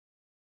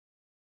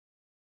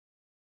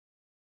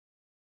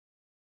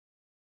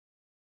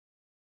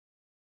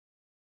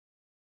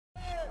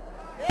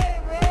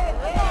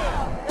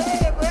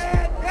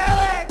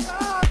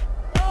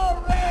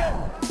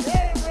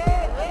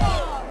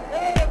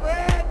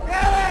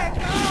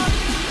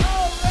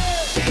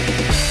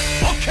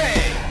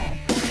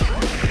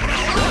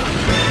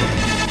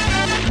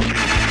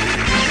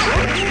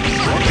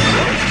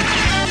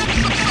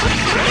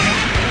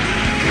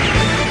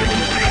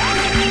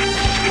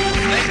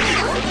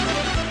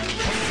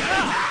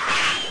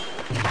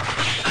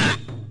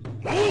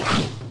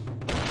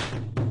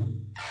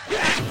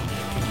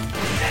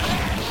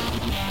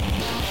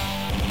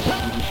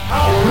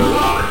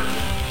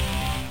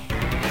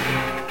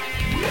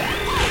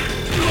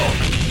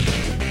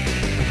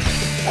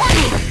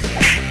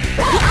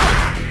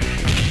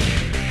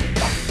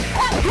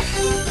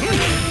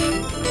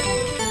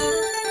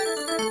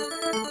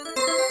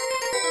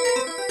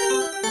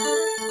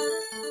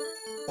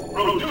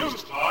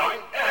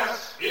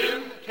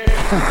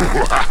Niggas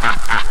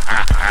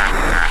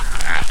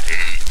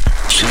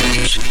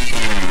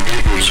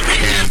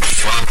can't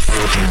fuck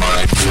with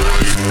my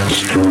boy,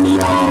 Mr.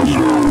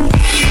 Lava.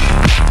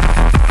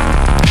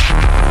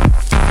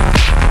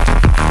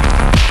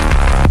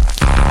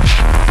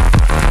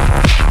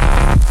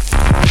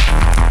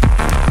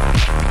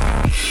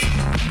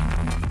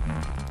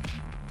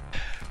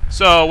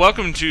 So,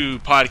 welcome to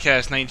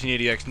Podcast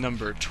 1980X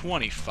number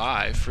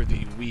 25 for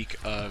the week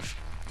of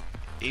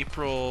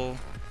April...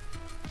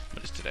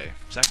 What is today?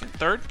 2nd?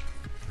 3rd?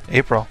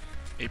 April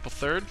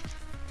 3rd?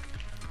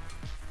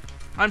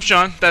 I'm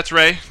Sean, that's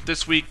Ray.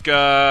 This week,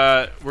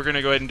 we're going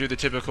to go ahead and do the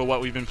typical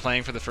what we've been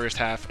playing for the first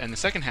half. And the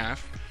second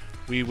half,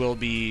 we will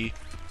be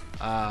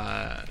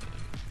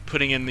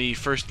putting in the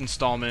first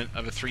installment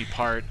of a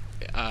 3-part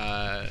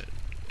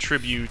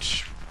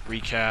tribute,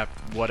 recap,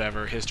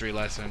 whatever, history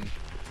lesson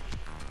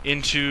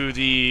into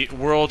the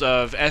world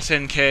of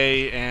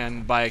SNK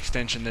and, by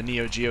extension, the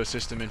Neo Geo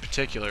system in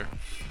particular.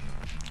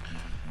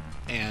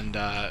 And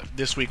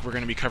this week we're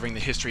going to be covering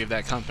the history of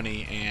that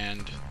company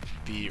and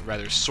the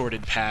rather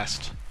sordid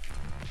past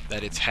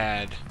that it's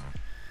had,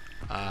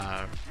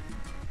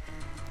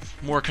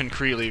 more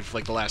concretely for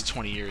like the last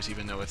 20 years,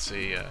 even though it's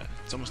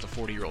almost a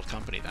 40-year-old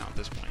company now at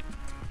this point.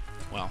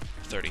 Well,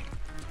 30.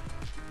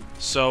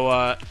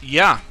 So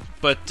yeah,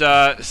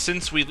 but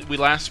since we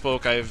last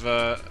spoke, I've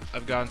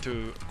gone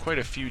through quite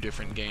a few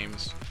different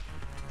games,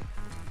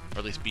 or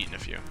at least beaten a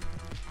few.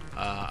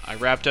 I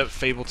wrapped up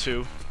Fable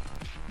 2.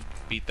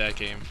 Beat that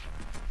game.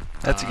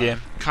 That's a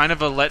game. Kind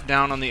of a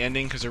letdown on the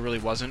ending because there really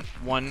wasn't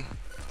one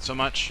so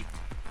much.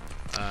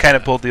 Kind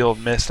of pulled the old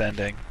Myst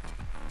ending.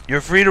 You're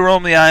free to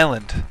roam the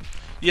island.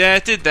 Yeah,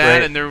 it did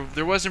that, Right. and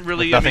there wasn't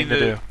really With nothing to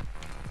do.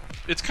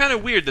 It's kind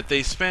of weird that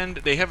they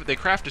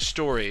craft a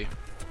story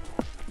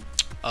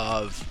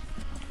of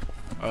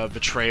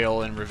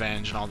betrayal and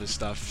revenge and all this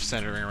stuff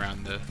centering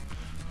around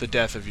the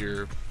death of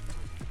your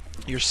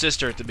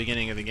sister at the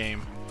beginning of the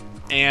game.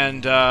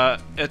 And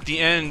at the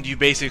end, you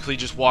basically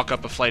just walk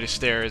up a flight of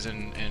stairs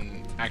and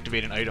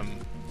activate an item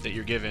that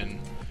you're given,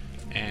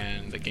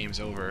 and the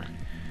game's over.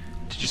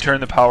 Did you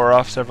turn the power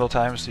off several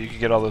times so you could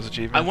get all those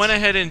achievements? I went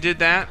ahead and did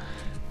that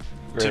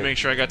to Great. make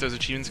sure I got those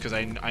achievements because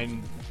I'm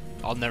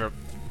not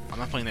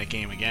playing that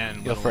game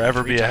again. You'll let alone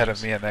forever 3 be ahead times.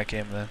 of me in that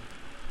game then.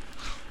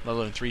 Let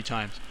alone 3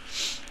 times.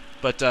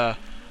 But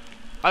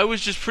I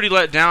was just pretty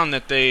let down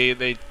that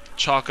they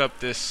chalk up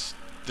this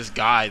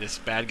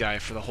bad guy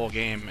for the whole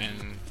game,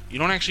 and you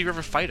don't actually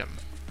ever fight him,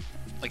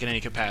 like in any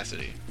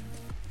capacity,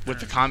 with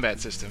the combat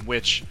system,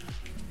 which,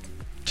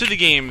 to the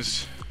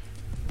game's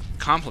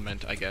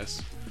compliment, I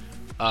guess,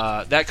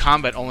 that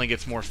combat only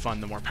gets more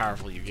fun the more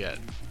powerful you get.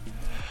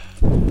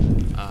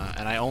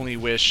 And I only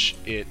wish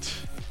it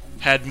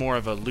had more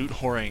of a loot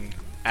whoring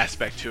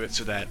aspect to it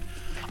so that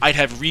I'd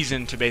have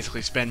reason to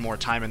basically spend more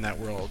time in that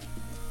world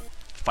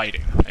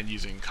fighting and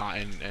using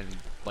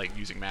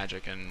using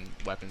magic and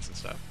weapons and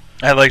stuff.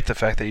 I liked the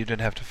fact that you didn't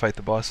have to fight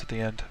the boss at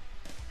the end.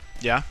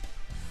 Yeah?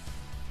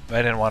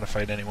 I didn't want to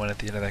fight anyone at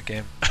the end of that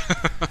game.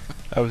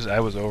 I was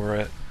over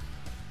it.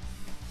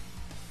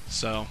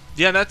 So,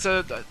 yeah,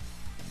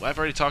 I've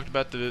already talked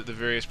about the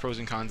various pros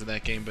and cons of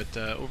that game, but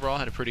overall I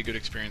had a pretty good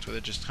experience with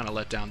it. Just kind of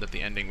let down that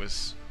the ending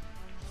was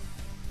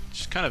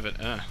just kind of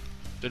didn't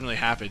really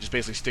happen. It just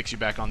basically sticks you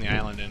back on the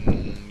island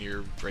and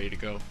you're ready to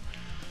go.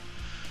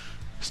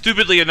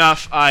 Stupidly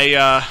enough,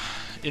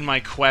 in my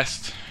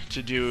quest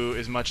to do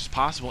as much as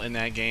possible in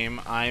that game,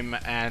 I'm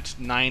at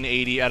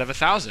 980 out of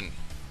 1,000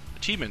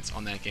 achievements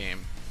on that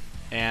game.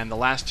 And the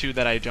last 2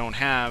 that I don't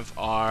have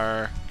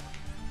are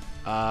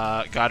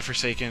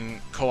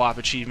Godforsaken co-op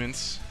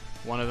achievements,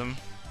 one of them,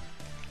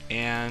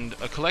 and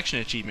a collection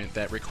achievement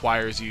that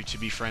requires you to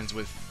be friends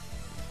with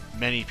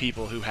many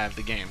people who have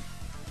the game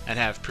and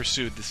have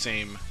pursued the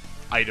same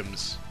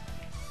items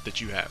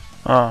that you have.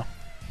 Oh.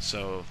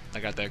 So I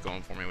got that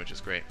going for me, which is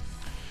great.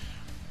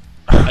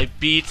 I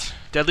beat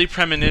Deadly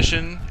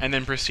Premonition and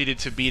then proceeded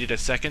to beat it a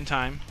second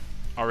time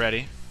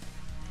already.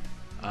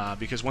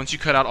 Because once you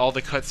cut out all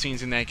the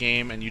cutscenes in that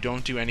game and you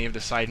don't do any of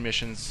the side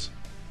missions,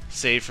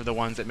 save for the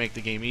ones that make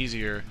the game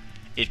easier,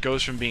 it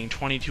goes from being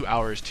 22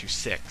 hours to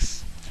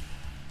 6.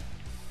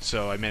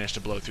 So I managed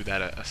to blow through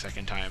that a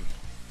second time.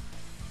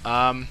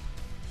 That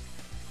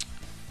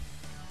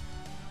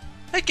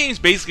game's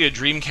basically a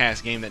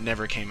Dreamcast game that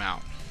never came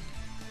out.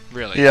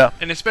 Really. Yeah.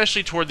 And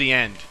especially toward the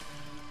end,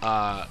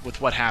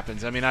 with what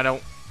happens. I mean, I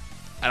don't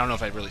know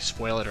if I'd really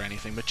spoil it or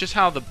anything, but just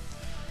how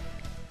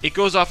it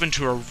goes off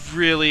into a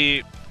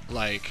really,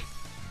 like,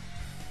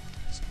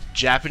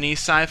 Japanese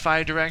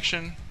sci-fi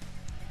direction.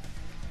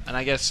 And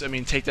I guess, I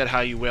mean, take that how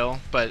you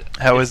will, but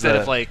How is instead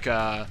that?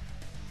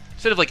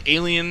 of like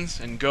aliens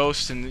and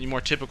ghosts and the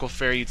more typical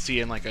fare you'd see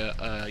in like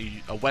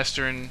a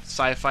Western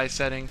sci-fi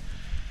setting,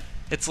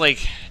 it's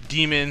like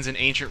demons and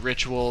ancient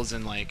rituals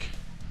and like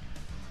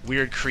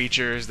weird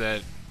creatures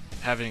that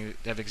have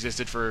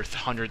existed for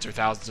hundreds or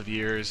thousands of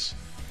years,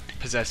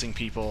 possessing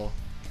people,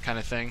 kind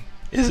of thing.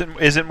 Is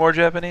it more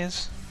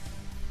Japanese?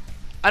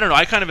 I don't know.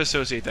 I kind of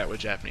associate that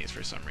with Japanese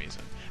for some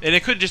reason, and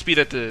it could just be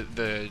that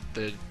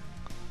the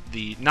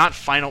the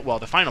final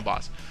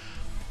boss.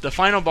 The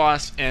final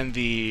boss and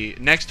the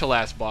next to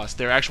last boss,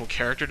 their actual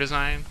character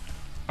design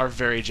are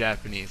very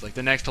Japanese. Like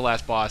the next to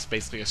last boss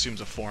basically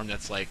assumes a form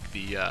that's like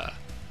the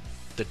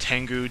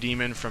Tengu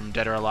demon from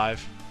Dead or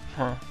Alive.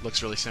 Huh.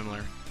 Looks really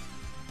similar.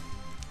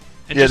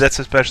 And Yeah, just- that's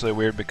especially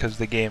weird because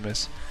the game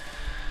is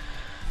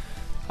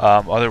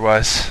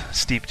otherwise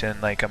steeped in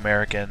like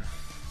American,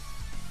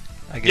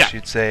 I guess Yeah.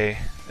 you'd say,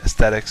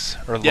 aesthetics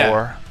or Yeah.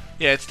 lore.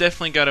 Yeah, it's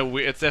definitely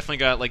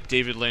got like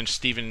David Lynch,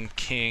 Stephen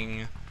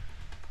King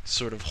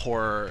sort of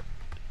horror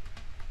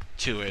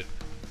to it.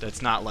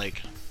 That's not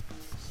like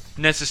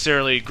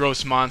necessarily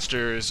gross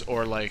monsters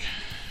or like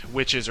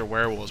witches or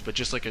werewolves, but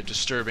just like a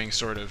disturbing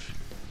sort of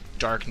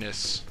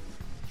darkness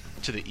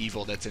to the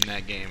evil that's in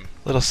that game.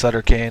 Little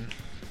Sutter Kane.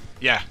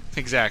 Yeah,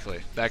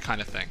 exactly. That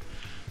kind of thing.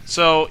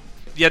 So,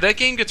 yeah, that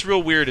game gets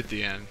real weird at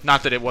the end.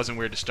 Not that it wasn't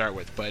weird to start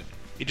with, but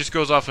it just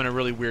goes off in a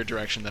really weird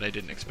direction that I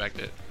didn't expect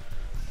it.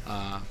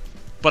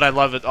 But I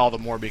love it all the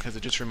more because it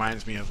just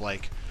reminds me of,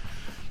 like,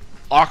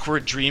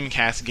 awkward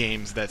Dreamcast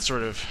games that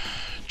sort of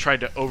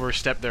tried to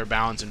overstep their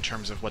bounds in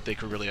terms of what they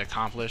could really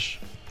accomplish.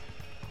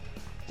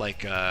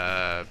 Like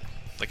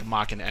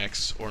Mach and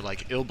X or,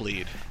 like,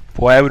 Illbleed.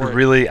 Boy, I would Or-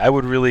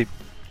 really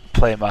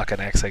play Mach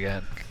and X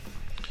again.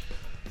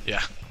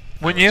 Yeah.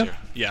 Wouldn't I would you? too.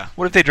 Yeah.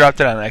 What if they dropped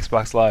it on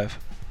Xbox Live?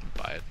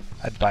 Buy it.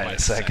 I'd buy it in a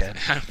second.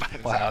 I'd buy it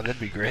in a Wow, second.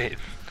 that'd be great.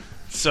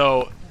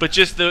 So, but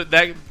just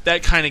that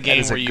kind of game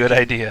is a where you good can,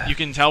 idea. you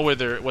can tell what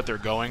they're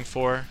going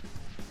for,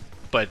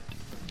 but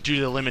due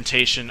to the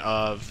limitation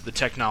of the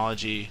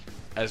technology,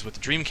 as with the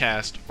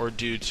Dreamcast, or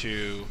due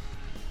to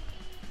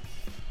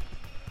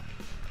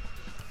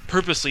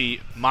purposely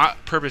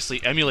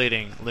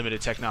emulating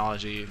limited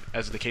technology,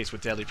 as is the case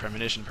with Deadly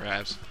Premonition,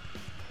 perhaps.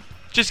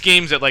 Just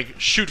games that like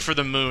shoot for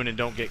the moon and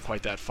don't get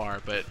quite that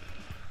far, but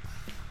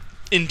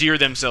endear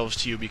themselves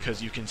to you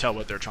because you can tell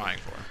what they're trying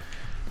for.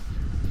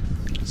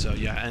 So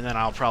yeah, and then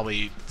I'll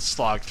probably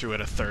slog through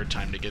it a third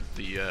time to get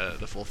the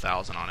full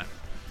 1,000 on it,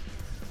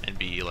 and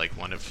be like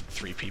one of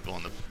 3 people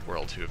in the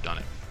world who have done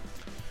it.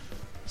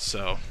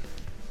 So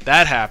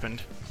that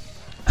happened.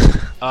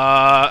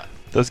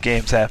 Those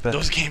games happen.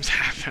 Those games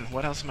happen.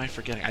 What else am I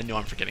forgetting? I know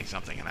I'm forgetting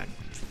something, and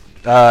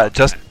I'm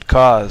Just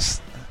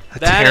Cause. A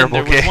that. And terrible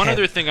there was game. one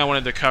other thing I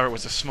wanted to cover. It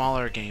was a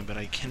smaller game, but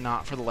I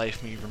cannot for the life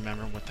of me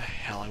remember what the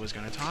hell I was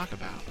going to talk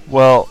about.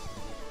 Well,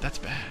 That's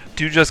bad.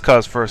 do Just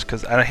Cause first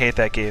because I don't hate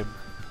that game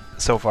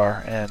so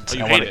far, and Oh,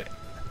 you I hate wanna- it?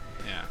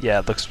 Yeah. Yeah,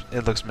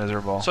 it looks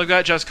miserable. So I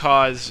got Just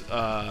Cause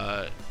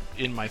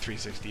in my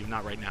 360,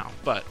 not right now,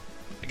 but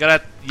I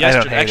got it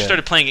yesterday. hate I actually it.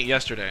 started playing it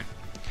yesterday,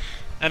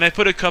 and I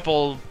put a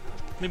couple,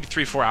 maybe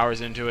 3-4 hours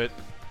into it,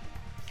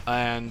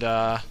 and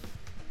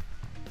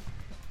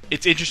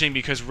it's interesting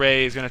because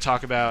Ray is going to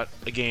talk about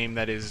a game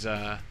that is,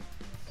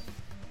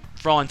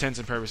 for all intents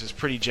and purposes,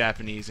 pretty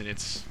Japanese in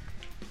its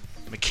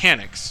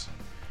mechanics,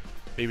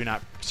 maybe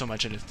not so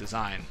much in its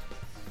design,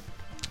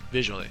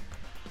 visually,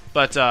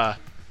 but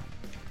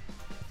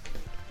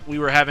we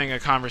were having a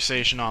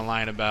conversation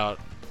online about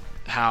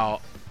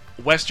how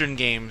Western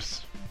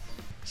games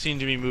seem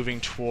to be moving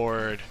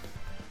toward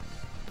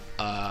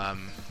a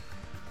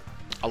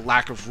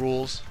lack of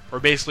rules, or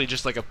basically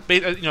just like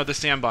the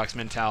sandbox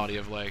mentality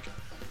of like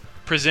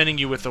presenting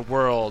you with a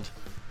world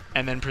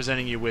and then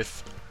presenting you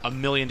with a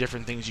million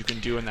different things you can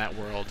do in that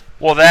world.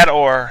 Well, that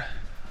or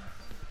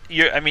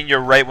you're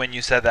right when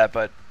you said that,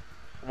 but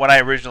when I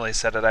originally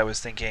said it, I was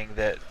thinking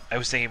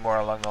more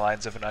along the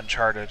lines of an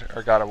Uncharted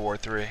or God of War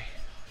 3.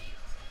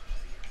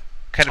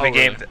 Kind of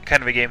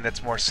a game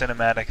that's more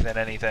cinematic than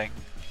anything.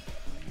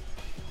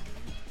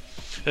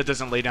 That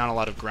doesn't lay down a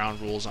lot of ground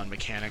rules on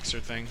mechanics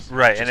or things.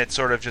 Right, and it's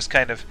sort of just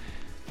kind of,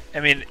 I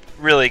mean,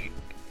 really,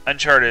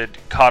 Uncharted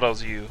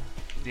coddles you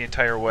the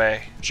entire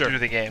way Sure. through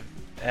the game,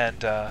 and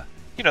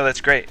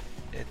that's great.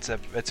 It's a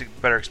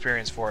better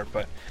experience for it.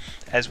 But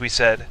as we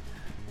said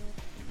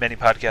many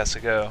podcasts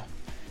ago,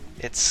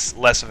 it's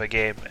less of a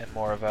game and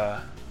more of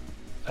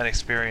an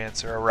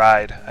experience or a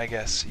ride, I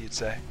guess you'd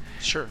say.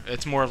 Sure,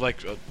 it's more of like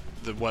the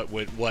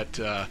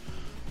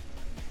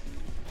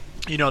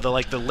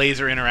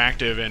laser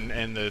interactive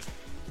and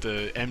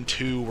the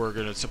M2 were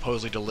gonna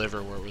supposedly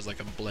deliver, where it was like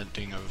a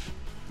blending of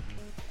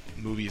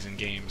movies and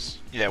games.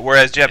 Yeah,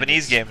 whereas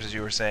Japanese games, as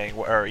you were saying,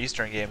 or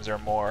Eastern games are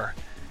more,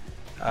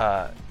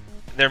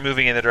 they're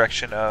moving in the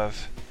direction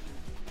of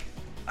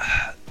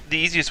the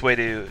easiest way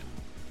to,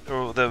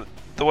 or the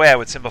way I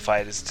would simplify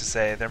it is to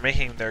say they're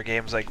making their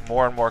games like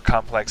more and more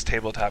complex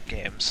tabletop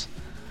games.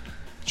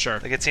 Sure.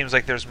 Like it seems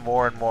like there's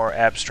more and more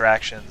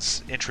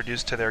abstractions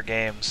introduced to their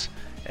games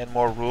and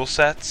more rule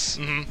sets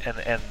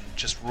and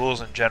just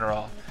rules in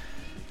general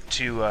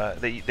to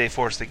they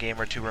force the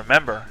gamer to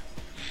remember,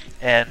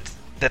 and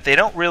that they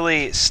don't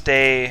really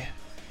stay.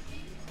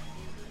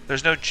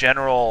 There's no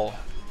general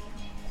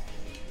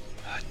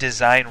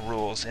design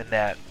rules in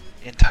that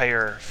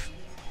entire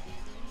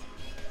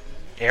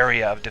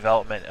area of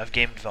development, of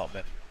game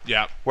development.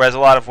 Yeah. Whereas a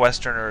lot of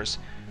Westerners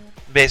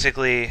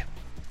basically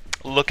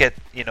look at,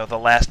 the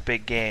last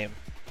big game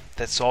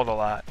that sold a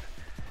lot,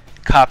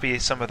 copy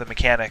some of the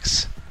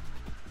mechanics,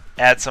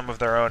 add some of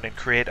their own and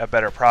create a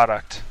better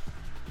product.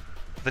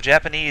 The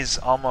Japanese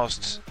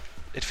almost,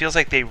 it feels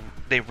like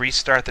they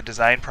restart the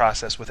design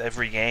process with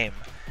every game,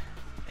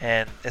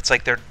 and it's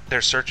like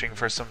they're searching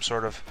for some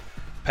sort of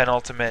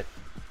penultimate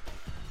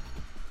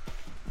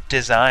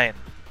design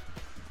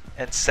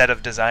and set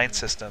of design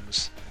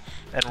systems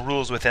and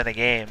rules within a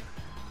game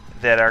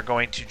that are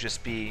going to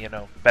just be, you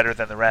know, better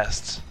than the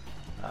rest,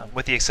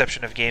 with the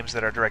exception of games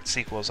that are direct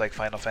sequels like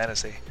Final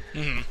Fantasy.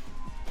 Mm-hmm.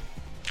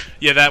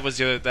 Yeah, that's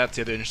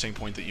the other interesting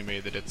point that you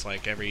made, that it's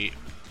like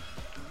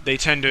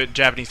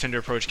Japanese tend to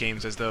approach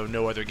games as though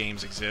no other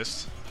games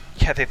exist.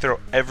 Yeah, they throw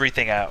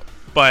everything out.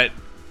 But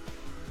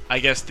I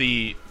guess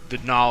the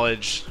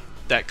knowledge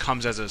that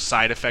comes as a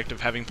side effect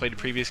of having played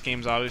previous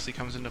games obviously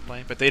comes into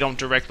play, but they don't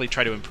directly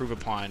try to improve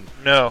upon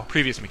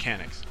previous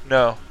mechanics.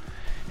 No.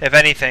 If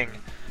anything,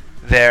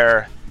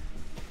 they're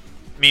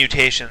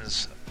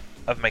mutations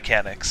of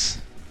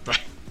mechanics. Right.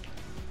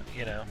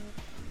 You know.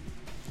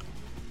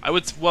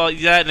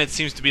 That, and it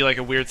seems to be like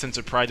a weird sense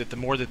of pride that the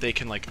more that they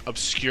can like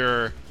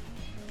obscure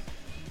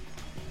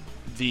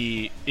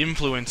the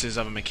influences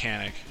of a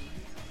mechanic,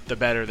 the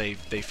better they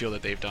feel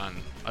that they've done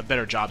a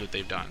better job that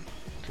they've done.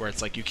 Where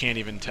it's like you can't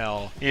even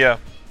tell. Yeah.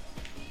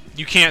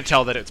 You can't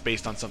tell that it's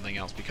based on something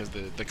else because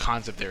the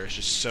concept there is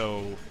just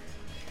so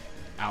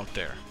out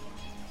there.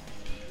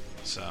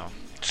 So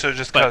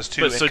Just Cause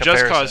 2 so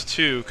Just Cause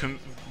 2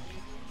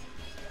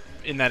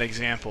 in that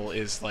example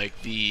is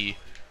like the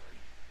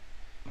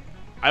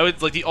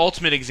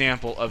ultimate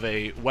example of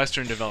a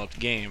Western developed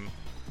game,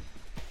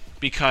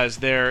 because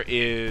there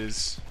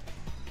is,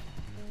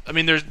 I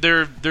mean,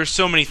 there's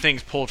so many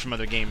things pulled from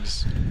other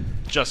games,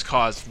 Just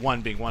Cause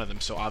 1 being one of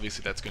them, so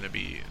obviously that's going to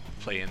be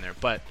play in there.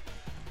 But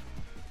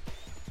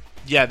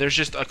yeah, there's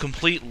just a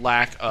complete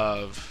lack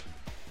of,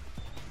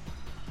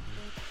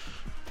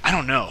 I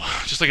don't know,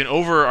 just like an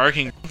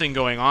overarching thing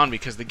going on,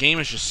 because the game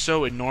is just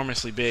so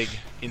enormously big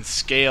in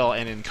scale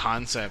and in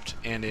concept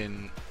and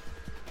in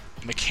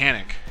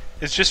mechanic.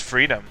 It's just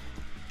freedom,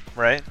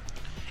 right?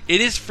 It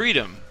is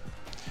freedom,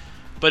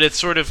 but it's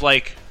sort of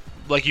like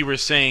you were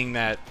saying,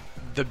 that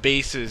the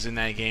bases in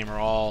that game are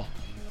all,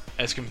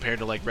 as compared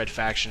to like Red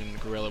Faction and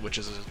Guerrilla, which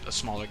is a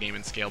smaller game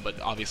in scale, but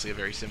obviously a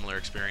very similar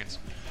experience.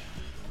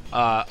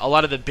 A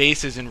lot of the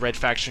bases in Red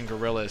Faction and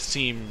Guerrilla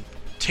seem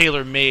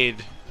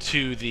tailor-made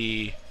to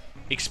the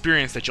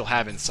experience that you'll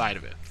have inside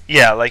of it.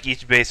 Yeah, like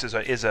each base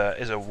is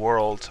a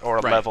world or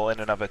a Right. level in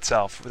and of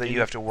itself that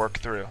you have to work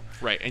through.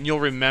 Right, and you'll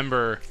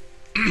remember,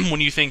 when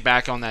you think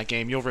back on that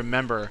game, you'll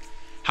remember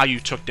how you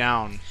took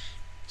down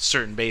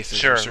certain bases.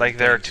 Sure, or certain like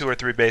there are things. 2 or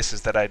 3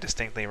 bases that I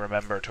distinctly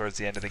remember towards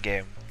the end of the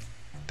game.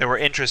 They were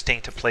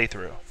interesting to play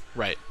through.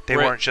 Right. They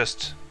weren't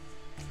just,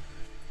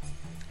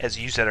 as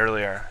you said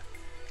earlier,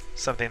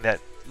 something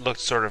that looked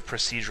sort of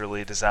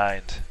procedurally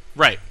designed.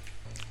 Right.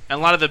 And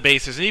a lot of the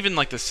bases, and even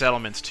like the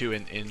settlements too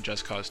in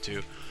Just Cause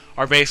 2,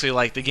 are basically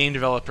like the game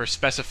developer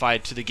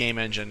specified to the game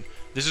engine,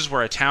 this is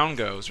where a town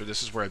goes, or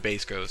this is where a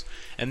base goes,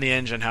 and the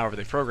engine, however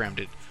they programmed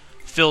it,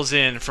 fills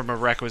in from a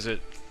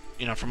requisite,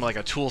 from like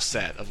a tool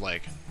set of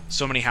like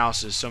so many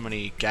houses, so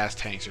many gas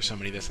tanks, or so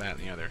many this, that,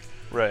 and the other.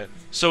 Right.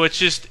 So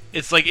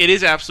it's like it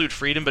is absolute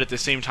freedom, but at the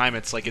same time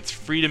it's like it's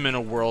freedom in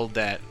a world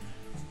that,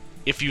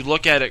 if you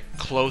look at it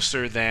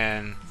closer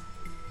than,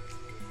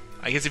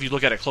 I guess if you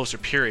look at it closer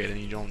period, and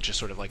you don't just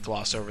sort of like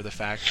gloss over the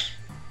fact,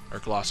 or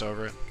gloss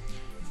over it,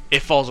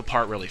 it falls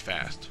apart really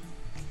fast.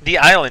 The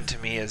island to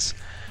me is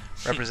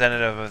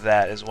representative of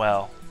that as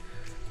well.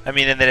 I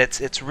mean, in that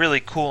it's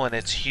really cool and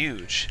it's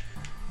huge,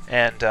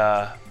 and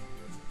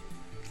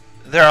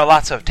there are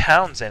lots of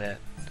towns in it.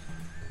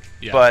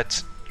 Yeah.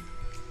 But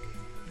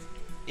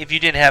if you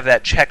didn't have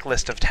that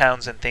checklist of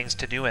towns and things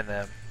to do in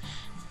them,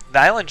 the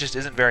island just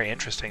isn't very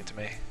interesting to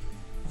me.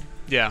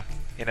 Yeah.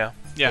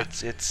 Yeah.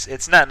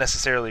 It's not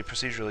necessarily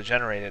procedurally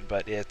generated,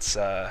 but it's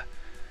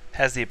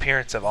has the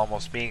appearance of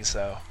almost being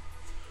so.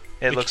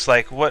 It looks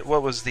like what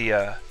was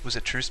the was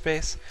it True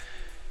Space?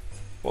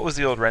 What was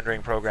the old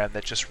rendering program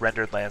that just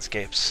rendered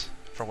landscapes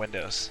for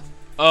Windows?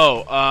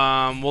 Oh,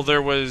 well,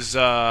 there was.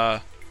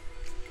 I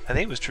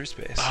think it was True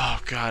Space. Oh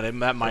God,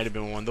 that might have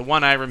been one. The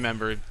one I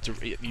remember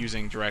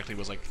using directly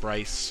was like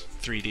Bryce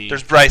 3D.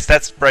 There's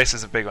Bryce. Bryce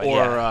is a big one.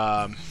 Or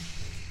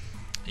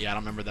yeah. I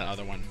don't remember that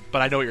other one,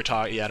 but I know what you're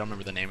talking. Yeah, I don't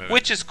remember the name of it.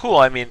 Which is cool.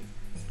 I mean,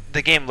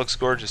 the game looks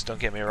gorgeous. Don't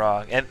get me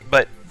wrong.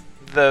 But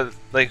the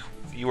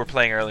you were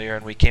playing earlier,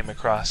 and we came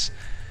across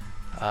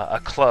a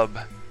club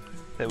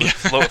that was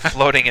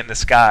floating in the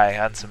sky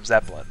on some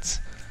zeppelins,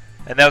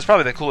 and that was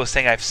probably the coolest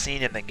thing I've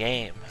seen in the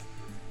game,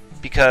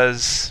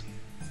 because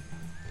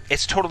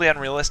it's totally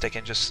unrealistic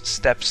and just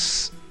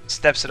steps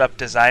it up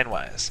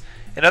design-wise.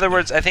 In other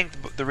words, I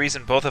think the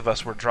reason both of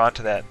us were drawn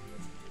to that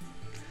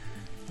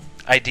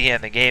idea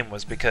in the game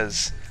was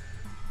because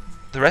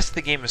the rest of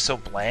the game is so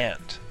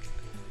bland,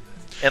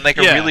 in like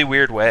a really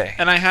weird way.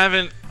 And I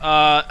had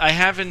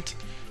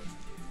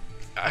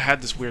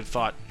this weird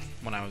thought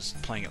when I was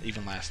playing it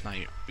even last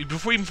night,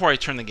 before I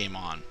turned the game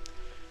on.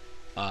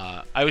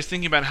 I was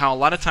thinking about how a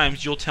lot of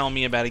times you'll tell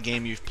me about a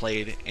game you've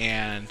played,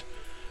 and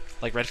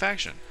like Red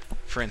Faction,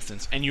 for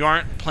instance, and you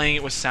aren't playing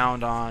it with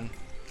sound on.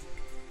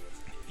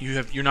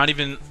 You're not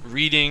even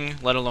reading,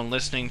 let alone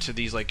listening to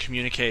these like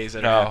communiques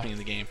that are happening in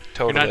the game.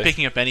 Totally. You're not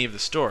picking up any of the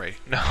story.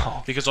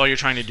 No. Because all you're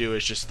trying to do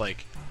is just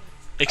like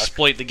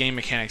exploit the game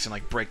mechanics and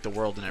like break the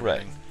world and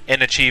everything. Right.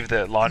 And achieve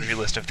the laundry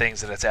list of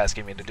things that it's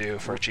asking me to do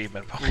for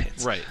achievement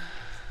points. Right.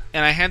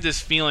 And I had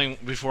this feeling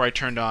before I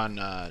turned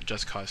on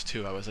Just Cause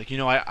 2. I was like,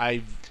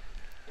 I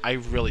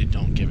really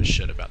don't give a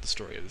shit about the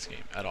story of this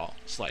game at all,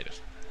 slightest.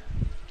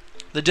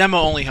 The demo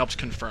only helps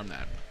confirm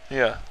that.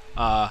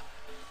 Yeah.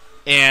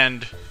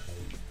 And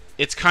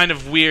it's kind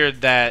of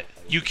weird that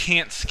you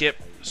can't skip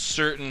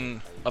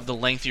certain of the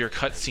lengthier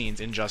cutscenes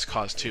in Just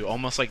Cause 2,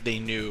 almost like they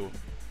knew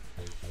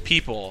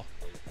people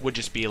would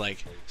just be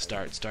like,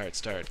 start,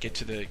 get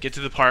to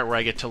the part where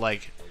I get to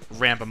like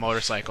ramp a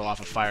motorcycle off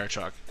a fire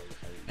truck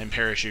and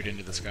parachute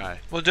into the sky.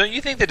 Well, don't you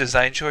think the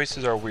design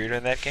choices are weird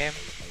in that game,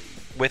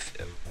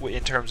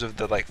 in terms of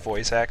the like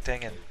voice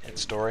acting and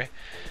story?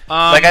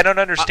 Like, I don't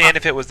understand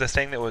if it was the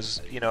thing that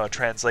was, a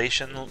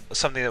translation,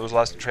 something that was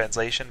lost in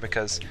translation,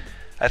 because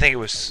I think it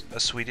was a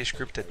Swedish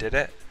group that did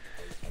it.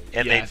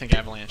 And I think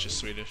Avalanche is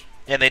Swedish.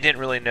 And they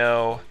didn't really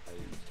know,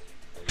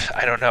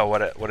 I don't know,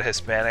 what a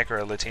Hispanic or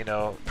a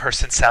Latino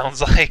person sounds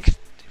like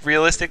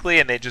realistically,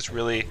 and they just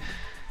really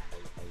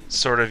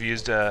sort of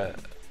used an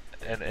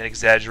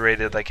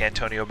exaggerated like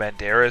Antonio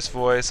Banderas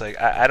voice. Like,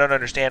 I don't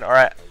understand.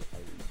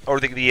 Or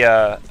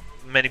the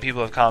many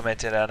people have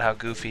commented on how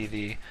goofy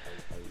the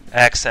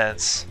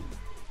accents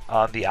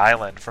on the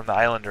island from the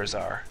Islanders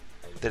are.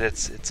 That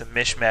it's a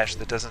mishmash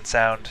that doesn't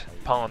sound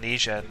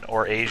Polynesian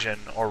or Asian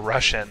or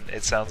Russian.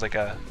 It sounds like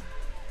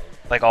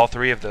all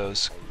three of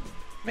those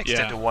mixed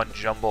into one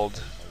jumble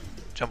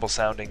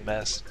sounding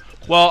mess.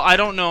 Well, I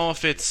don't know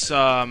if it's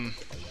on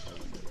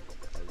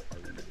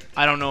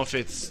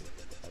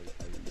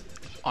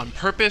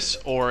purpose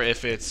or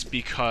if it's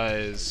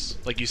because,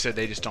 like you said,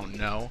 they just don't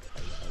know,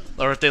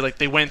 or if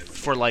they went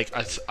for like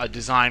a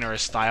design or a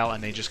style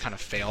and they just kind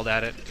of failed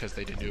at it because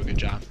they didn't do a good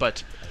job.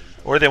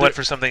 Or they went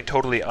for something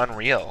totally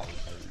unreal.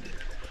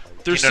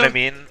 You know what I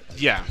mean?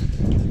 Yeah.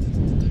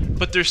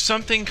 But there's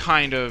something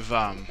kind of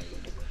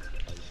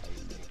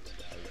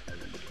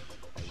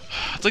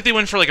it's like they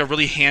went for like a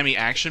really hammy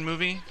action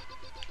movie,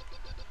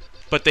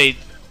 but they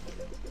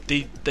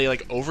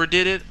like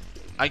overdid it,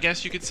 I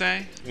guess you could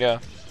say. Yeah.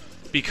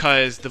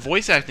 Because the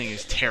voice acting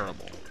is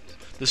terrible.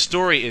 The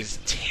story is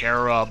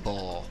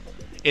terrible.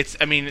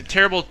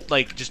 Terrible,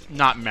 like just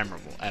not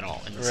memorable at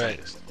all in the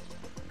slightest.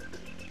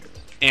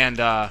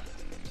 And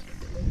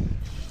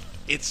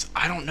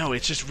I don't know,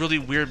 it's just really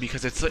weird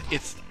because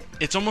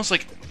it's almost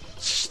like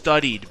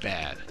studied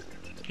bad.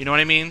 You know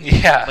what I mean?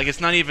 Yeah. Like, it's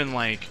not even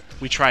like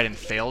we tried and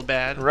failed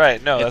bad.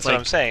 Right, no, that's like, what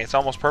I'm saying. It's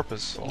almost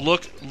purposeful.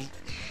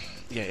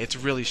 Yeah, it's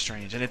really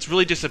strange. And it's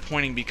really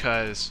disappointing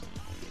because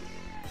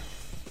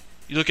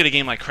you look at a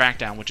game like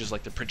Crackdown, which is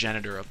like the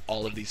progenitor of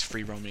all of these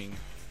free-roaming,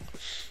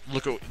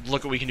 look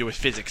what we can do with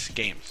physics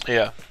games.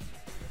 Yeah.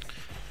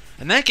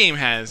 And that game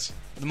has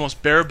the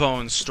most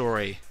bare-bones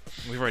story.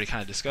 We've already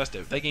kind of discussed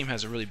it. That game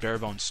has a really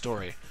bare-bones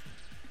story.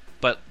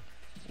 But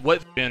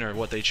what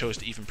they chose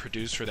to even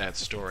produce for that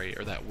story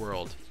or that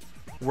world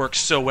works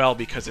so well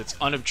because it's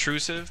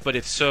unobtrusive, but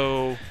it's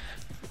so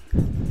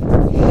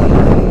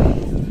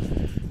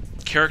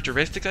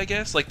characteristic, I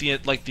guess, like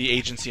the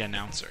agency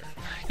announcer.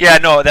 Yeah,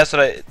 no, that's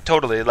what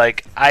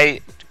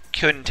I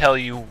couldn't tell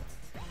you,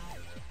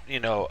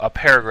 a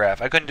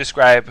paragraph. I couldn't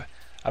describe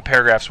a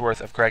paragraph's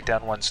worth of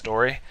Crackdown 1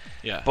 story.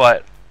 Yeah.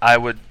 But I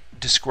would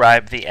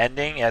describe the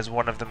ending as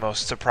one of the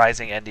most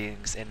surprising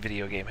endings in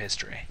video game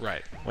history.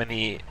 Right. When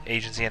the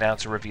agency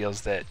announcer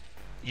reveals that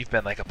you've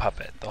been like a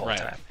puppet the whole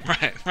time.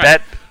 Right.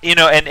 That,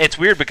 and it's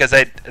weird because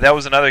that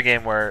was another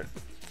game where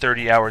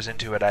 30 hours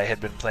into it I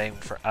had been playing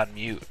on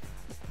mute,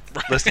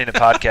 listening to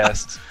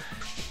podcasts.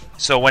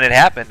 So when it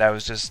happened, I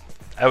was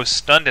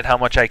stunned at how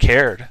much I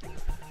cared.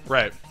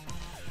 Right.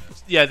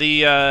 Yeah,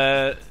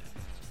 I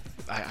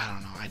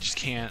don't know, I just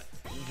can't.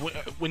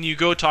 When you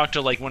go talk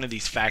to like one of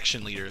these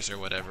faction leaders or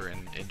whatever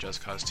in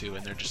Just Cause 2,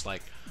 and they're just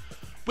like,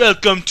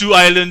 "Welcome to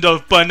Island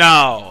of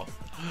Banao.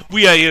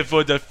 We are here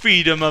for the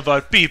freedom of our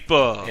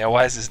people." Yeah,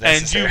 why is this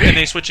necessary? And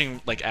they're switching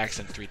like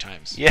accent 3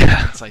 times.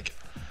 Yeah. It's like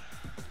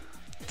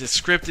the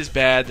script is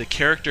bad.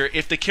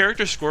 If the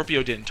character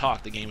Scorpio didn't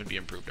talk, the game would be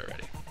improved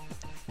already.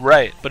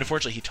 Right. But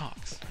unfortunately, he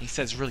talks. He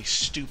says really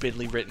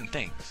stupidly written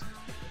things.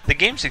 The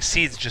game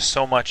succeeds just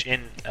so much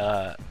in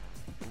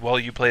while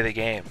you play the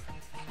game.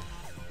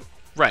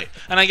 Right,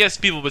 and I guess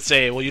people would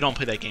say, "Well, you don't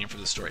play that game for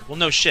the story." Well,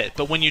 no shit.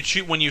 But when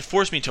you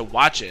force me to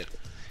watch it,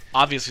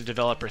 obviously the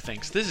developer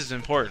thinks this is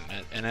important,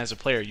 and as a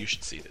player, you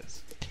should see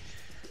this.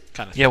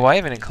 Kind of. Yeah, why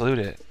even include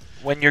it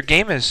when your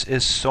game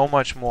is so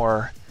much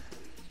more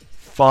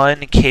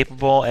fun,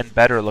 capable, and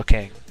better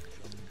looking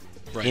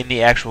in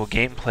the actual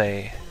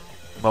gameplay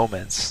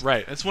moments?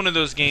 Right, it's one of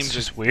those games it's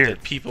just weird.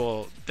 that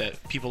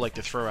people like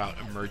to throw out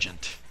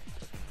emergent.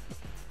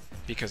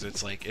 Because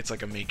it's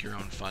like a make your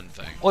own fun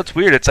thing. Well, it's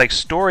weird. It's like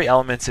story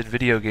elements in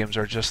video games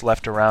are just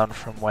left around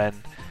from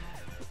when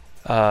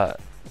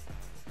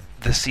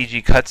the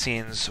CG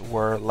cutscenes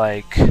were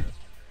like,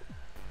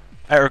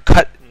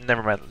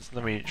 never mind.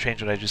 Let me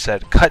change what I just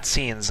said.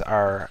 Cutscenes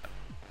are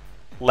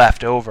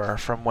left over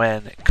from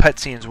when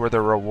cutscenes were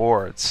the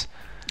rewards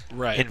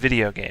in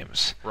video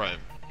games. Right.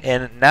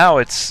 And now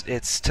it's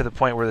to the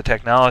point where the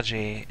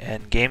technology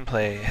and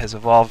gameplay has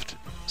evolved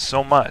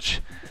so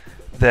much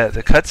that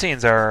the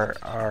cutscenes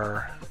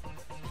are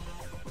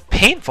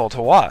painful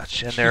to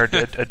watch, and they're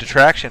a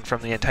detraction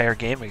from the entire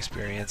game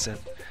experience. And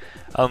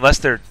unless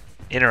they're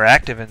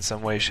interactive in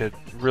some way, should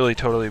really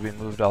totally be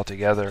removed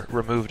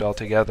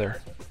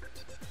altogether.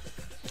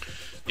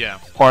 Yeah.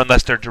 Or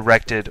unless they're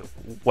directed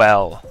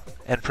well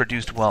and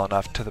produced well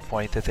enough to the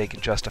point that they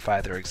can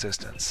justify their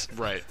existence.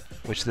 Right.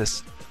 Which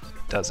this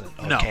doesn't.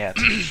 Or No. can't.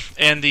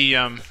 And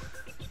the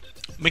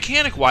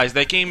mechanic-wise,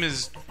 that game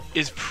is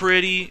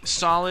pretty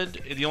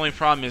solid. The only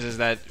problem is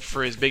that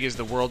for as big as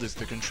the world is,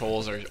 the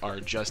controls are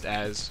just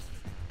as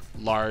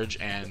large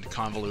and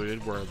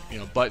convoluted, where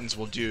buttons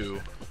will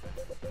do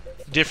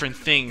different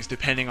things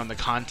depending on the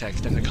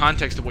context, and the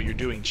context of what you're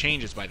doing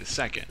changes by the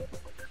second.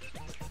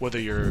 Whether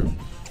you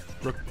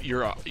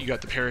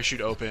got the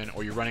parachute open,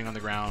 or you're running on the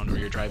ground, or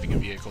you're driving a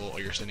vehicle,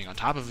 or you're sitting on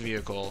top of a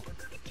vehicle,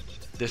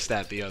 this,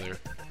 that, the other.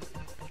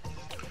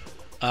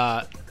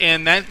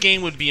 And that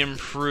game would be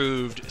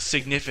improved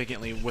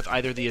significantly with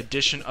either the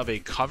addition of a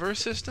cover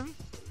system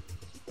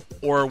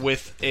or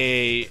with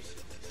a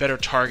better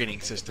targeting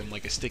system,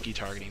 like a sticky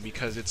targeting,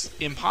 because it's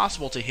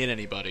impossible to hit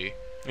anybody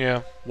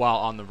while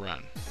on the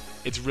run.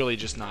 It's really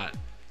just not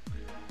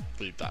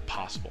really that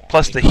possible.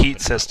 Plus the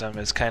heat system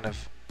is kind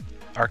of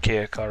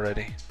archaic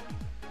already.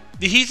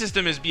 The heat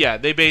system is,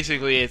 they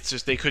basically, it's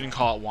just they couldn't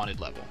call it wanted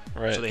level.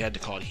 Right. So they had to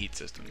call it heat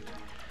system.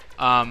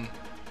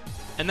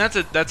 And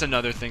that's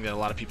another thing that a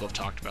lot of people have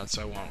talked about,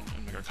 so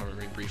I'm going to cover it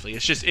very briefly.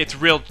 It's just, it's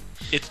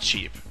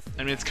cheap.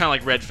 I mean, it's kind of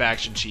like Red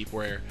Faction cheap,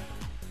 where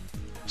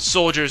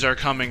soldiers are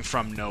coming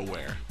from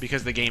nowhere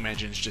because the game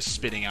engine's just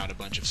spitting out a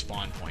bunch of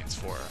spawn points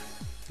for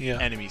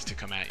enemies to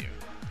come at you.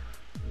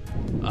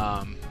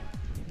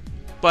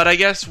 But I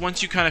guess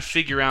once you kind of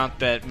figure out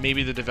that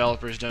maybe the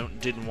developers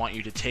didn't want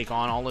you to take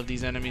on all of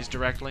these enemies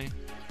directly,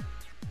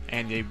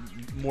 and they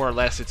more or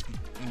less it's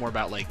more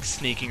about like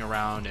sneaking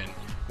around, and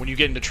when you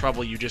get into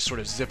trouble you just sort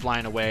of zip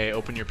line away,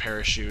 open your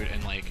parachute,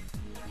 and like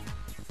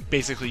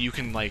basically you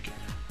can like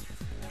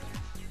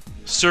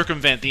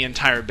circumvent the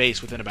entire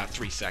base within about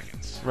 3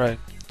 seconds. Right.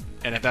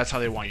 And if that's how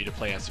they want you to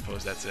play, I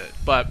suppose that's it.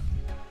 But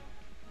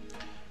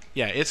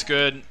yeah, it's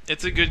good.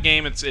 It's a good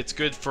game. It's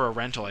good for a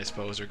rental, I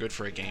suppose, or good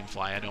for a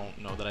GameFly. I don't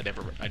know that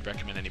I'd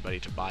recommend anybody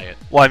to buy it.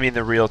 Well, I mean,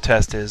 the real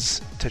test is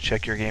to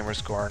check your gamer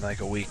score in like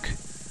a week.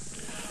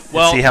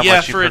 Well, see how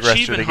much you for progress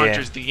achievement through the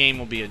hunters, the game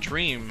will be a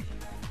dream.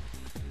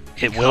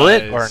 Will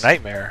it, or a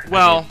nightmare?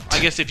 Well, I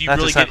guess if you not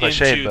to really sound get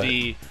cliched, into but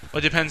the... Well,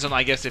 it depends on,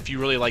 I guess, if you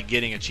really like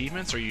getting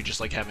achievements, or you just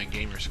like having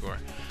gamer score.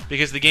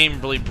 Because the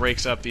game really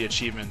breaks up the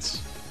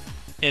achievements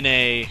in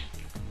a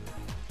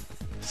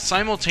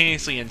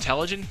simultaneously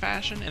intelligent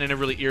fashion and in a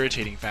really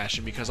irritating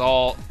fashion, because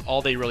all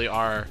they really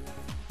are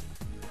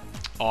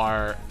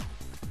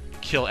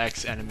kill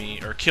X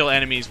enemy, or kill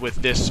enemies with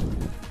this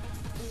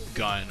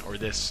gun or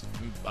this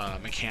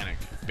mechanic,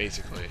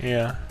 basically.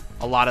 Yeah.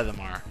 A lot of them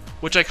are.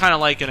 Which I kind of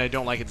like and I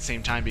don't like at the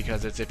same time,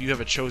 because it's if you have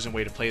a chosen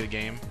way to play the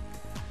game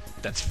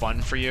that's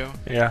fun for you,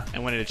 Yeah.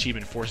 and when an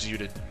achievement forces you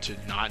to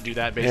not do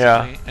that,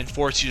 basically, and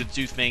force you to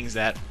do things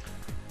that,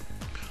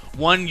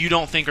 one, you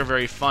don't think are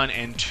very fun,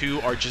 and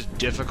two, are just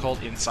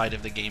difficult inside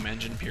of the game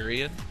engine,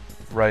 period,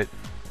 Right.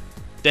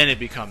 then it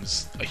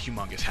becomes a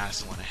humongous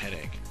hassle and a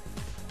headache.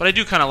 But I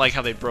do kind of like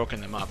how they've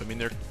broken them up. I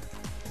mean,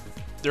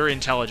 they're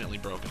intelligently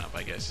broken up,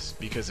 I guess,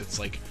 because it's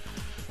like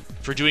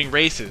for doing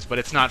races, but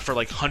it's not for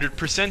like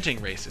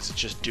 100%ing races. It's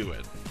just do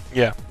it.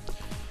 Yeah.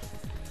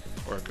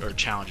 Or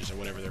challenges or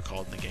whatever they're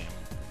called in the game.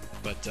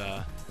 But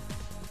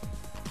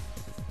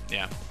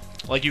yeah,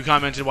 like you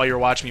commented while you were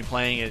watching me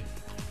playing it,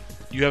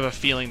 you have a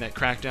feeling that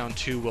Crackdown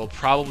 2 will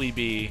probably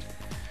be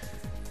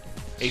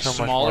a So much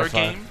more smaller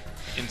fun. game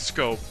in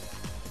scope,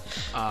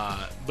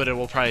 but it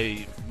will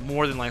probably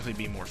more than likely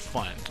be more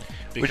fun.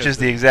 Which is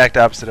the exact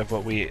opposite of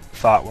what we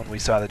thought when we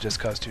saw the Just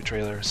Cause 2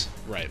 trailers.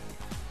 Right,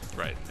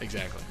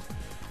 exactly.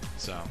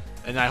 So,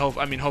 and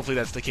hopefully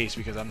that's the case,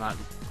 because I'm not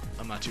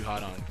too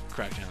hot on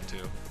Crackdown 2.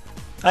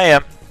 I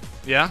am.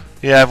 Yeah?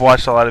 Yeah, I've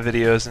watched a lot of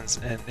videos,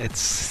 and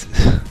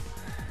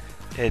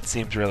it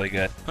seems really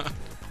good.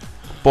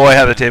 Boy,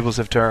 how the tables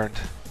have turned.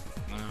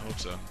 I hope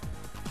so.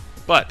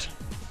 But,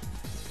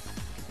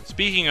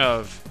 speaking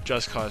of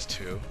Just Cause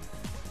 2,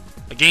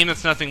 a game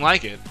that's nothing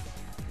like it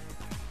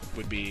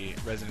would be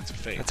Resonance of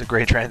Fate. That's a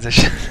great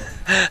transition.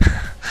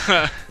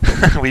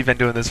 We've been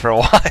doing this for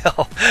a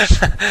while.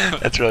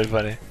 That's really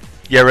funny.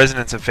 Yeah,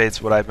 Resonance of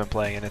Fate's what I've been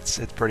playing, and it's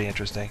pretty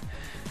interesting.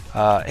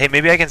 Hey,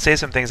 maybe I can say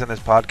some things on this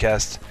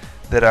podcast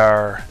that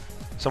are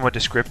somewhat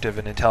descriptive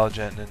and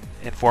intelligent and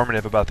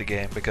informative about the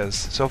game, because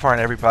so far in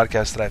every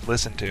podcast that I've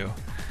listened to,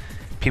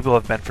 people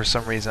have been for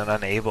some reason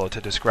unable to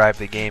describe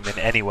the game in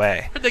any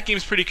way. But that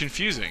game's pretty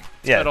confusing.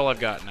 Yeah, That's about all I've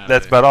gotten out of it.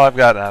 That's about all I've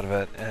gotten out of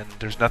it, and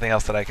there's nothing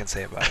else that I can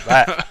say about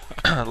it.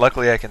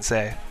 luckily I can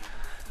say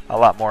a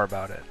lot more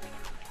about it.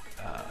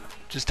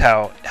 Just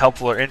how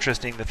helpful or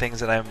interesting the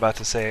things that I'm about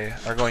to say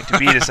are going to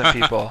be to some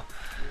people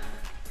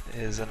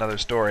is another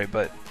story,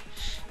 but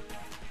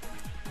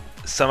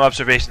some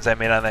observations I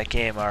made on that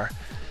game are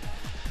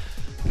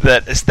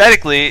that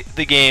aesthetically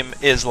the game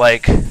is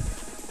like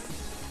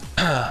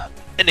an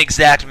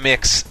exact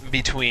mix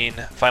between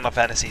Final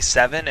Fantasy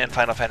VII and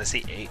Final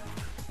Fantasy VIII,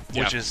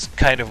 which is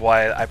kind of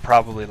why I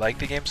probably like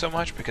the game so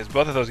much, because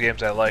both of those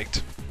games I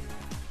liked,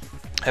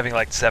 having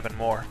liked 7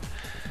 more.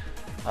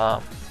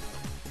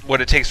 What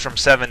it takes from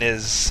 7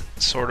 is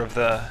sort of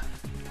the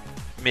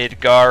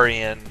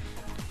Midgarian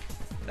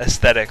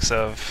aesthetics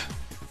of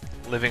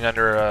living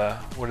under a,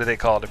 what do they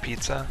call it, a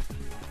pizza?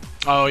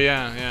 Oh,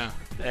 yeah.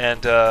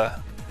 And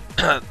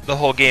the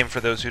whole game, for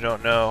those who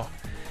don't know,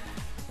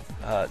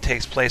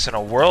 takes place in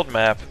a world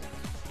map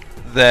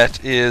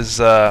that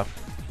is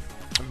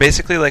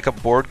basically like a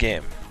board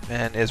game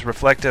and is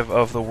reflective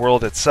of the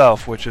world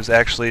itself, which is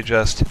actually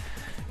just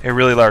a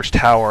really large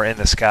tower in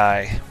the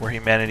sky where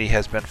humanity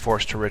has been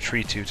forced to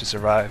retreat to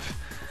survive.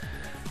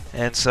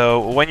 And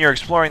so when you're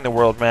exploring the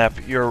world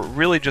map, you're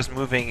really just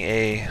moving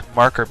a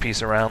marker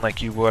piece around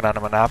like you would on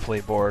a Monopoly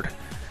board,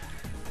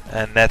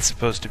 and that's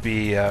supposed to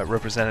be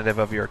representative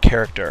of your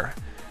character.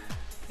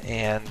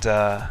 And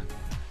the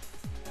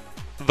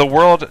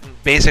world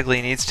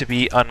basically needs to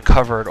be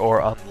uncovered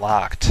or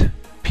unlocked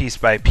piece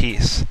by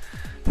piece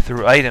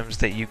through items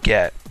that you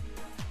get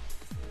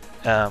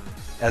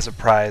as a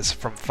prize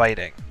from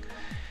fighting.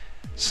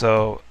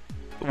 So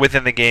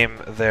within the game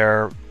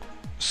there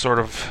sort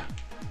of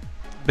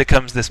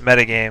becomes this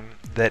metagame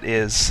that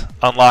is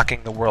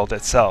unlocking the world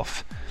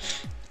itself,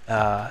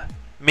 that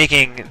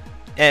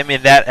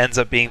ends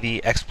up being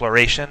the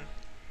exploration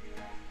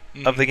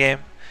of the game,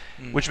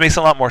 which makes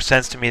a lot more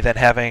sense to me than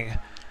having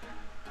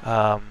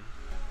a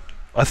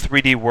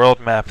 3D world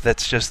map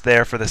that's just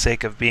there for the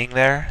sake of being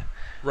there.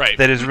 Right.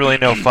 That is really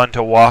no fun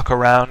to walk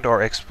around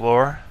or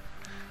explore.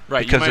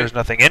 Right. Because there's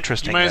nothing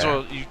interesting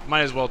there. You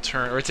might as well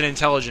turn, or it's an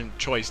intelligent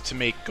choice to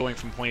make going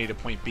from point A to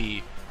point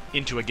B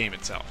into a game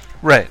itself.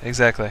 Right,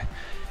 exactly.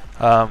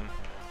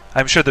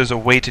 I'm sure there's a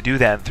way to do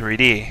that in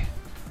 3D.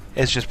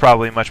 It's just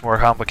probably much more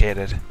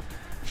complicated.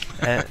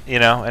 And,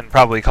 and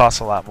probably costs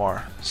a lot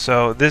more.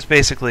 So this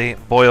basically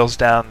boils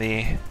down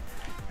the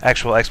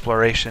actual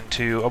exploration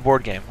to a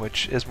board game,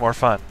 which is more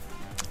fun.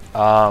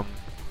 Other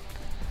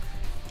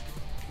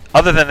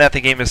than that,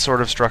 the game is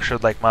sort of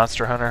structured like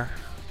Monster Hunter,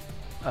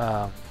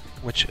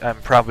 which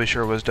I'm probably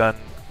sure was done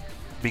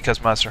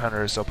because Monster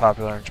Hunter is so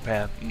popular in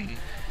Japan.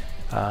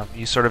 Mm-hmm.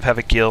 You sort of have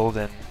a guild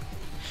and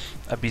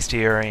a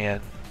bestiary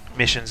and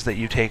missions that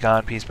you take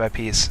on piece by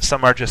piece.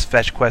 Some are just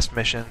fetch quest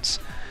missions.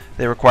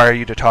 They require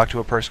you to talk to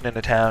a person in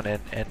a town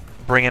and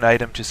bring an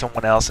item to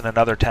someone else in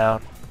another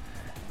town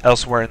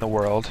elsewhere in the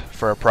world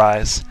for a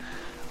prize.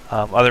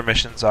 Other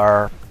missions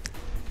are,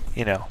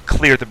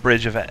 clear the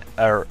bridge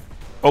or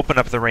open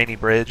up the rainy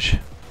bridge.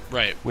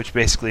 Right. Which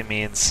basically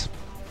means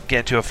get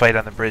into a fight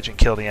on the bridge and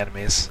kill the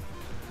enemies.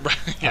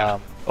 Right. Yeah.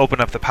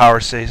 Open up the power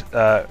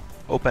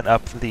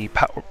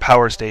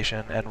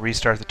station and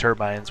restart the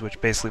turbines, which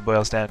basically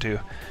boils down to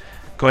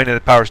going to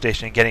the power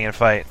station and getting in a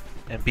fight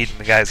and beating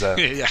the guys up.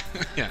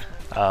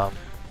 Yeah.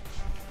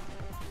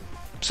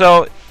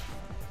 So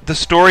the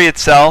story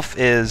itself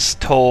is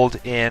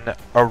told in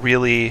a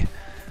really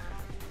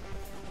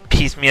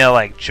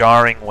piecemeal,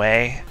 jarring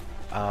way.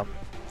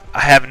 I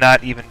have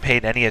not even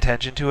paid any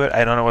attention to it.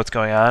 I don't know what's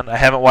going on. I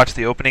haven't watched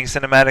the opening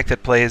cinematic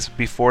that plays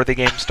before the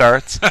game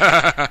starts,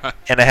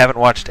 and I haven't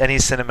watched any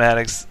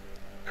cinematics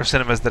or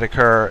cinemas that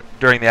occur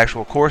during the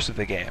actual course of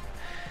the game.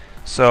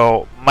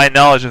 So my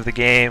knowledge of the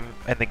game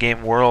and the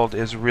game world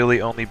is really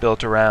only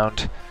built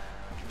around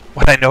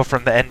what I know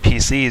from the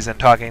NPCs and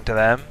talking to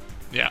them.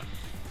 Yeah.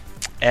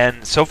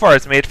 And so far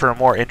it's made for a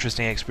more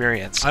interesting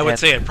experience. I would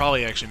say it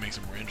probably actually makes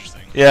it more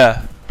interesting.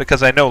 Yeah,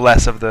 because I know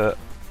less of the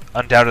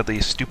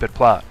undoubtedly stupid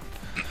plot.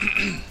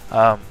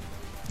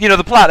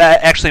 The plot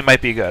actually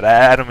might be good.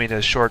 I don't mean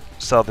to short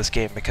sell this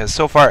game, because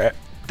so far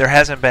there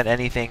hasn't been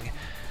anything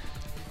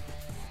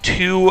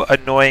too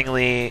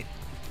annoyingly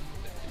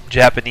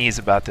Japanese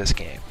about this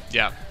game.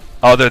 Yeah.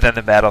 Other than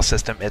the battle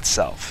system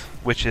itself,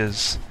 which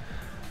is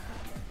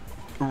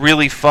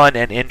really fun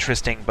and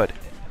interesting, but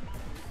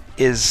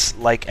is,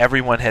 like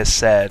everyone has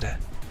said,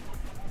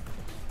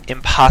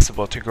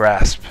 impossible to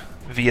grasp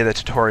via the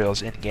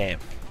tutorials in-game.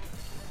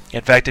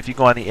 In fact, if you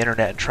go on the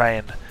internet and try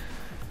and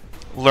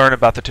learn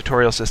about the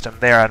tutorial system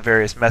there on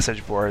various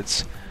message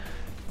boards,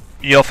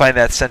 you'll find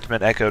that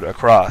sentiment echoed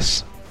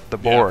across the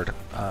board.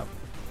 Yeah.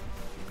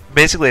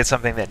 Basically, it's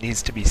something that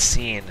needs to be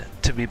seen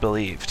to be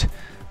believed.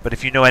 But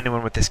if you know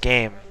anyone with this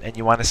game and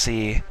you want to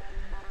see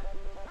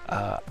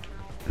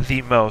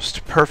the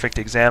most perfect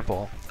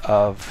example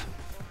of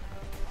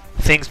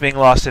things being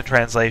lost in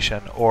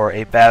translation, or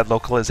a bad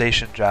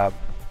localization job,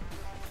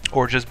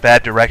 or just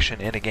bad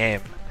direction in a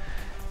game,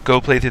 go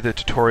play through the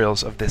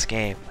tutorials of this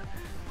game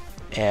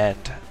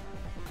and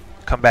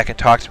come back and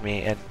talk to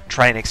me and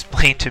try and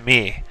explain to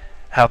me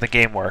how the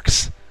game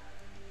works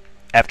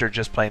after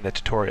just playing the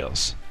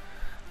tutorials.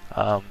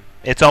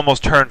 It's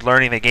almost turned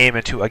learning the game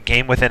into a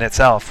game within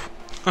itself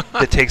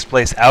that takes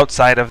place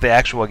outside of the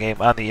actual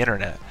game on the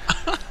internet.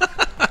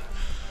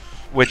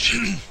 Which,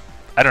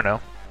 I don't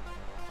know.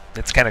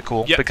 It's kind of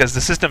cool because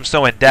the system's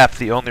so in depth.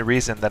 The only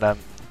reason that I'm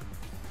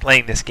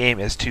playing this game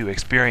is to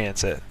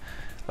experience it.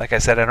 Like I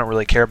said, I don't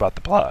really care about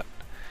the plot.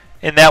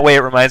 In that way,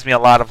 it reminds me a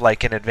lot of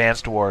like in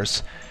Advanced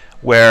Wars,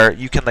 where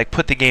you can like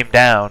put the game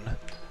down,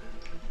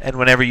 and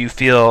whenever you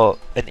feel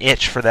an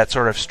itch for that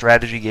sort of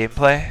strategy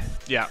gameplay,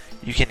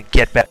 you can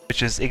get back,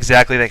 which is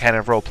exactly the kind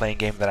of role-playing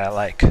game that I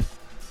like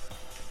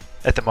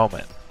at the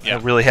moment. I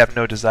really have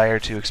no desire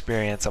to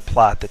experience a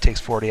plot that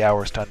takes 40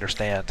 hours to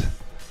understand.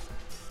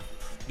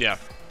 Yeah.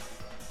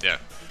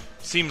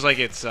 Seems like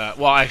it's...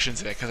 well, I shouldn't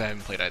say that because I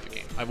haven't played either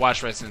game. I've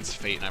watched Resonance of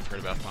Fate and I've heard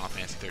about Final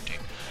Fantasy 13.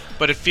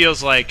 But it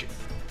feels like,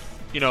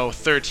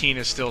 13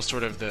 is still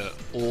sort of the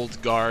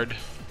old guard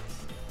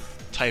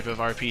type of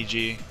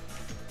RPG.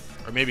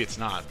 Or maybe it's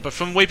not. But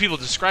from the way people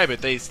describe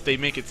it, they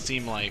make it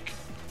seem like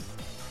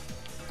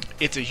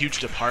it's a huge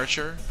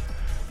departure.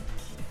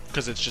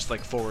 Because it's just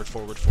like forward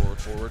for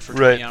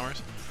 20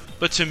 hours.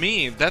 But to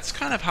me, that's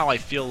kind of how I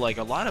feel like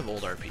a lot of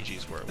old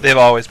RPGs were. They've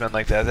always been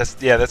like that. That's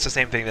the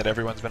same thing that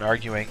everyone's been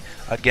arguing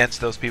against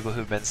those people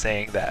who've been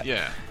saying that.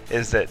 Yeah.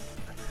 Is that,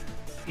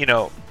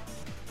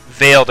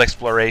 veiled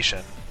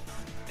exploration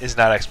is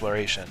not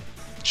exploration.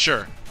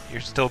 Sure.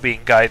 You're still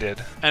being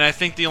guided. And I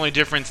think the only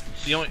difference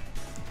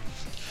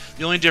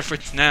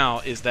now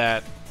is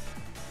that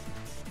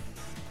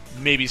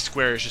maybe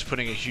Square is just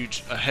putting a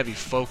heavy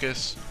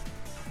focus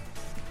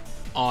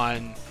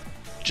on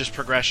just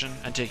progression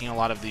and taking a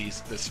lot of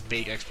this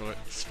fake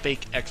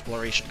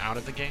exploration out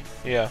of the game.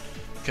 Yeah.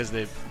 Because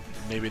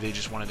maybe they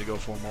just wanted to go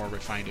for a more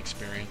refined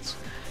experience,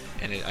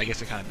 and I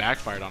guess it kind of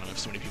backfired on them if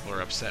so many people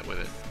are upset with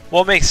it.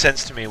 Well, it makes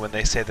sense to me when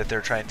they say that they're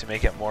trying to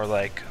make it more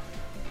like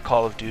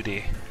Call of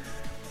Duty.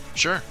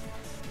 Sure.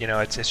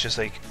 It's just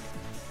like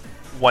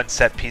one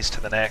set piece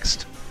to the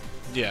next.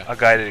 Yeah. A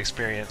guided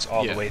experience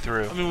all the way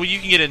through. I mean, well, you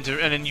can get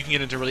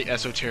into really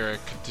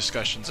esoteric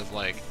discussions of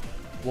like,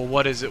 well,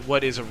 what is it?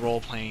 What is a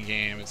role-playing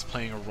game? It's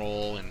playing a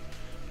role, and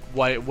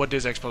what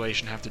does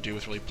exploration have to do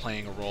with really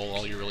playing a role?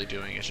 All you're really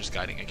doing is just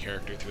guiding a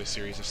character through a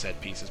series of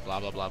set pieces, blah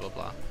blah blah blah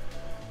blah.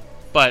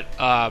 But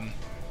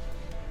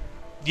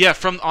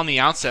from on the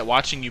outset,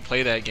 watching you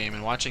play that game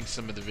and watching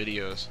some of the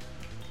videos,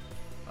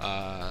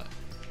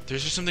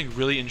 there's just something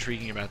really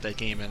intriguing about that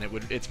game, and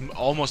it's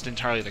almost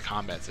entirely the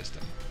combat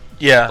system.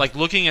 Yeah. Like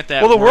looking at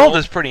that. Well, the world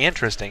is pretty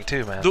interesting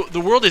too, man.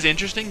 The world is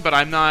interesting, but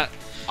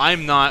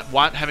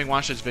having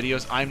watched those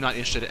videos, I'm not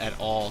interested at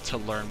all to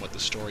learn what the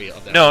story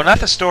of that. No,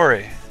 not the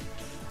story.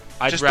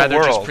 I'd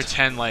rather just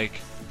pretend like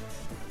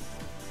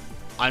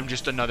I'm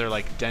just another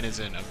like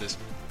denizen of this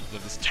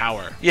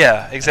tower.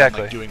 Yeah,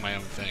 exactly. And, like, doing my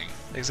own thing.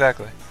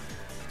 Exactly.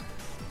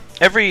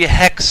 Every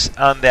hex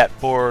on that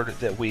board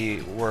that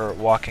we were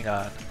walking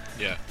on,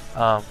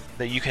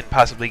 that you can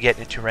possibly get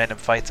into random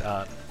fights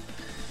on,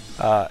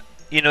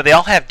 they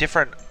all have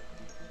different.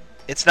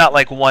 It's not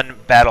like one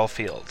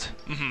battlefield.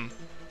 Mm-hmm.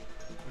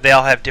 They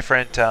all have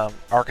different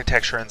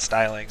architecture and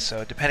styling.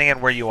 So depending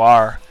on where you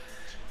are,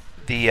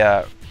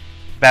 the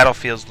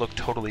battlefields look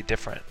totally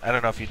different. I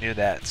don't know if you knew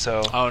that.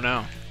 So oh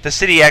no, the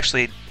city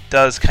actually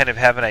does kind of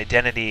have an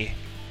identity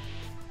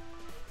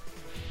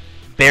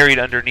buried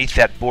underneath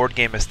that board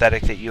game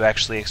aesthetic that you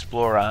actually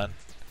explore on,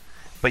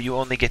 but you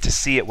only get to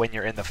see it when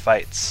you're in the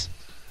fights,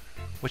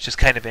 which is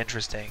kind of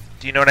interesting.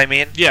 Do you know what I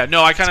mean? Yeah,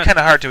 no, it's kind of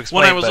hard to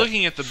explain. When I was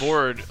looking at the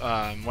board, when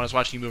I was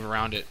watching you move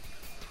around it,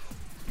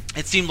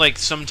 it seemed like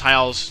some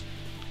tiles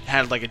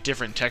had like a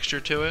different texture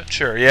to it.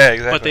 Sure, yeah,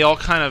 exactly. But they all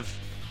kind of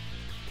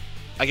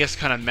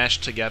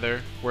meshed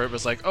together, where it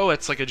was like, oh,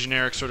 it's like a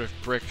generic sort of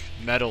brick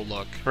metal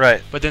look.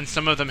 Right. But then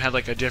some of them had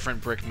like a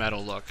different brick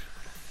metal look.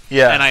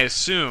 Yeah. And I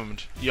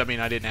assumed, I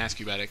didn't ask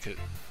you about it, 'cause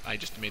I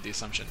just made the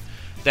assumption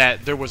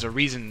that there was a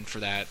reason for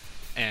that,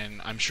 and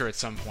I'm sure at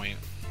some point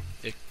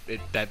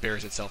that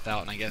bears itself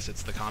out, and I guess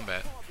it's the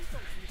combat.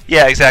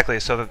 Yeah, exactly.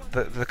 So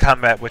the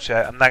combat, which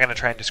I'm not going to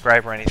try and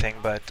describe or anything,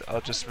 but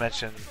I'll just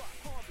mention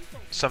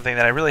something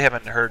that I really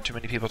haven't heard too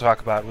many people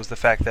talk about, was the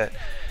fact that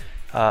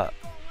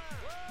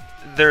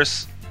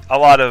there's a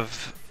lot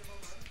of,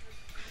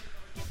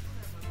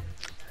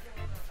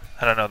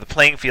 the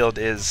playing field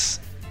is,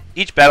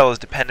 each battle is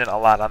dependent a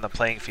lot on the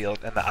playing field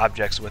and the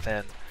objects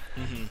within.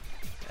 Mm-hmm.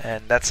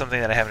 And that's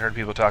something that I haven't heard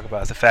people talk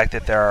about, is the fact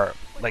that there are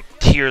like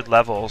tiered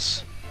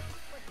levels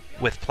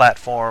with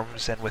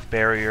platforms and with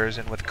barriers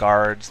and with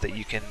guards that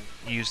you can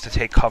use to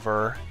take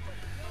cover.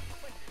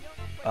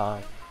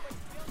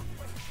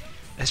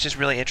 It's just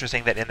really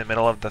interesting that in the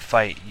middle of the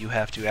fight you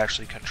have to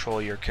actually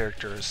control your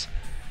characters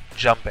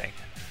jumping.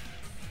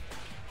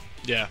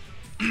 Yeah.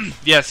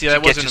 Yeah, see,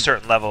 that wasn't to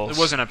certain levels. It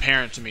wasn't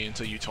apparent to me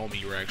until you told me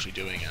you were actually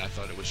doing it. I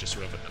thought it was just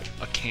sort of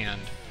a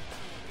canned,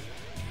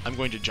 I'm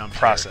going to jump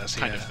process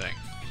kind of thing.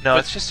 No,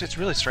 it's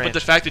really strange. But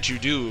the fact that you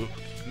do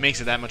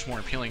makes it that much more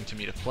appealing to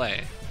me to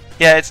play.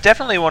 Yeah, it's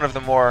definitely one of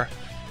the more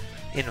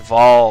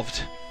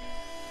involved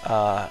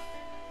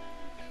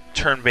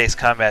turn-based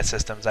combat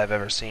systems I've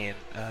ever seen.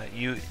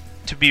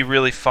 to be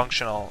really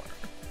functional,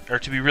 or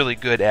to be really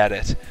good at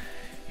it,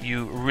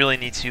 you really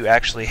need to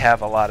actually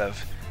have a lot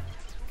of...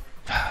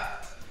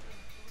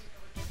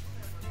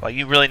 Well,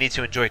 you really need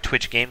to enjoy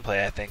Twitch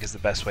gameplay, I think, is the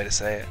best way to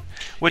say it.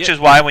 Which is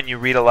why when you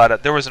read a lot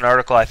of... There was an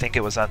article, I think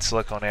it was on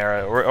Silicon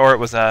Era, or it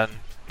was on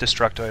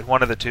Destructoid,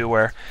 one of the two,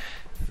 where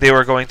they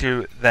were going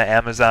through the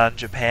Amazon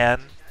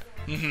Japan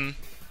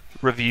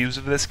reviews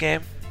of this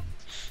game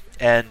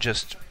and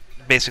just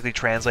basically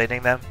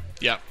translating them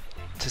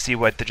to see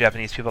what the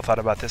Japanese people thought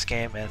about this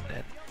game. And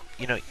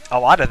you know, a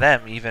lot of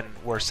them even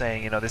were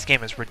saying, you know, this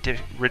game is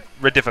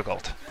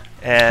difficult.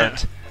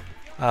 And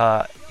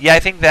yeah, I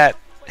think that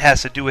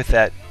has to do with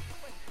that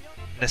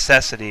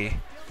necessity,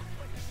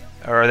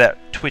 or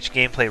that Twitch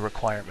gameplay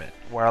requirement,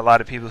 where a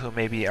lot of people who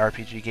may be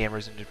RPG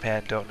gamers in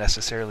Japan don't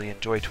necessarily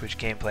enjoy Twitch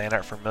gameplay and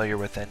aren't familiar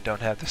with it and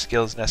don't have the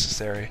skills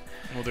necessary.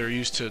 Well, they're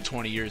used to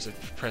 20 years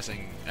of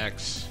pressing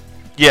X.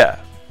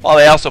 Yeah. Well,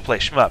 they also play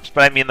shmups,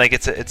 but I mean, like,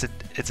 it's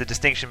a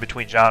distinction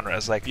between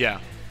genres. Like, yeah,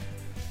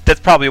 that's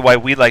probably why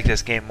we like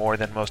this game more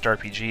than most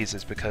RPGs,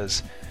 is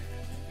because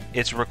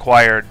it's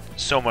required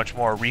so much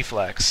more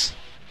reflex.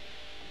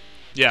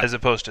 Yeah. As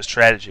opposed to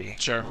strategy.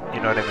 Sure.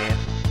 You know what I mean?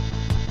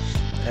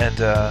 And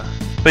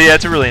but yeah,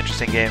 it's a really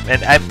interesting game,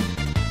 and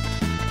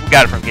we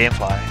got it from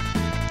GameFly.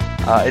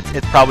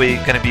 It's probably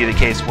going to be the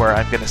case where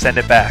I'm going to send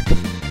it back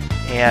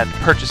and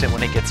purchase it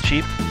when it gets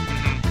cheap,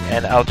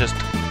 and I'll just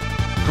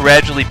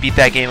gradually beat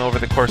that game over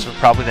the course of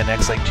probably the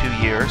next like 2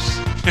 years.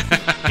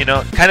 You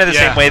know, kind of the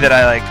same way that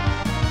I like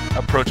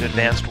approach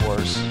Advanced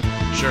Wars.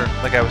 Sure.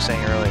 Like I was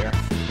saying earlier.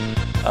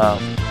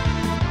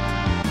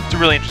 It's a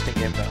really interesting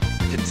game, though.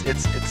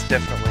 It's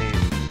definitely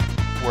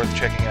worth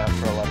checking out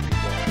for a lot of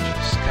people, which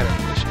is kind of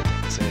a cliche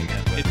thing to say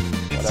again. But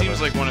it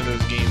seems like one of those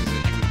games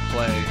that you would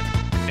play,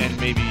 and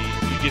maybe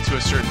you get to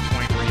a certain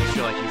point where you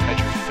feel like you've had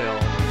your fill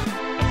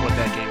of what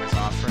that game is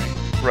offering.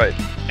 Right.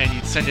 And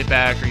you'd send it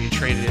back or you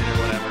trade it in or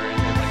whatever, and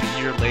then like a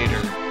year later,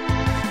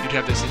 you'd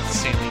have this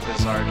insanely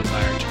bizarre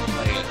desire to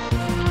play it.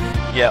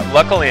 Yeah,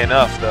 luckily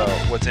enough, though,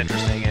 what's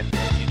interesting, and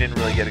you didn't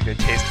really get a good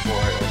taste for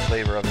it or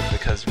flavor of it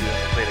because we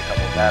only played a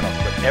couple of battles,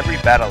 but every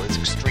battle is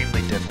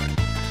extremely different.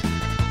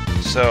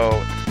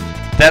 So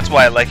that's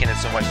why I liken it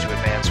so much to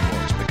Advanced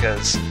Wars,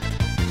 because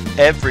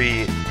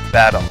every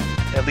battle,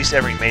 at least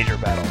every major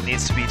battle,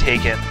 needs to be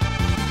taken,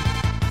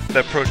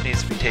 the approach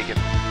needs to be taken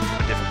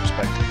from a different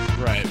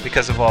perspective. Right.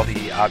 Because of all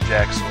the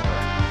objects or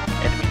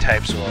enemy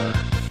types, or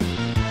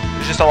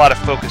there's just a lot of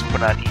focus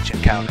put on each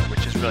encounter,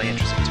 which is really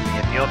interesting to me,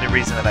 and the only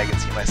reason that I can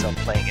see myself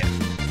playing it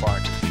far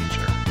into the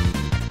future.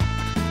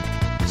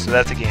 So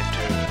that's a game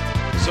too.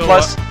 So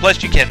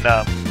plus you can,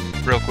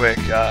 real quick,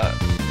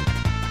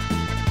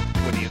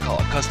 what do you call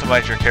it?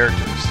 Customize your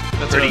characters.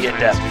 That's pretty in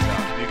depth.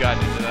 Have you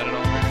gotten into that at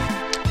all,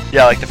 Rick?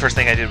 Yeah, like the first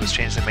thing I did was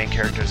change the main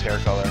character's hair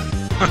color.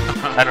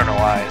 I don't know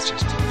why. It's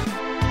just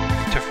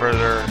to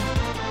further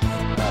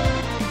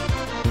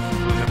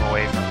move him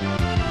away from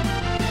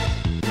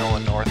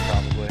Nolan North,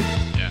 probably.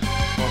 Yeah.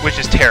 Well, which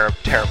is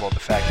terrible. The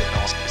fact that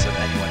Nolan is of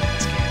anyone in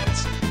this game.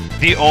 It's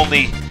the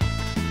only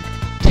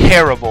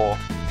terrible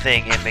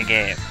thing in the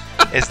game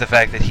is the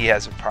fact that he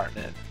has a part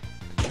in it.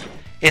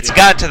 It's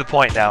gotten to the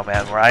point now,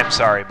 man, where I'm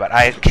sorry, but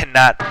I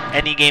cannot...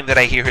 Any game that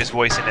I hear his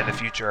voice in the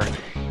future,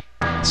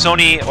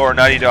 Sony or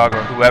Naughty Dog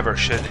or whoever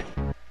should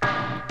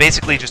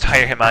basically just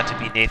hire him on to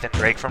be Nathan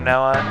Drake from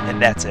now on, and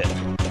that's it.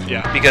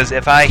 Yeah. Because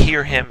if I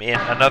hear him in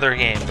another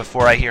game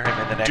before I hear him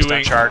in the next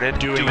Uncharted,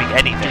 doing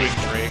anything... Doing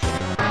Drake.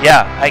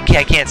 Yeah, I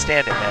can't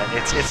stand it, man.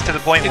 It's to the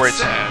point where it's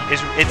you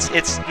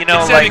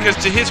know, it's sad like, because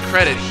to his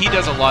credit, he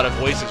does a lot of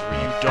voices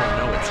where you don't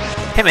know it's him.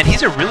 Hey man,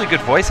 he's a really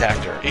good voice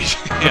actor.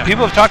 Yeah.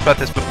 People have talked about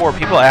this before.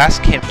 People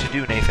ask him to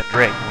do Nathan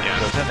Drake when he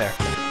goes in there,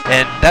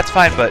 and that's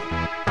fine. But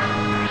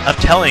I'm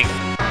telling,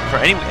 for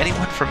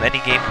anyone from any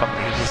game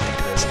company who's listening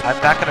to this,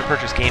 I'm not going to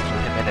purchase games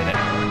with him in it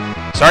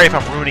anymore. Sorry if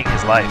I'm ruining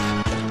his life,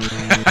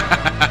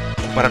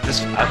 but I'm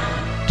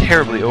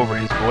terribly over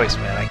his voice,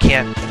 man. I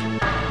can't.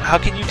 How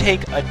can you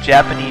take a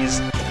Japanese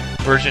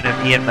version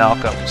of Ian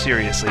Malcolm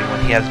seriously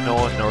when he has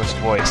Nolan North's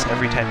voice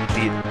every time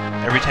you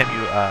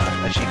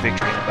achieve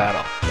victory in a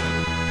battle?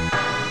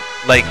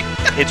 Like,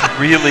 it's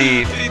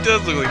really... He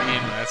does look like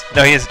Ian Malcolm.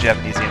 No, he is a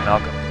Japanese Ian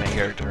Malcolm, the main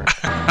character.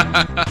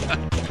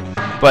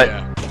 But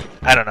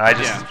I don't know. I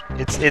just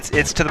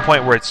it's to the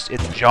point where it's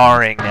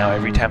jarring now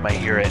every time I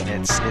hear it, and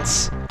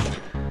it's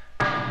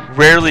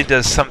rarely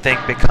does something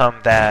become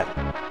that.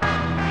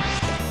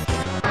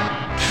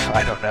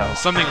 I don't know.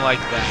 Something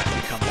like that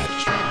become that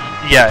strong.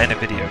 Yeah, in a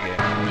video game.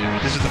 Yeah.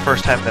 This is the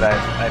first time that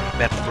I've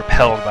been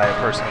repelled by a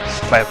voice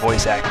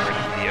actor in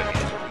a video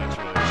game. That's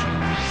really a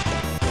shame.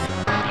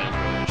 That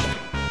is really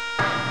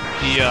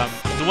a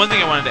shame. The one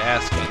thing I wanted to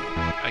ask, and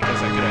I guess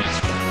I could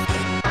ask,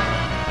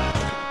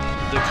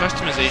 the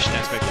customization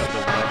aspect of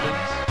the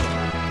weapons.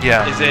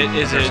 Yeah.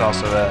 There's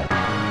also that.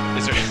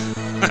 Is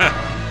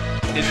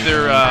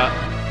there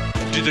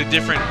do the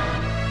different,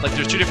 like,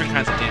 there's two different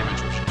kinds of damage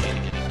which we need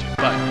to get into,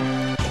 but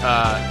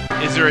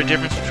is there a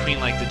difference between,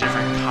 like, the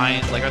different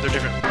kind, like, are there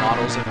different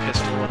models of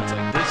pistol, and it's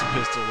like, this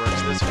pistol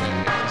works this way,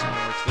 this one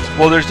works this way?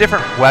 Well, there's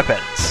different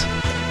weapons.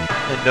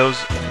 and there's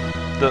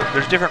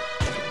different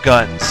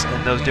guns,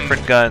 and those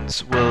different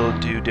guns will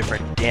do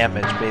different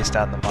damage based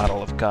on the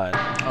model of gun.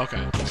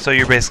 Okay. So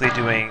you're basically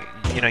doing,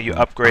 you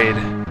upgrade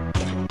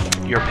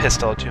your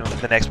pistol to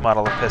the next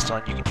model of pistol,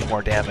 and you can do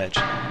more damage.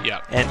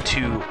 Yeah. And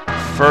to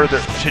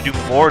do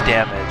more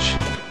damage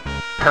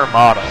per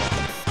model,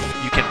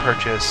 you can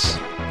purchase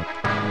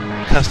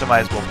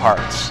customizable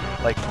parts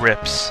like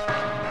grips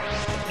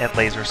and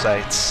laser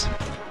sights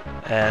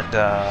and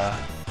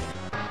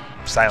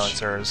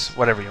silencers,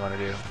 whatever you want to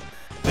do.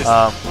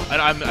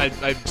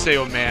 I say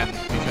oh man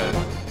because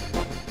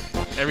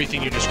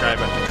everything you describe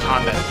about the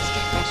combat of this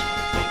game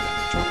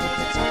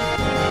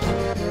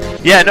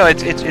is Yeah, no,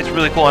 it's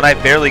really cool, and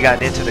I've barely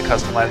gotten into the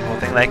customizable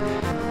thing. Like,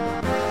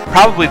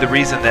 probably the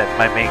reason that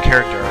my main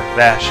character,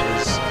 Vash,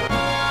 is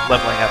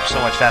leveling up so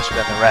much faster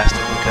than the rest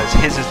is because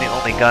his is the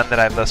only gun that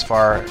I've thus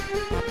far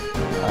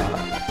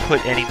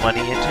put any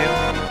money into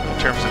in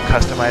terms of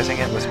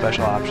customizing it with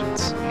special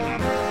options.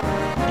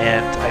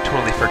 And I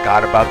totally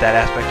forgot about that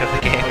aspect of the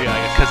game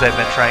because I've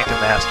been trying to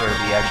master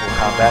the actual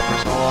combat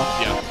for so long.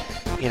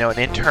 Yeah. And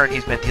in turn,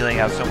 he's been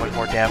dealing out so much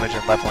more damage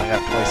and leveling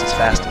up twice as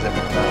fast as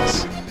everyone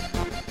else.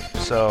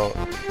 So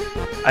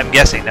I'm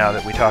guessing now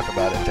that we talk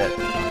about it that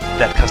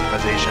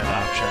customization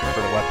option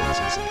for the weapons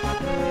is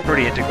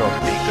pretty integral to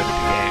being good at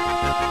the game.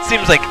 It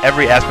seems like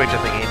every aspect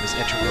of the game is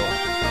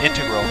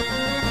integral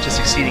to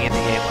succeeding in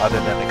the game other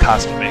than the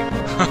costuming,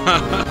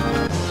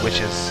 which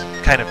is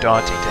kind of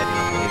daunting to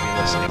anyone who may be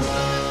listening.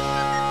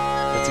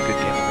 It's a good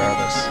game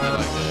regardless. I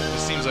like it. It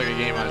seems like a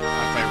game if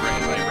I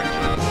rent it.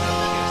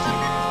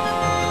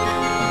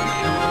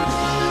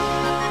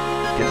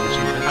 Get the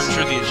achievements. I'm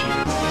sure the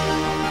achievements.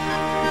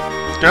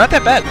 They're not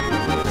that bad.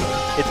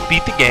 It's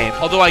beat the game.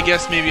 Although I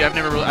guess maybe I've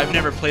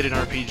never played an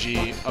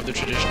RPG of the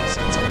traditional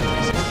sense on the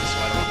 360, so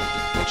I don't know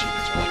what the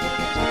achievements are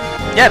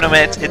like. Yeah, no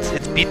man, it's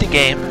beat the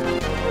game.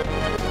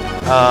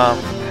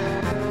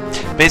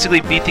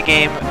 Basically beat the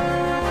game.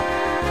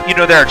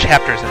 There are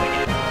chapters in the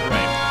game.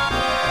 Right.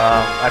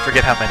 I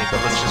forget how many, but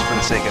let's just for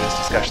the sake of this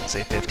discussion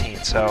say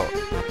 15. So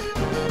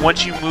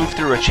once you move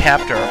through a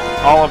chapter,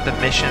 all of the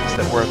missions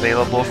that were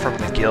available from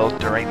the guild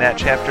during that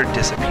chapter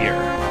disappear.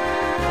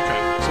 Okay.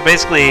 So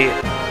basically,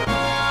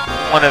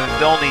 one of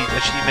the only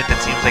achievement that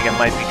seems like it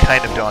might be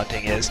kind of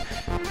daunting is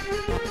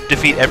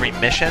defeat every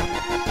mission.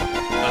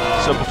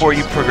 So before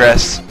you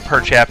progress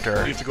per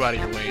chapter, you have to go out of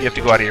your way. You have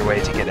to go out of your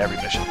way to get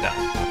every mission done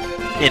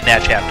in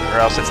that chapter,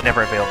 or else it's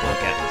never available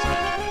again.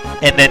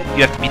 And then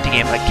you have to beat the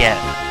game again.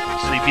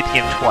 So you beat the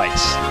game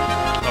twice.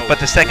 Oh.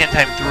 But the second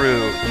time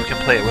through, you can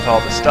play it with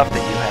all the stuff that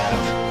you have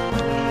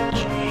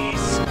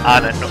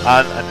on a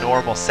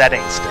normal setting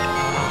still.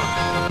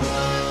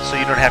 So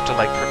you don't have to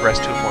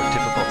progress to a more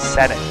difficult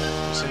setting.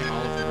 You're saying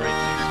all of the right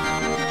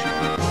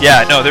things.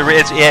 Yeah, no,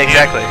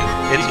 exactly.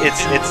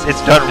 It's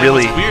done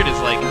really. What's weird is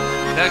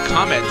that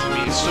combat to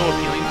me is so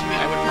appealing to me.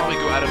 I would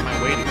probably go out of my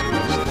way to do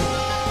most of it.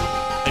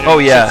 Oh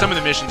yeah. Some of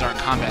the missions aren't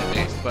combat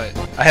based, but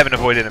I haven't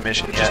avoided a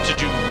mission just yet. to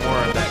do more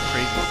of that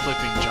crazy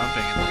flipping,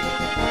 jumping,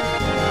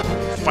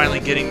 and finally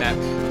getting that.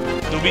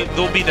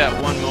 There'll be that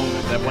one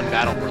moment, that one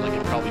battle where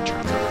it probably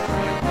turns over for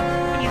you,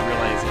 and you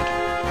realize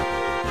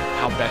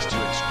how best to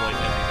exploit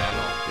every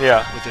battle.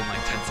 Yeah. Within 10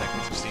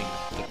 seconds of seeing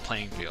the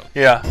playing field.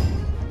 Yeah.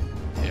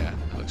 Yeah,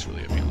 that looks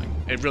really appealing.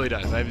 It really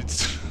does.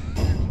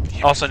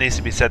 Also needs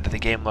to be said that the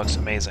game looks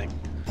amazing.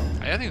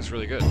 I think it's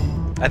really good.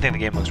 I think the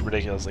game looks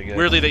ridiculously good.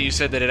 Weirdly that you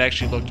said that it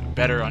actually looked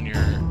better on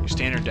your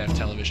standard def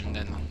television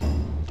than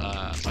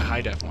my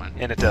high def one.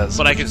 And it does.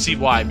 But I can see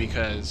why,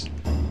 because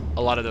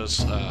a lot of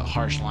those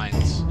harsh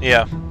lines.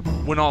 Yeah.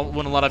 When a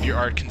lot of your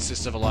art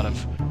consists of a lot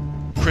of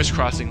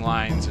crisscrossing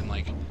lines and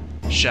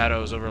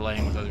shadows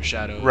overlaying with other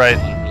shadows. Right. A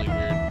lot of really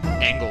weird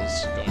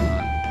angles going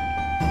on.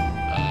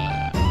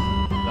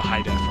 The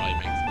high def probably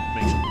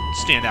makes it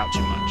stand out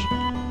too much.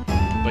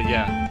 But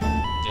yeah.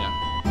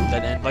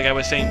 That like I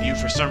was saying to you,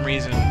 for some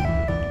reason,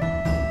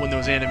 when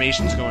those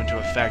animations go into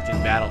effect in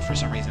battle, for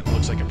some reason it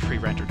looks like a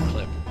pre-rendered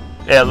clip.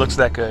 Yeah, it looks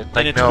that good.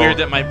 And it's weird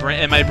that my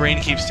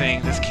brain keeps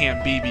saying this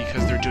can't be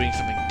because they're doing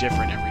something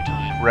different every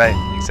time. Right,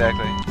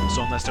 exactly.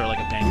 So unless they're a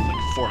bank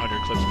of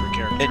 400 clips per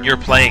character. And you're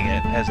playing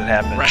it as it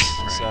happens. Right.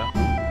 So.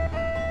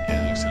 Yeah,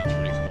 that sounds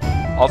pretty cool.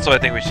 Also, I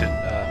think we should.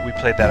 We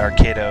played that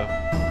Arcado.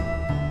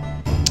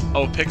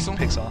 Oh, Pixel?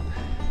 Pixel.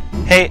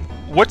 Hey,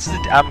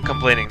 I'm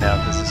complaining now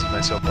because this is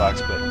my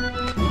soapbox, but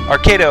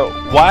Arcado,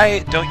 why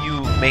don't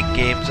you make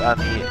games on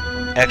the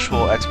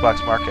actual Xbox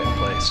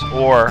Marketplace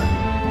or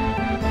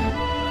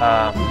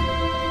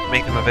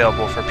make them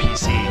available for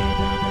PC?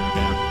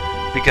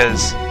 Yeah.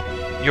 Because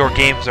your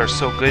games are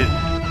so good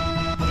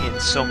in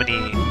so many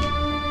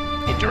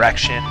in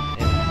direction,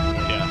 in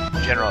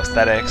general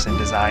aesthetics and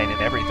design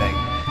and everything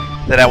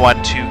that I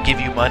want to give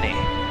you money,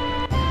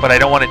 but I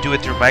don't want to do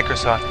it through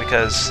Microsoft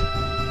because,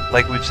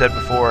 like we've said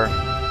before,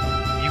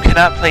 you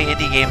cannot play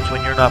indie games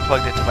when you're not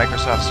plugged into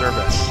Microsoft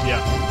service.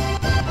 Yeah.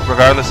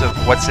 Regardless of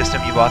what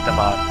system you bought them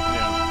on.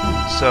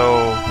 Yeah.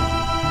 So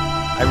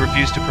I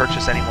refuse to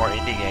purchase any more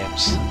indie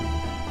games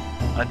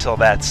until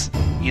that's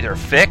either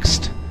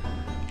fixed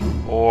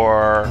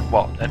or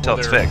until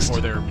it's fixed.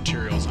 Or their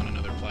materials on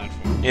another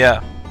platform.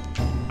 Yeah.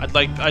 I'd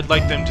like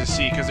them to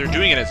see, because they're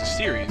doing it as a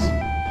series.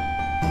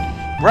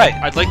 Right.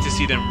 I'd like to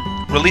see them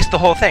release the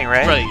whole thing,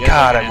 right? Right. Yeah,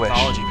 God, like I an wish.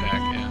 anthology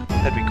pack. Yeah.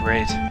 That'd be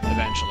great.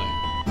 Eventually,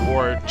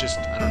 or just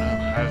I don't know,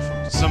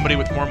 have somebody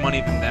with more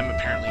money than them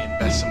apparently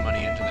invest some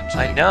money into them. So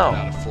I they know.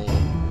 Can put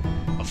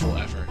out a full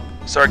effort.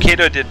 So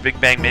Arcado did Big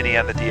Bang Mini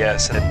on the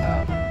DS and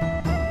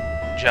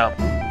Jump.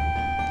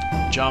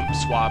 Jump,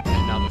 Swap,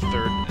 and now the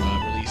third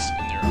release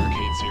in their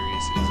arcade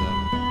series is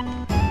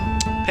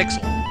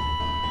Pixel.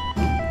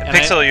 And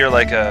Pixel, you're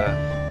like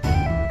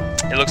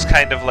it looks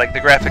kind of like the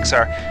graphics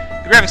are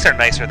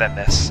nicer than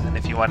this. And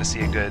if you want to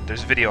see a good,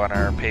 there's a video on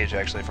our page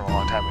actually from a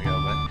long time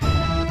ago, but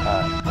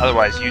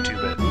otherwise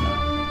YouTube it.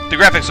 The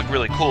graphics look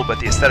really cool, but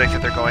the aesthetic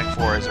that they're going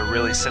for is a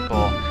really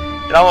simple.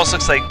 It almost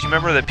looks like. Do you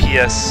remember the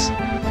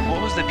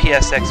what was the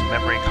PSX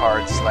memory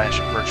card /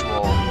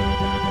 virtual?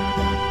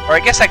 Or I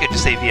guess I could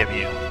just say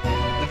VMU.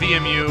 The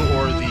VMU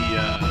or the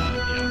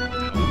what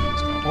the hell it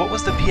was called? What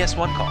was the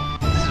PS1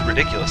 called? This is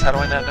ridiculous. How do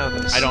I not know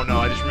this? I don't know.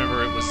 I just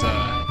remember it was.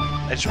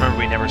 I just remember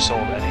we never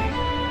sold any.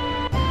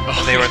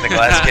 They were in the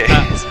glass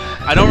case.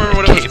 I don't remember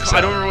what it was.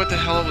 I don't remember what the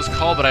hell it was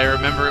called, but I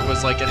remember it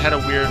was like it had a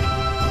weird, like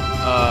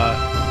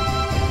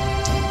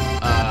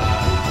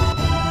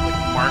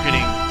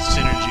marketing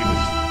synergy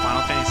with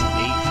Final Fantasy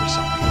VIII for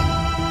something.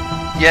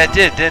 Yeah, it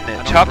did, didn't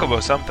it?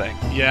 Chocobo something.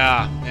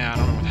 Yeah. I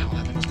don't remember what the hell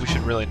that thing was called. We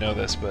should really know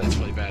this, but it's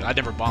really bad. I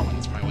never bought one.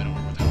 That's probably why I don't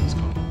remember what the hell it was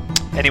called.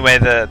 Anyway,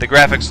 the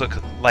graphics look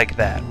like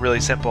that, really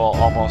simple,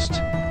 almost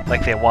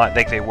like they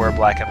were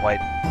black and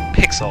white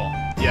pixel.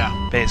 Yeah.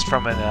 Based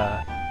from an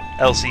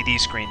LCD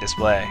screen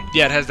display.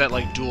 Yeah, it has that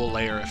like dual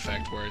layer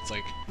effect where it's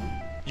like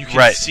you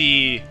can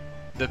see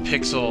the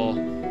pixel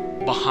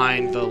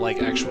behind the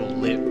like actual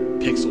lit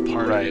pixel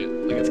part of it,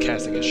 like it's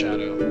casting a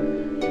shadow.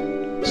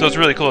 So it's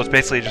really cool. It's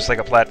basically just like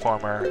a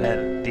platformer,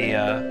 and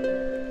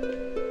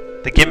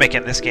the gimmick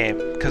in this game,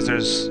 because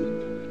there's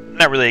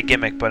not really a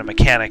gimmick but a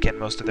mechanic in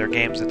most of their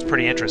games that's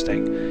pretty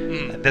interesting.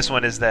 And this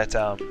one is that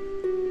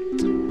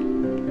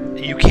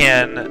you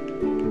can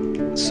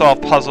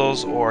solve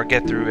puzzles or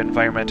get through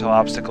environmental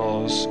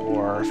obstacles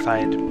or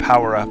find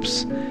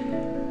power-ups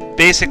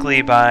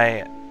basically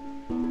by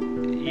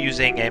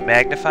using a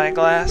magnifying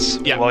glass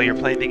while you're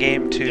playing the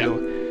game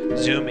to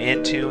zoom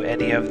into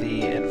any of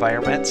the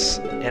environments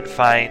and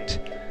find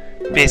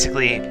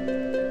basically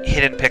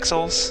hidden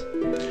pixels.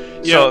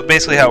 So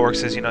basically how it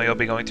works is, you'll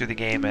be going through the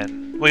game and,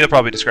 you'll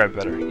probably describe it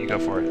better. You go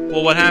for it.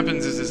 Well, what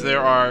happens is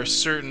there are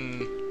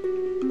certain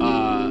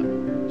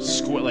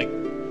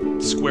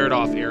squared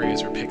off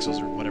areas or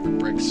pixels or whatever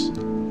bricks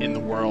in the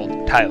world.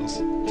 Tiles,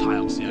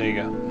 yeah. There you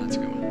go. That's a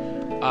good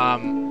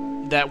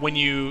one. That when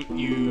you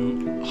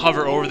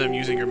hover over them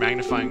using your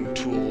magnifying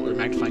tool or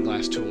magnifying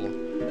glass tool,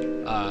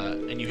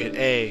 and you hit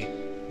A,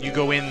 you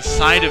go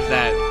inside of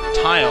that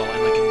tile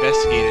and like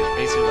investigate it,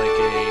 basically like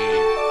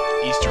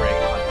a Easter egg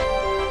hunt,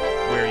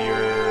 where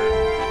you're,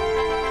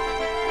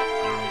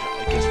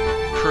 I guess,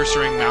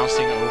 cursoring,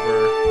 mousing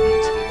over.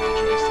 It's the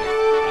joystick.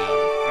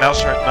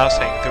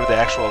 Mousing through the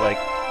actual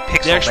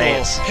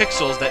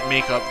pixels that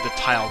make up the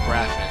tile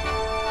graphic.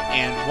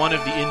 And one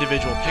of the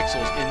individual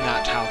pixels in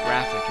that tile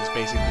graphic is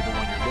basically the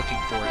one you're looking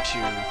for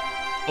to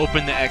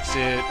open the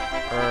exit,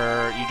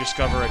 or you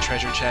discover a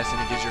treasure chest and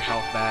it gives your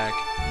health back,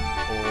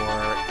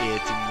 or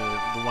it's in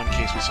the one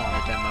case we saw in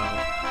the demo,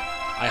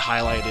 I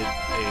highlighted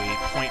a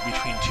point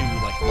between two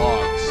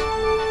logs,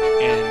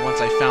 and once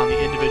I found the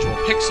individual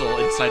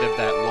pixel inside of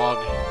that log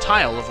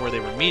tile of where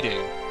they were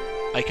meeting,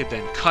 I could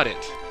then cut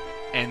it,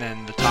 and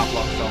then the top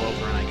log fell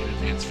over and I could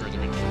advance further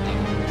into the level.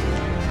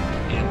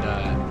 And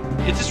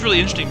it's just really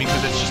interesting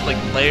because it's just like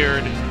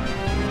layered.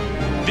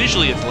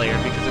 Visually it's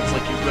layered because it's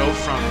like you go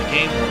from the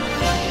game world,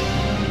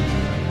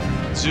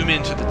 zoom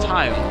into the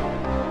tile,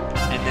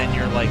 and then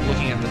you're like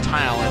looking at the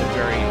tile at a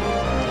very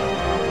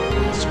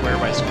square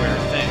by square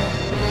thing.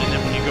 And then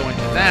when you go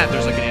into that,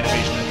 there's like an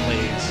animation that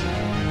plays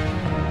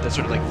that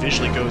sort of like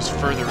visually goes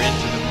further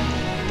into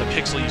the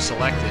pixel you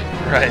selected.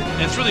 Right.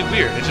 And it's really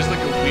weird. It's just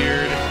like a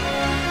weird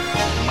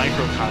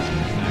microcosm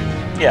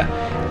effect. Yeah.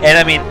 And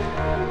I mean,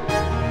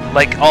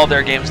 like all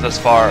their games thus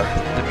far,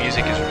 the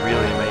music is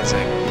really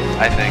amazing,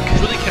 I think. It's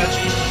really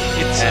catchy.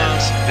 It's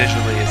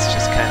visually, it's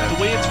just kind of...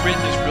 The way it's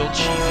written is real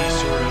cheesy,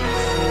 sort of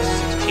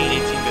 16,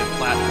 18-bit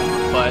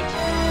platform, but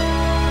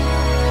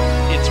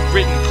it's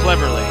written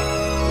cleverly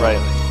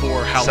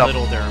for how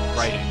little they're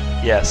writing.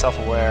 Yeah,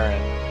 self-aware,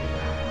 and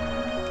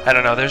I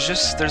don't know, there's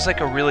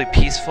like a really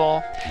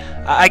peaceful...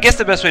 I guess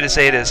the best way to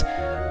say it is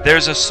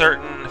there's a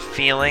certain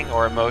feeling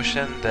or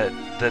emotion that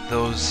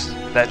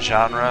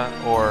genre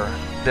or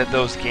that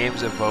those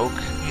games evoke.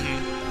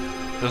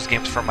 Those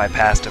games from my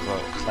past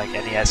evoke, like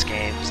NES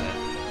games and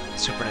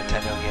Super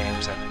Nintendo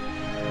games, and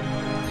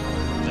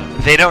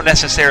they don't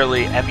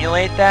necessarily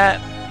emulate the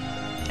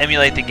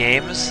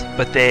games,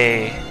 but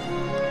they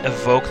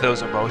evoke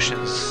those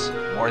emotions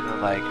more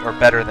than or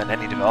better than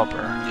any developer.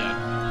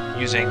 Yeah.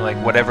 Using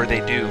whatever they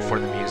do for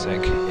the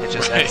music, it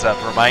just ends up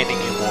reminding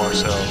you more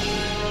so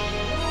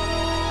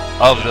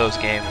of those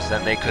games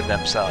than they could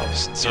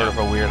themselves. In sort of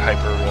a weird,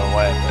 hyper-real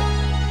way. But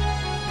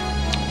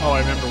Oh, I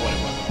remember what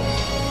it was.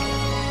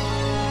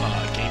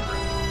 Game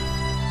Room.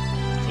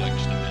 For like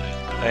just a minute.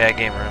 oh yeah,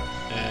 Game Room.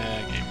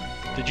 Game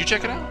Room. Did you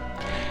check it out?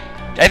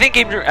 I think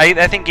Game Room.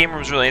 I think Game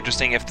Room's really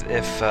interesting. If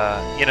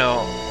you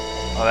know,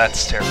 oh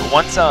that's terrible.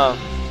 Once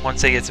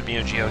they get some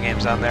Neo Geo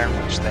games on there,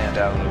 which they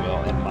undoubtedly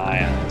will in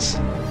my eyes,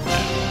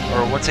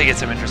 or once they get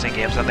some interesting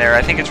games on there,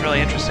 I think it's really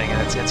interesting,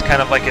 and it's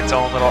kind of like its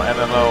own little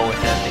MMO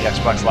within the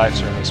Xbox Live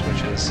service,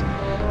 which is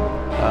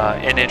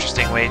an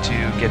interesting way to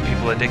get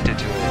people addicted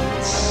to it.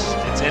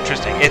 It's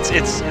interesting.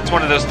 It's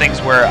one of those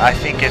things where I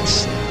think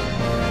it's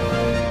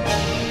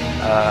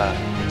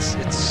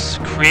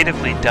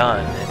creatively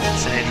done, and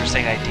it's an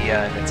interesting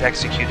idea, and it's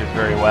executed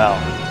very well.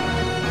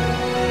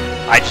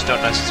 I just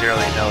don't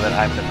necessarily know that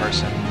I'm the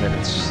person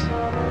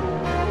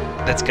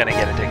that's gonna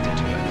get addicted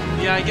to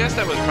it. Yeah, I guess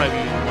that was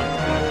probably one of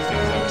the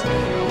things I was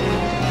thinking about.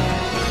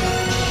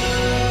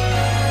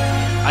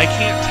 I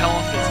can't tell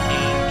if it's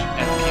aimed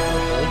at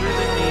people older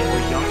than me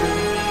or younger than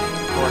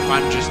me, or if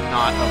I'm just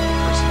not of the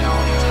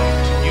personality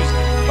type to use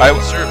it. The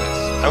service.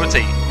 I would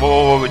say,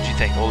 what would you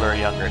think, older or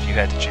younger, if you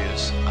had to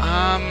choose?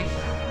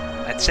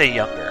 I'd say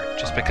younger,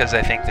 just because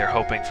I think they're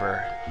hoping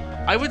for...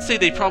 I would say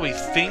they probably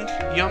think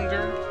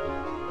younger,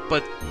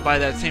 but by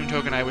that same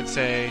token, I would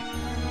say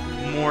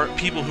more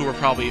people who are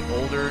probably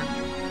older,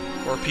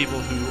 or people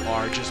who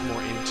are just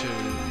more into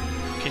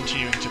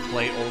continuing to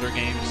play older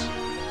games,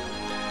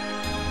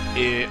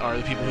 are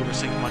the people who are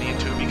sinking money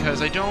into it,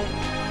 because I don't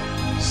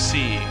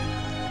see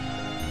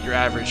your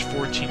average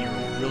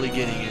 14-year-old really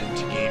getting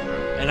into Game Room.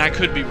 And I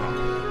could be wrong.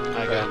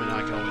 I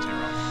can always be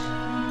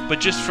wrong. But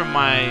just from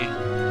my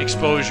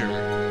exposure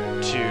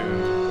to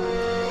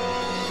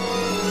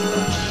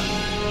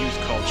youth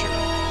culture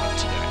of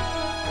today,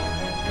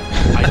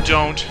 I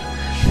don't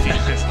feel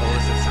as old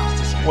as it sounds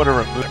to say. What a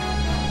remove.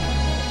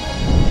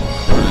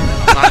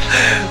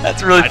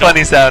 That's really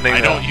funny sounding.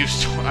 I don't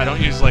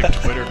use like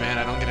Twitter, man.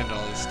 I don't get into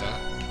all this stuff.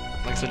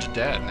 I'm like such a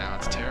dad now.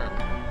 It's terrible.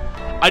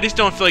 I just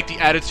don't feel like the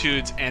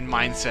attitudes and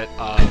mindset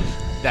of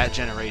that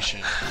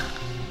generation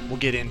will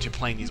get into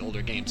playing these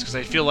older games, because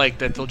I feel like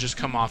that they'll just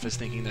come off as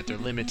thinking that they're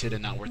limited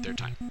and not worth their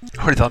time.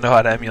 Or they'll know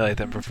how to emulate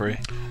them for free.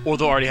 Or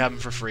they'll already have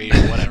them for free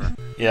or whatever.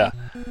 Yeah.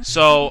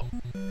 So...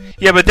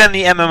 Yeah, but then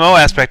the MMO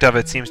aspect of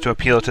it seems to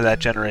appeal to that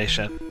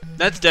generation.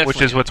 That's definitely...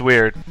 Which is what's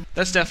weird.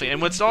 That's definitely...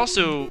 And what's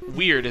also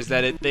weird is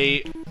that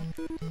they...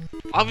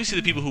 Obviously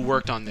the people who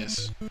worked on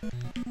this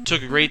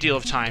took a great deal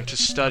of time to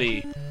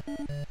study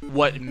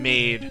what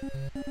made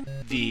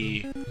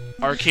the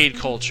arcade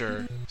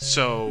culture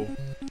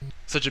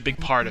such a big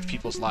part of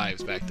people's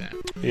lives back then.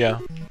 Yeah.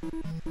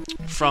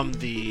 From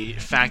the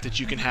fact that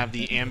you can have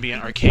the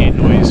ambient arcade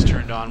noise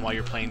turned on while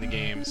you're playing the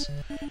games,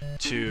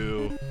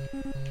 to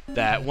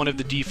that one of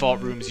the default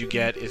rooms you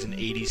get is an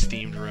 80s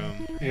themed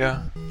room.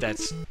 Yeah.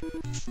 That's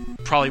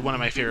probably one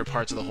of my favorite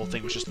parts of the whole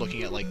thing, was just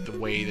looking at like the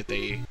way that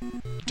they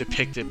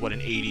depicted what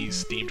an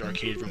 80s themed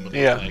arcade room would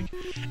look like.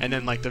 And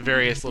then like the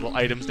various little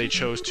items they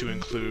chose to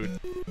include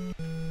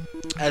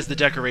as the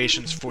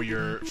decorations for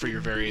your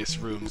various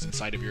rooms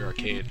inside of your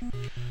arcade.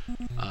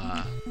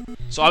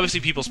 So obviously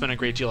people spend a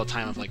great deal of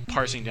time of like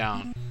parsing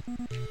down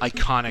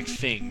iconic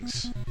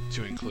things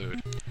to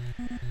include.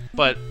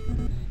 But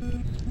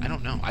I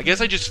don't know. I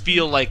guess I just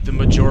feel like the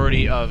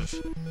majority of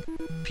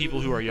people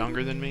who are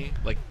younger than me,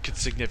 like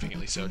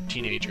significantly so,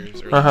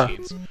 teenagers, early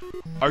teens,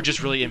 are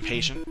just really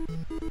impatient.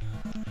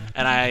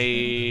 And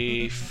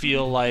I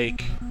feel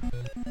like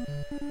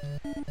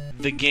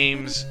the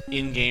games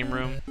in Game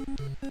Room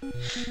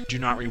do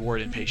not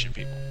reward impatient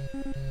people.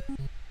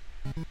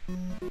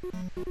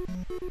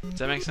 Does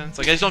that make sense?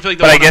 Like, I just don't feel like.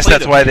 But I guess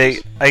that's why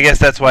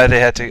they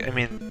had to. I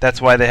mean,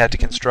 that's why they had to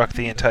construct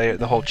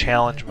the whole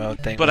challenge mode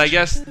thing. But I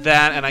guess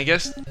that, and I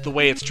guess the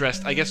way it's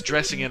dressed, I guess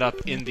dressing it up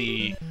in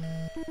the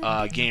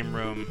Game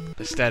Room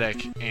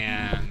aesthetic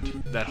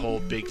and that whole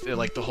big,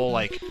 like the whole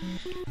like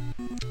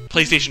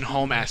PlayStation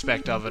Home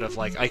aspect of it, of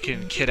like I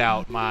can kit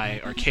out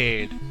my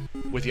arcade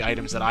with the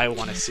items that I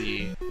want to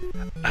see,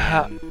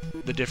 and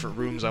the different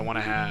rooms I want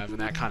to have, and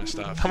that kind of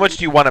stuff. How much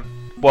do you want to?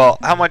 Well,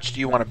 how much do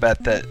you want to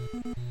bet that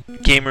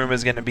Game Room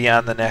is going to be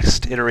on the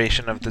next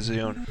iteration of the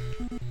Zune?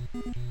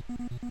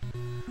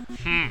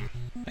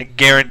 I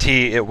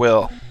guarantee it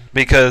will,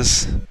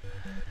 because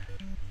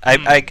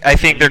I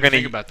think they're going to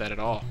think about that at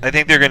all. I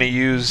think they're going to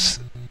use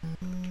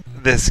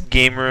this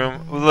Game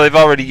Room. Well, they've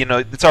already,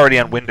 it's already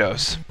on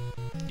Windows.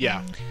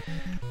 Yeah.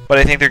 But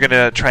I think they're going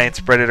to try and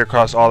spread it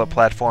across all the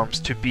platforms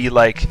to be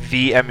like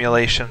the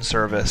emulation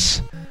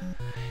service.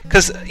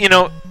 Because,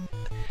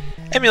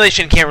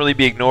 emulation can't really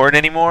be ignored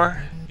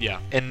anymore. Yeah.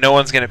 And no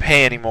one's going to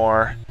pay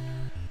anymore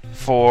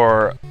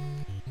for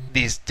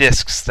these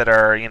discs that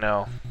are,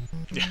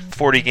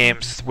 40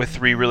 games with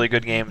 3 really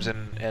good games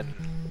and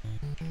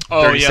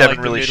 37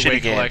 like really the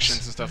shitty games.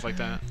 Collections and stuff like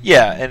that.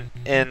 Yeah, and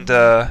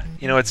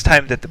it's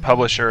time that the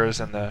publishers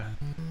and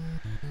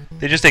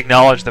they just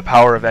acknowledge the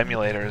power of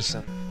emulators,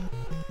 and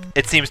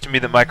it seems to me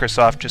that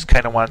Microsoft just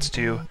kind of wants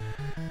to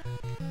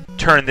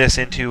turn this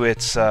into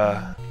its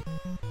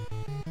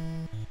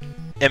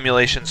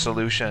emulation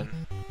solution.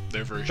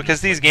 Their version.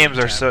 Because these games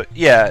are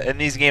and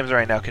these games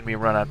right now can be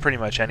run on pretty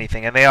much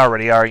anything, and they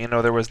already are. You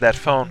know, there was that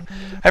phone,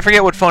 I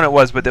forget what phone it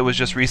was, but that was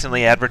just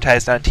recently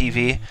advertised on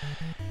TV,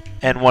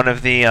 and one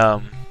of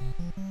the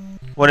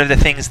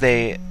things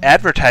they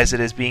advertised it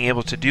as being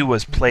able to do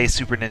was play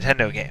Super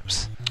Nintendo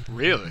games.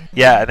 Really?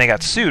 Yeah, and they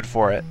got sued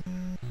for it.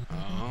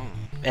 Oh.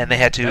 And they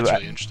had to. That's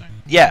really interesting.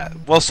 Yeah,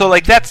 well, so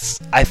like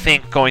that's I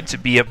think going to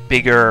be a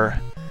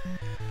bigger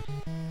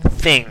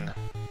thing.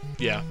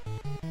 Yeah.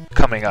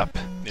 Coming up.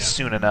 Yeah.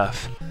 Soon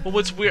enough. Well,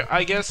 what's weird,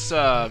 I guess,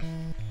 I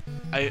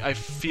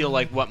feel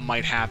like what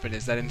might happen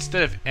is that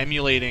instead of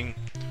emulating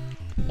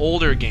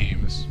older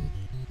games,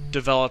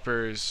 there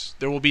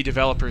will be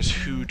developers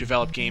who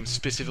develop games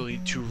specifically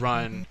to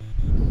run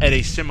at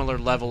a similar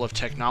level of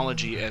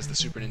technology as the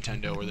Super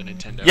Nintendo or the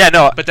Nintendo. Yeah,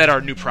 no. But that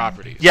are new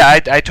properties. Yeah,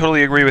 I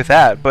totally agree with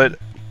that, but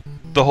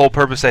the whole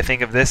purpose, I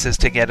think, of this is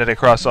to get it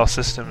across all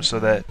systems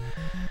so that...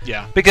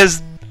 Yeah.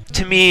 Because...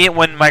 To me,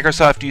 when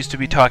Microsoft used to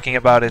be talking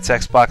about its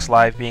Xbox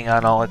Live being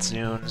on all its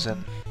Zunes,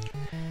 and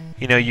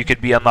you know, you could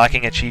be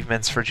unlocking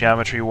achievements for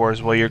Geometry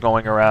Wars while you're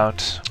going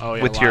around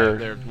with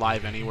their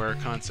Live Anywhere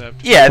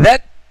concept. Yeah,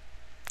 that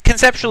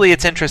conceptually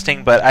it's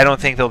interesting, but I don't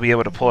think they'll be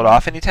able to pull it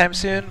off anytime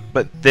soon.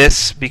 But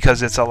this, because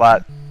this is a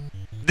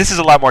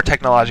lot more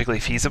technologically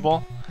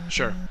feasible.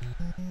 Sure.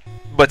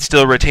 But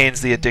still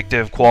retains the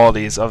addictive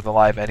qualities of the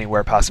Live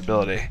Anywhere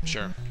possibility.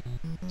 Sure.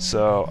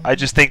 So I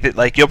just think that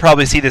like you'll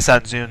probably see this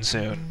on Zune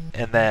soon.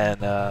 And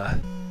then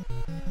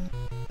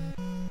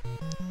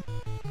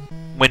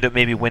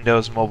maybe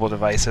Windows mobile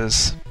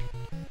devices.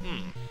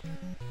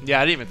 Yeah,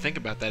 I didn't even think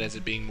about that as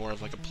it being more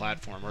of like a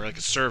platform or like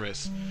a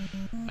service,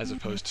 as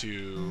opposed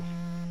to,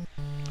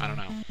 I don't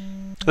know.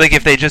 Like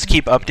if they just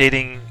keep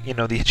updating, you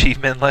know, the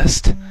achievement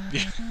list,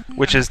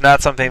 which is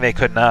not something they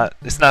could not.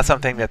 It's not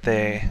something that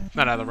they.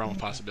 Not out of the realm of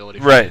possibility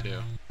for right. them to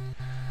do.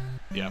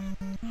 Yeah.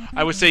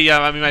 I would say, yeah,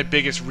 I mean, my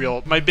biggest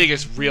real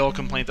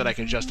complaint that I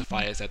can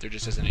justify is that there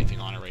just isn't anything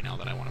on it right now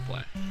that I want to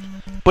play.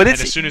 But and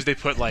as soon as they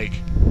put, like,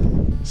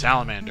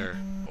 Salamander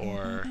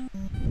or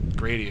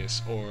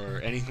Gradius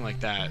or anything like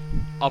that,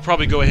 I'll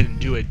probably go ahead and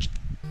do it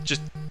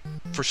just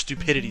for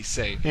stupidity's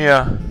sake.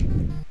 Yeah.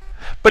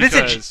 But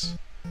because,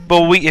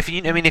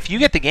 if you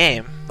get the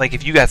game, like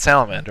if you got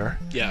Salamander,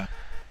 yeah,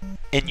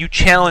 and you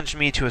challenged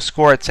me to a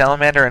score at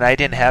Salamander and I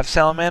didn't have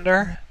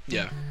Salamander,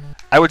 yeah,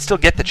 I would still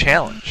get the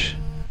challenge.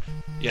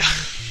 Yeah.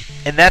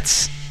 And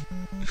that's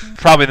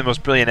probably the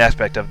most brilliant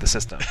aspect of the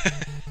system.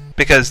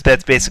 Because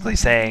that's basically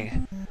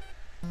saying,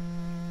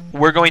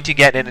 we're going to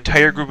get an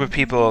entire group of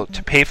people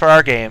to pay for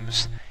our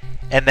games,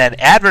 and then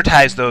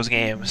advertise those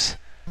games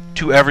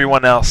to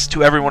everyone else,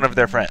 to every one of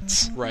their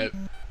friends. Right.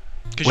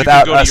 Because you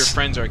can go to your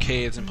friends'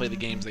 arcades and play the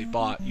games they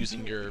bought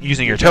using your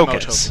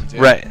tokens.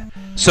 Yeah. Right.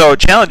 So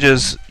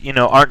challenges, you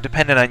know, aren't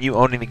dependent on you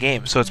owning the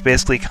game. So it's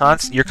basically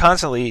you're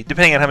constantly,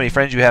 depending on how many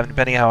friends you have, and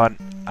depending on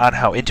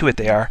how into it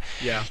they are,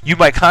 yeah, you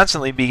might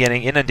constantly be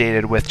getting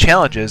inundated with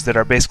challenges that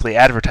are basically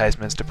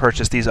advertisements to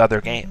purchase these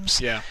other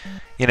games. Yeah.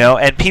 You know,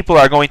 and people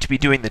are going to be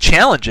doing the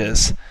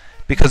challenges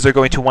because they're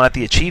going to want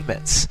the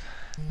achievements.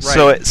 Right.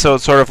 So it's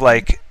sort of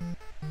like,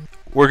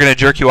 we're going to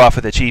jerk you off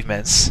with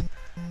achievements,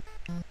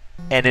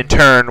 and in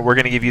turn, we're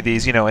going to give you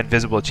these, you know,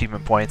 invisible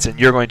achievement points, and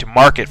you're going to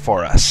market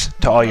for us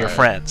to all your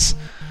friends.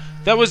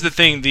 That was the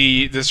thing,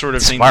 the sort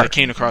of thing smart. that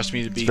came across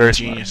me to be very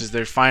genius,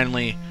 smart.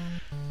 is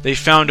they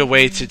found a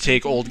way to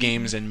take old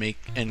games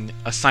and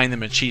assign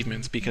them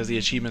achievements, because the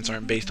achievements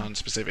aren't based on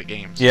specific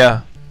games.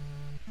 Yeah.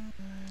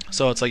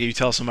 So it's like if you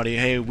tell somebody,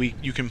 hey,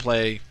 you can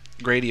play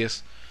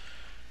Gradius,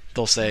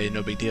 they'll say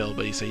no big deal,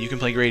 but you say you can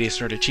play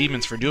Gradius and earn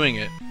achievements for doing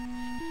it,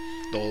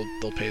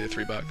 they'll pay the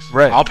 $3.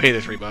 Right. I'll pay the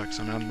 $3.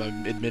 I'm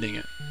admitting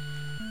it.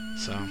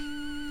 So,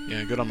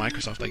 yeah, good on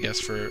Microsoft, I guess,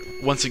 for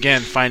once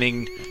again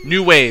finding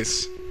new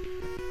ways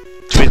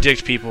to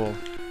addict people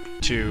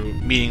to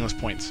meaningless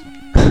points.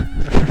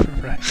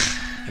 Right.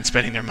 And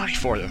spending their money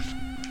for them.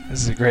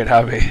 This is a great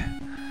hobby.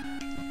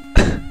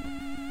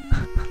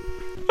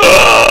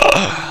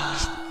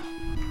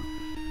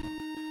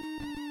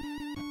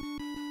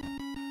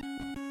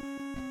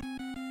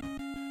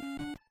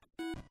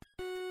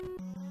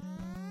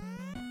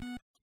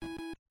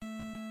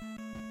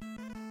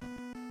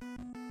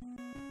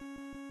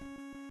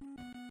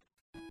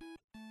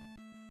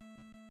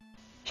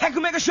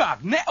 Mega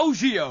Shock Neo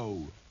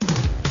Geo.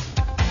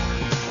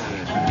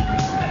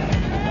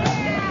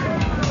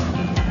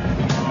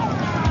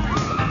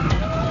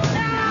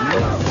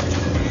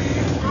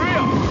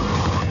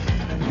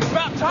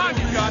 About time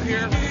you got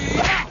here.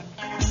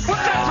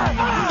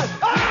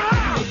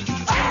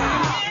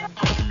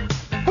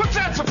 What's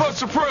that supposed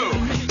to prove?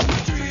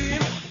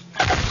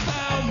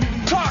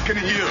 Talking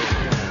to you.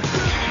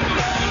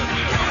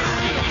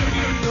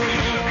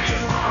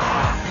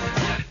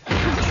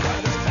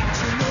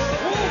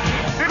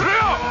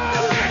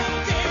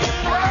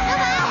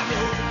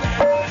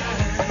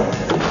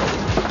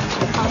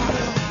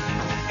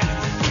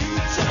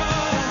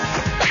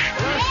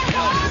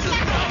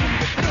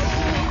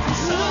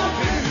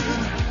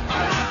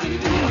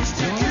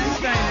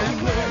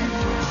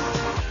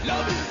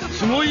 Love is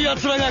い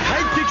奴らが帰っ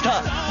てき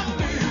た。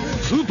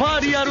スーパ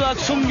ーリアルア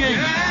クションゲー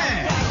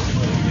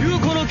ムユ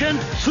ーコの剣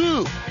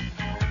2。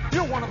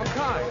 You're one of a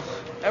kind.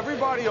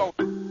 Everybody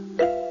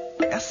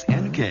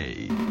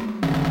SNK。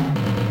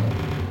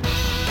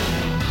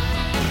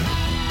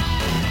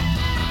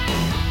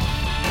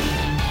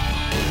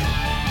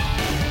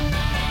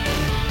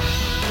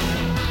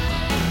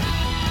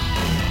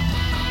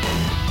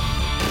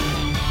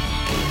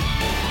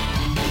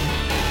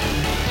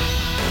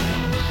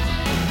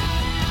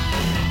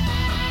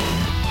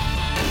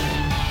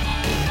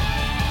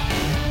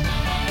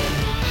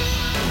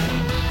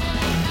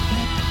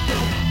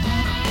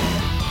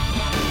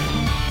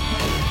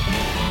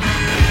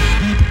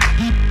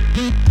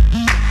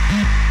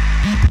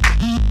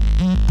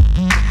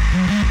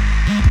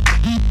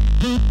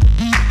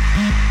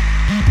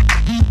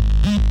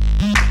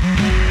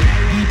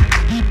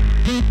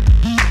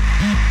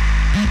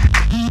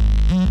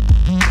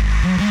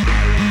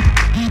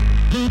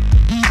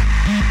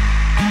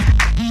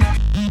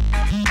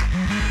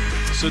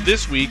 So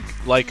this week,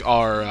 like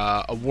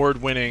our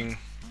award-winning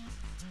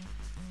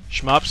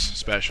Shmups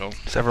special,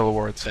 Several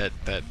awards. that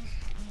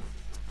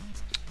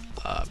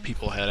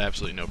people had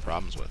absolutely no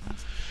problems with.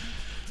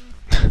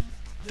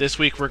 This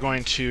week we're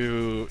going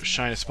to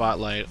shine a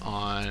spotlight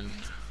on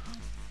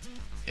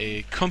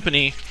a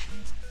company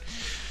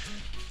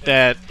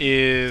that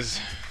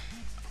is,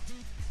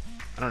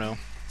 I don't know,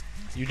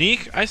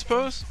 unique, I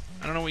suppose?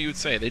 I don't know what you would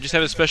say. They just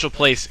have a special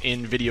place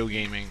in video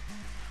gaming,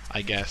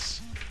 I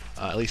guess.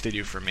 At least they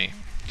do for me.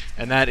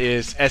 And that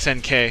is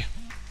SNK.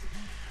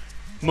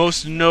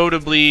 Most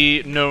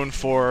notably known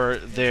for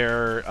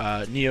their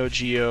Neo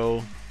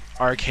Geo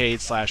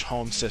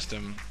arcade/home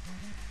system,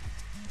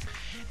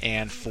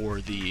 and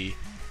for the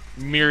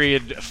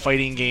myriad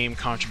fighting game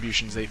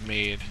contributions they've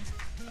made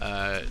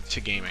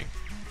to gaming.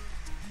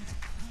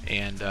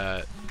 And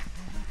I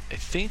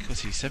think,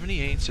 let's see,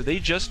 78. So they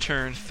just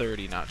turned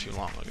 30 not too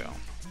long ago.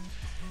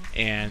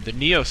 And the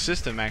Neo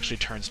system actually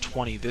turns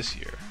 20 this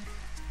year.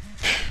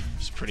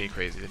 It's pretty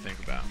crazy to think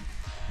about.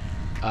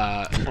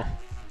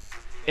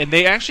 And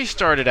they actually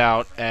started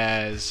out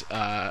as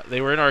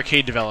they were an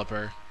arcade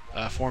developer,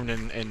 formed in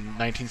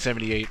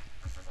 1978.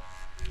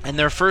 And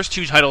their first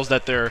two titles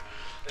that they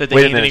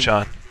Wait a minute,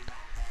 Sean.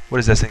 What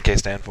does SNK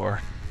stand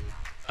for?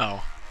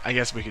 Oh, I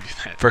guess we could do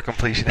that. For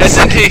completion.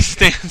 SNK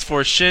stands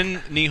for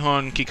Shin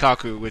Nihon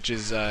Kikaku, which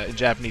is in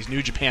Japanese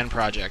New Japan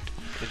Project.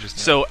 Interesting.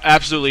 So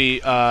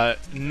absolutely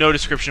no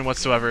description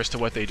whatsoever as to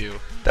what they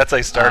do. That's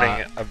like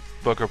starting a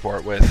book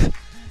report with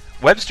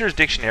Webster's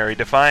Dictionary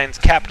defines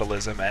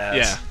capitalism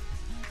as...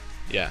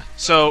 Yeah.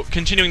 So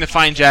continuing the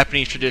fine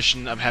Japanese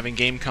tradition of having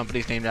game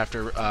companies named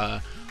after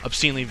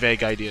obscenely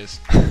vague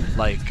ideas,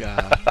 like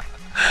I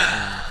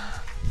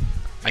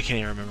can't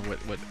even remember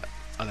what.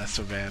 Oh, that's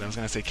so bad. I was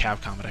gonna say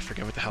Capcom, but I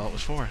forget what the hell it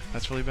was for.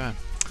 That's really bad.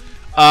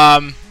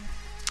 I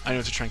know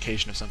it's a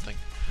truncation of something.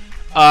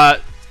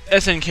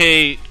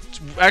 SNK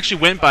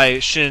actually went by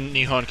Shin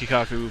Nihon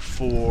Kikaku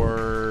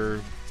for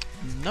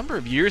a number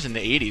of years in the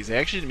 80s. They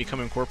actually didn't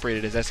become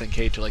incorporated as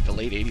SNK till like the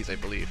late 80s, I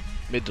believe,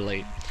 mid to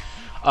late.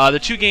 The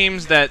two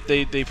games that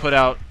they put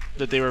out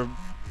that they were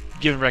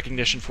given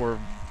recognition for,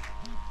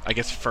 I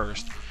guess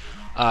first,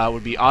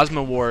 would be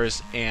Ozma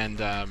Wars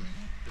and oh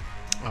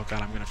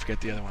god, I'm gonna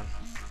forget the other one.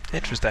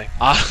 Interesting.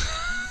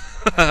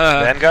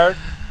 Vanguard?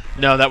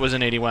 No, that was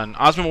in '81.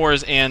 Ozma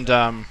Wars and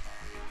cut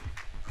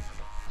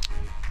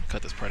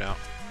this part out.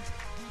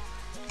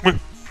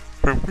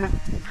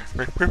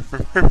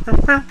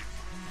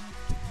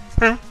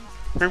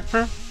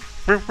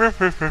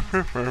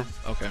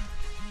 Okay.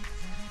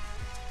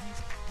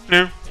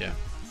 Yeah.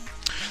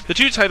 The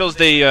two titles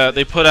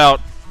they put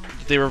out,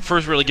 they were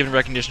first really given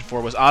recognition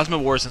for, was Ozma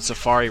Wars and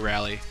Safari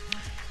Rally.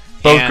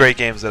 Both great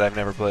games that I've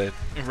never played.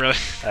 Really?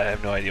 I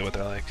have no idea what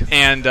they're like.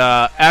 And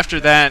after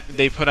that,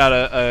 they put out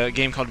a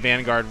game called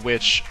Vanguard,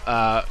 which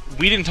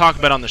we didn't talk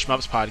about on the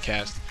Shmups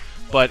podcast,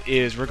 but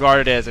is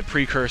regarded as a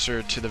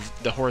precursor to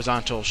the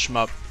horizontal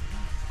shmup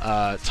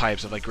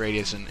types of like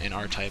Gradius and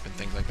R-Type and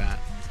things like that.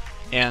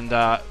 And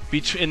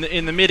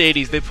in the mid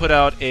 '80s, they put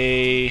out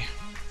a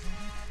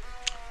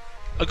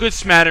good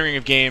smattering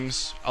of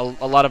games, a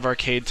lot of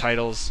arcade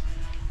titles,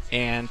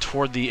 and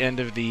toward the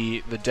end of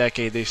the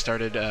decade, they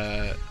started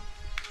a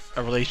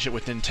relationship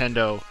with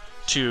Nintendo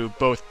to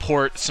both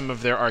port some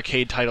of their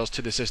arcade titles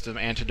to the system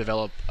and to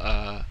develop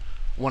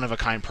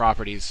one-of-a-kind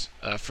properties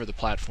for the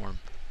platform.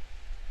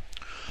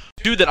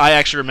 Two that I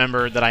actually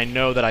remember that I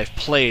know that I've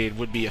played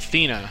would be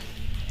Athena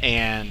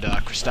and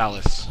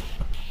Crystalis,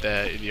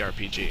 the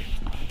RPG.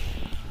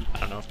 I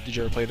don't know. Did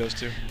you ever play those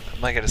two?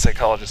 I'm like at a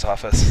psychologist's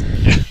office.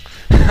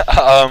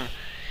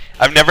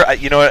 I've never,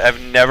 you know what? I've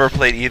never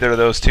played either of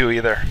those two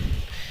either.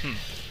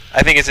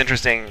 I think it's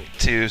interesting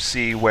to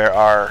see where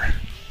our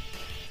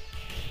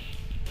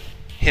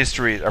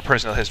history, our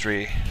personal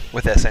history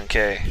with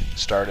SNK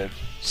started.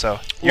 So,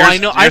 well, I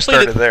know I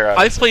played it there.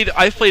 I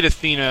played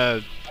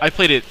Athena. I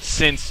played it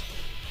since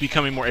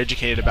becoming more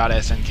educated about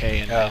SNK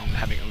and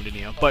having owned a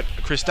Neo. But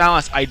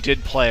Crystalis, I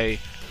did play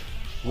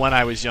when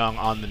I was young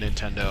on the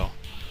Nintendo,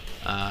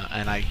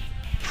 and I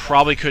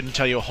probably couldn't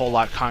tell you a whole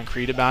lot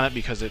concrete about it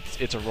because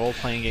it's a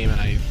role-playing game, and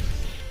I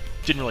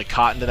didn't really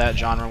cotton to that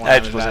genre when I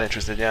was wasn't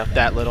interested. Yeah.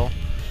 that little.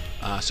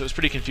 So it was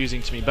pretty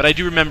confusing to me. But I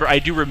do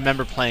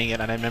remember playing it,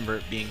 and I remember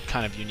it being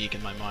kind of unique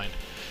in my mind.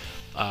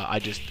 I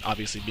just,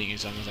 obviously being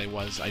as young as I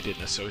was, I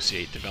didn't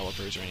associate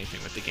developers or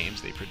anything with the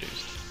games they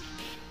produced.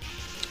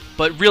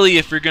 But really,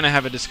 if you're going to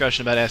have a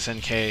discussion about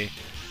SNK,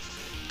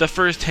 the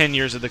first 10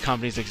 years of the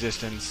company's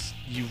existence,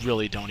 you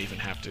really don't even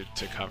have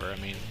to cover. I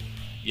mean,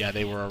 yeah,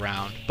 they were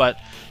around, but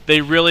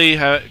they really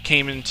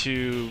came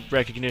into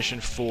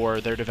recognition for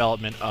their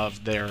development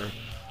of their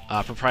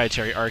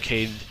proprietary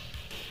arcade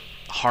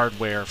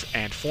hardware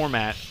and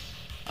format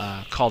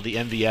called the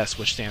MVS,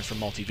 which stands for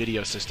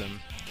Multi-Video System.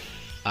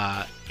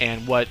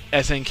 And what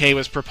SNK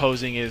was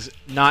proposing is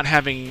not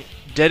having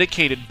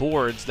dedicated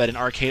boards that an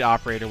arcade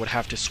operator would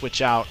have to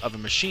switch out of a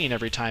machine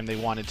every time they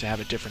wanted to have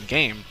a different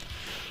game,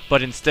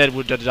 but instead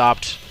would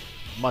adopt,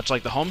 much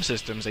like the home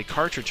systems, a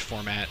cartridge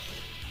format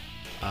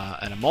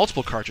and a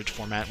multiple cartridge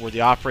format where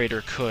the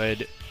operator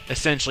could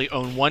essentially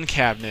own one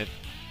cabinet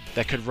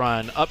that could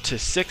run up to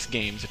 6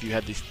 games if you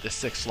had the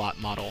 6-slot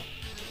model.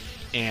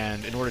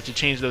 And in order to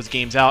change those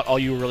games out, all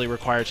you were really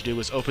required to do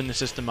was open the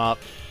system up,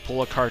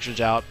 pull a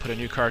cartridge out, put a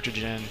new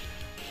cartridge in,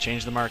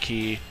 change the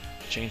marquee,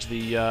 change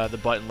the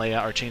button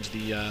layout, or change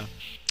the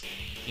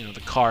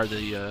the card,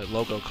 the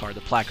logo card,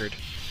 the placard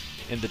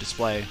in the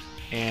display,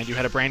 and you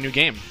had a brand new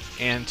game.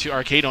 And to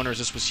arcade owners,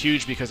 this was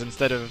huge because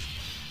instead of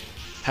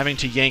having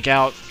to yank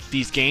out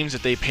these games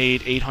that they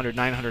paid $800,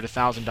 $900,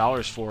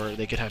 $1,000 for,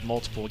 they could have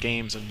multiple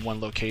games in one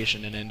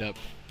location and end up,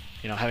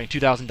 having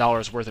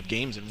 $2,000 worth of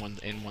games in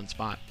one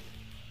spot.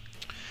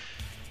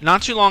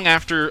 Not too long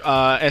after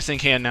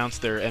SNK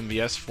announced their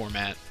MVS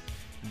format,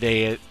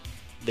 they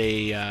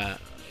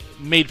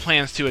made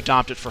plans to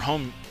adopt it for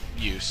home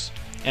use.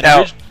 And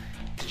now,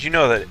 did you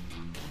know that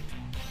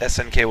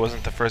SNK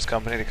wasn't the first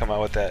company to come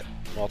out with that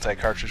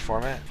multi-cartridge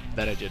format?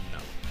 That I didn't know.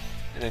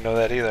 I didn't know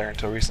that either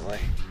until recently.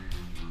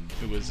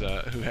 Who was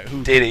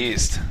who? Data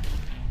East.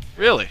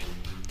 Really?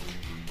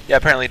 Yeah,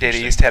 apparently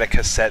Data East had a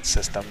cassette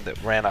system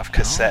that ran off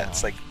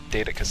cassettes, like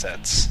data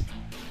cassettes.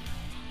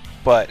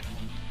 But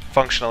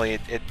functionally,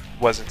 it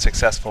wasn't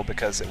successful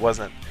because it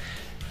wasn't.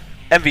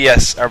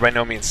 MVS are by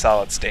no means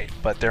solid state,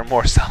 but they're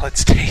more solid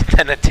state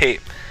than a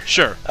tape.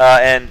 Sure.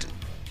 And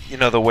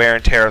the wear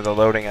and tear of the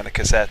loading on the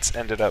cassettes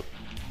ended up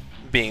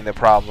being the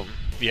problem.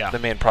 Yeah. The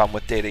main problem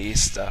with Data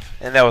East stuff,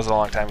 and that was a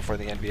long time before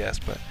the NVS.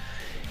 But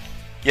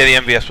yeah,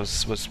 the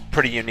MVS was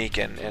pretty unique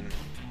and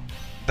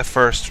the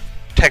first,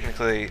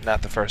 technically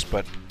not the first,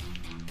 but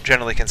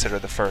generally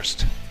considered the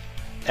first,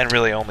 and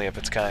really only of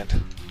its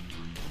kind.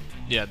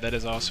 Yeah, that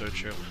is also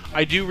true.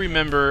 I do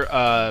remember.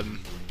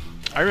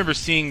 I remember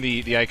seeing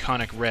the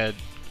iconic red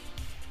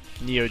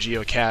Neo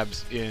Geo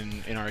cabs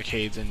in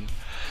arcades, and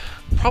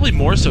probably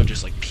more so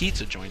just like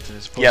pizza joints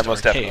as opposed to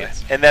most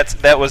arcades. Definitely. And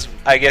that was,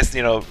 I guess,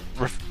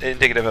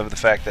 indicative of the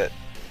fact that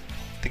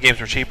the games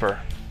were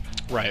cheaper.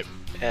 Right.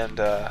 And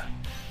I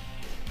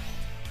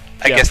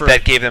guess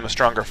that gave them a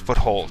stronger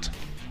foothold.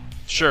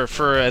 Sure,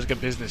 for as a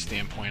business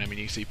standpoint, I mean,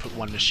 you put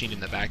one machine in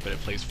the back, but it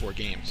plays 4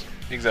 games.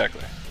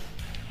 Exactly.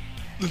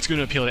 It's going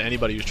to appeal to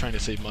anybody who's trying to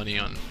save money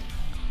on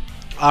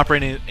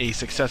operating a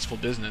successful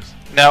business.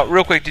 Now,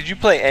 real quick, did you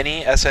play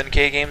any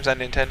SNK games on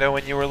Nintendo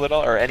when you were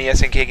little, or any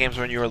SNK games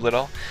when you were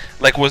little?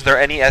 Like, was there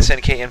any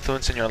SNK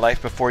influence in your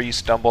life before you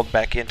stumbled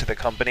back into the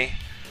company?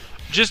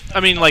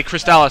 Like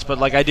Crystalis,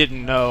 but I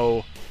didn't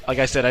know. Like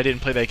I said, I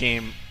didn't play that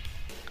game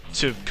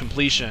to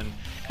completion,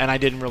 and I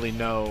didn't really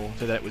know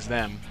that was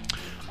them.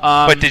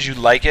 But did you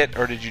like it,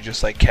 or did you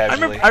just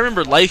casually? I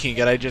remember liking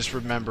it. I just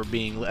remember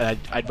being.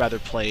 I'd rather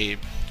play.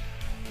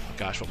 Oh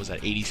gosh, what was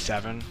that?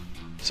 87.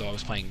 So I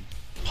was playing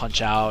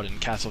Punch-Out and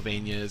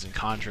Castlevanias and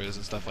Contras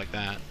and stuff like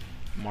that,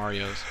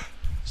 Mario's.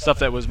 Stuff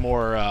that was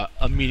more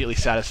immediately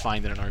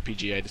satisfying than an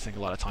RPG I had to sink a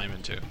lot of time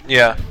into.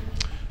 Yeah.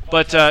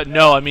 But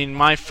no, I mean,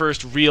 my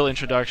first real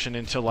introduction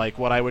into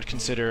what I would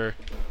consider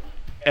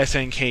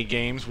SNK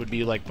games would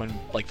be when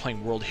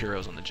playing World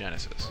Heroes on the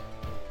Genesis.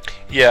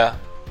 Yeah.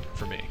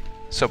 For me.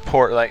 So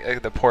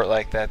the port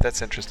like that.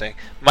 That's interesting.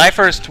 My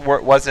first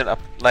wasn't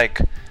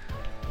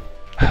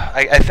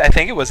I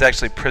think it was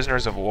actually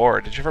Prisoners of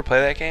War. Did you ever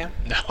play that game?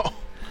 No.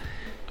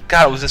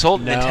 God, it was this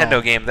old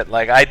Nintendo game that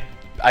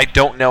I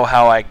don't know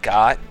how I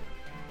got.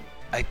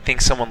 I think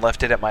someone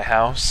left it at my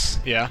house.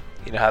 Yeah.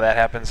 You know how that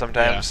happens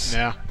sometimes?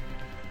 Yeah.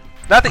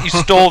 Not that you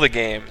stole the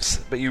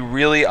games, but you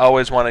really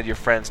always wanted your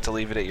friends to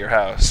leave it at your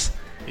house.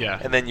 Yeah.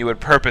 And then you would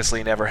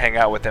purposely never hang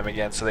out with them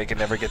again so they could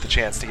never get the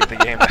chance to get the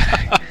game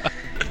back.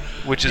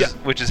 Which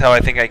is how I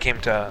think I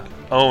came to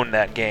own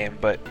that game.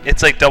 But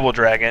it's like Double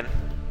Dragon.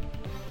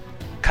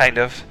 Kind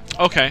of.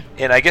 Okay.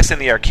 And I guess in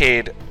the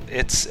arcade,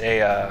 it's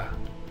a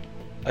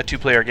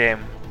 2-player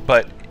game,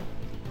 but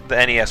the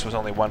NES was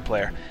only 1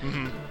 player.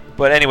 Mm-hmm.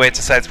 But anyway, it's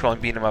a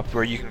side-scrolling beat-em-up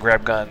where you can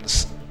grab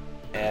guns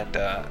and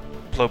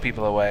blow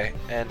people away.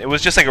 And it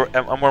was just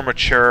a more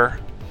mature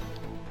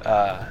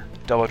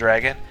Double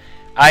Dragon.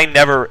 I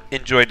never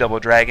enjoyed Double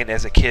Dragon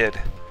as a kid.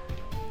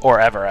 or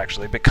ever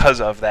actually,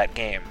 because of that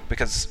game.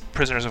 Because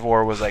Prisoners of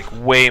War was like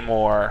way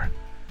more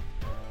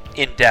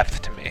in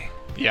depth to me,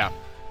 Yeah.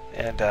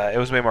 and it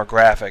was way more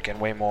graphic and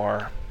way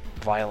more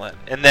violent.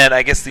 And then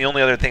I guess the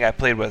only other thing I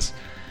played was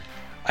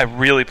I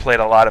really played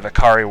a lot of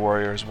Ikari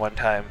Warriors one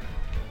time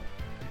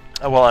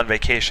while on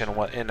vacation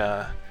in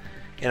a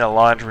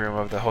laundry room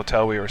of the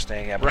hotel we were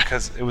staying at, Right.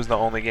 because it was the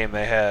only game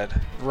they had.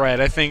 Right.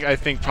 I think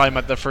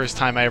probably the first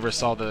time I ever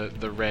saw the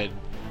red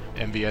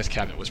MVS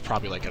cabinet was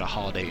probably like at a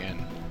Holiday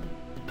Inn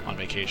on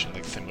vacation,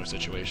 like similar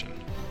situation.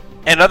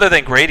 And other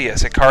than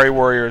Gradius, Ikari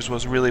Warriors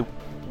was really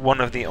one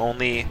of the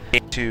only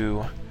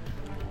to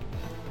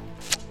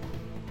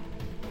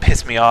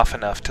piss me off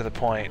enough to the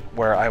point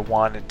where I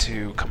wanted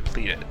to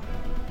complete it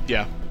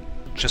Yeah.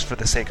 just for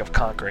the sake of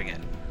conquering it.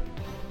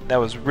 That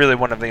was really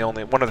one of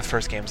the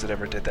first games that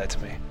ever did that to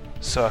me.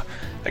 So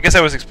I guess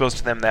I was exposed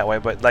to them that way,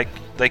 but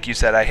like you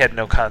said, I had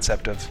no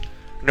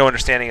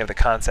understanding of the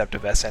concept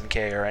of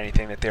SNK or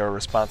anything that they were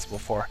responsible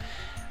for.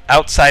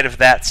 Outside of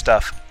that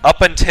stuff,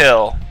 up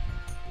until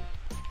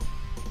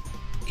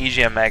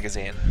EGM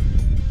Magazine,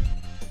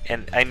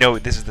 and I know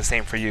this is the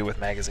same for you with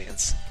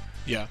magazines,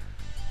 Yeah.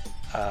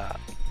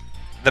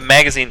 the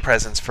magazine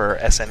presence for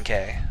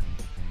SNK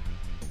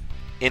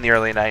in the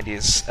early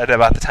 90s, at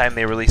about the time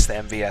they released the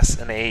MVS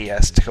and the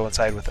AES to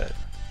coincide with it,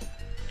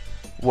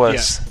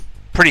 was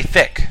pretty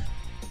thick.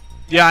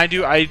 Yeah, I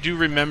do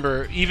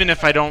remember, even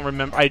if I don't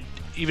remember,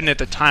 even at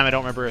the time I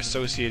don't remember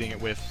associating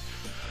it with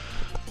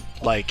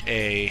like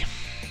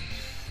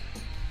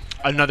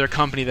another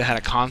company that had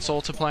a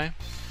console to play.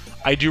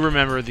 I do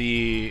remember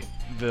the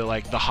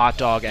hot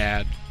dog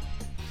ad.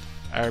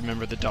 I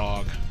remember the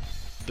dog,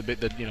 the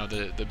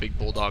big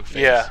bulldog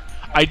face. Yeah.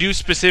 I do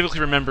specifically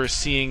remember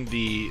seeing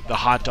the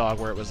hot dog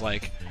where it was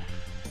like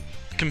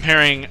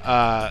comparing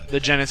the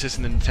Genesis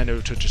and the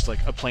Nintendo to just like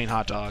a plain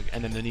hot dog,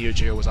 and then the Neo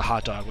Geo was a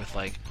hot dog with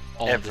like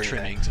all of the Everything.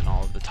 trimmings and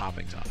all of the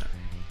toppings on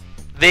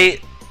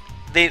it.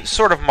 They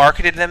sort of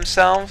marketed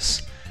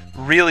themselves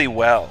really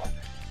well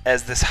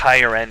as this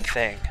higher end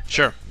thing.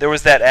 Sure. There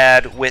was that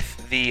ad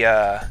with the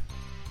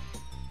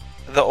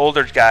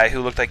older guy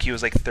who looked like he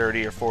was like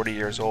 30 or 40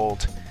 years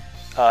old,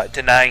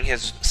 denying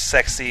his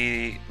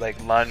sexy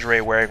like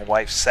lingerie wearing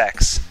wife's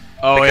sex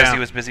because he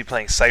was busy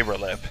playing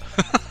Cyberlip.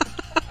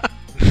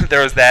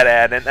 There was that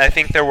ad, and I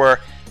think there were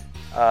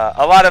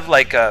a lot of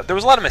there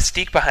was a lot of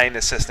mystique behind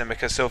this system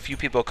because so few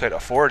people could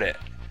afford it.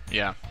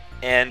 Yeah.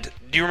 And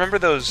do you remember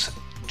those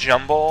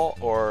Jumble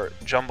or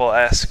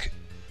Jumble-esque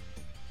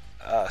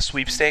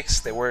sweepstakes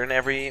that were in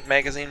every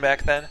magazine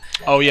back then?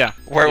 Oh yeah.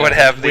 Where it yeah, would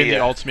have win the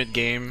ultimate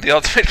game. the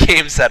ultimate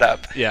game set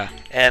up. Yeah.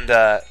 And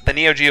the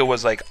Neo Geo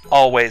was like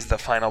always the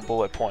final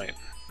bullet point,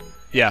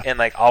 Yeah. and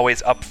like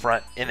always up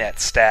front in that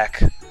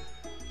stack,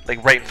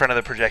 like right in front of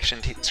the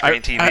projection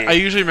screen TV. I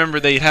usually remember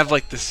they'd have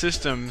like the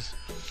systems,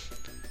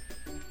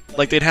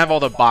 like they'd have all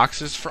the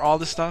boxes for all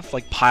the stuff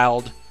like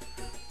piled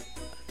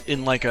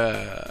in like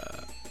a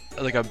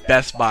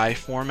Best Buy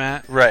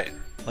format, right.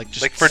 like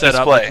just Like for set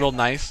up display. like real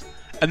nice.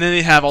 And then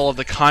they have all of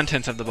the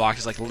contents of the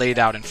boxes like laid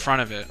out in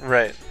front of it.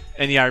 Right.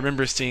 And yeah, I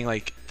remember seeing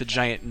like the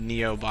giant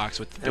Neo box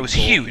with the It was big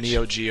gold huge.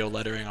 Neo Geo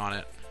lettering on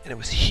it. And it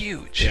was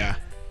huge. Yeah.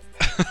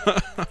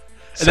 And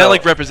So- that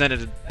like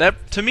represented that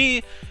to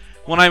me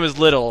when I was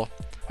little.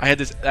 I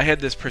had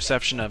this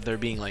perception of there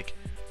being like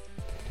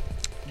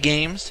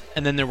games,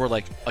 and then there were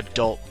like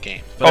adult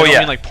games. But I don't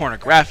mean like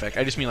pornographic.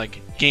 I just mean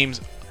like games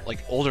like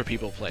older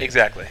people play.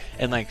 Exactly.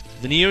 And like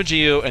the Neo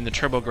Geo and the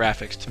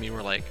TurboGrafx to me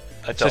were like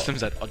Adult. systems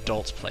that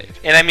adults played.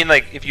 And I mean,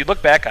 like, if you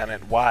look back on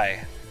it,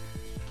 why?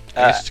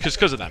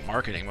 Because of that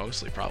marketing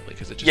mostly, probably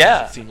because it just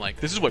Yeah. doesn't seem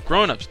like this is what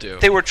grown-ups do.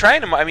 They were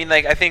trying to. I mean,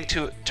 like, I think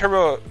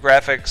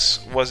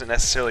TurboGrafx wasn't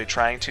necessarily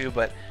trying to,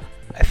 but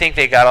I think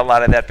they got a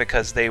lot of that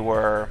because they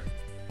were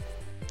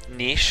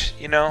niche,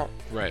 you know?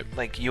 Right.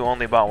 Like, you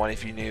only bought one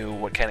if you knew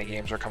what kind of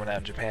games were coming out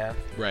in Japan.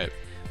 Right.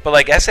 But,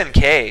 like,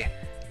 SNK,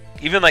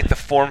 even, like, the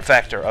form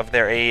factor of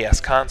their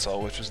AES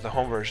console, which was the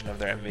home version of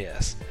their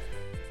MVS,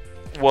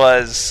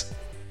 was,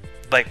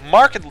 like,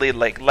 markedly,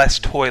 like, less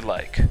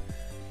toy-like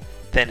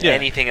than Yeah.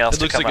 anything else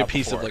It looks to come like a out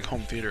piece before. of like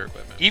home theater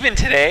equipment. Even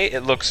today,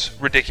 it looks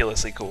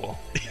ridiculously cool.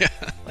 Yeah.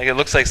 Like, it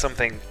looks like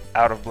something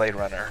out of Blade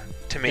Runner,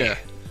 to me. Yeah.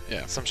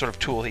 Yeah. Some sort of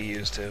tool he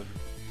used to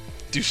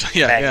Do so,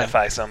 yeah.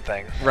 magnify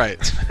something. Yeah.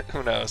 Right.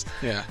 Who knows?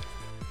 Yeah.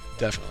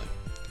 Definitely.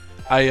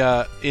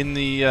 I in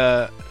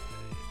the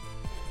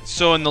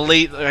so in the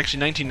late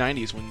actually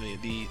 1990s when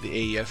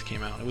the AES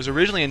came out, it was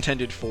originally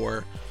intended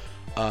for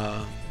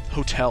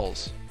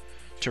hotels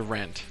to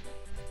rent.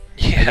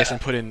 Yeah. I guess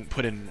and put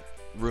in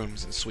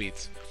rooms and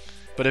suites.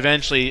 But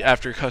eventually,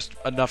 after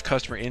enough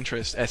customer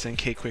interest,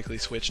 SNK quickly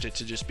switched it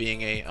to just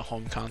being a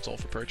home console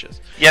for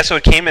purchase. Yeah, so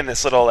it came in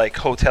this little, like,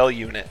 hotel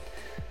unit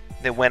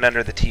that went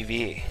under the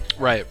TV.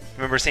 Right.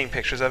 Remember seeing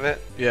pictures of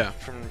it Yeah.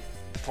 from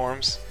the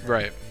forums?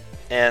 Right.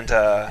 And,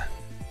 I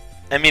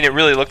mean, it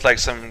really looked like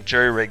some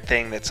jury-rigged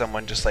thing that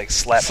someone just, like,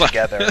 slapped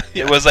together.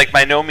 Yeah. It was, like,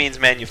 by no means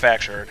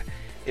manufactured.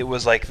 It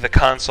was, like, the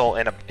console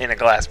in a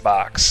glass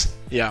box.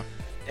 Yeah.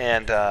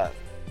 And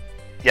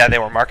yeah, they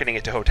were marketing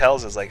it to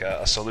hotels as like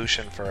a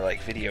solution for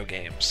like video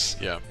games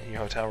Yeah. in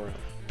your hotel room.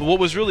 But what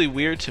was really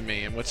weird to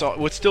me, and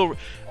what's still,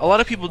 a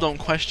lot of people don't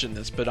question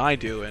this, but I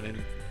do,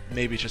 and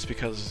maybe just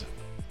because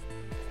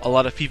a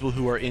lot of people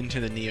who are into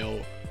the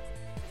Neo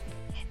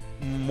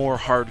more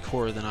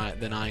hardcore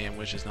than I am,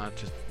 which is not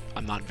just,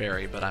 I'm not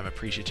very, but I'm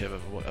appreciative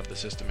of the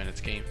system and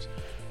its games.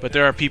 But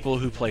there are people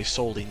who play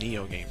solely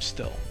Neo games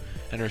still,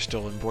 and are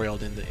still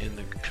embroiled in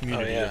the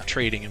community of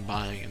trading and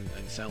buying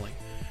and selling.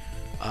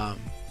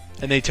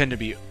 And they tend to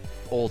be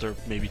older,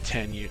 maybe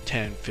 10,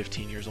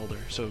 15 years older.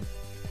 So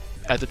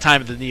at the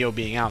time of the Neo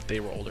being out, they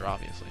were older,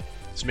 obviously.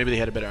 So maybe they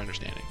had a better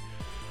understanding.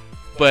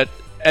 But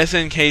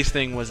SNK's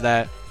thing was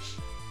that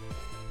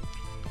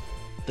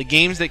the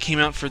games that came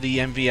out for the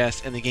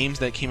MVS and the games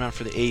that came out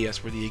for the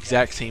AES were the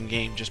exact same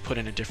game, just put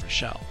in a different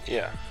shell.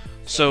 Yeah.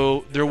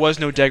 So there was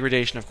no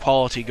degradation of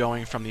quality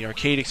going from the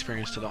arcade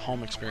experience to the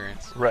home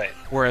experience. Right.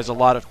 Whereas a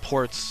lot of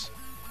ports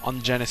on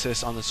the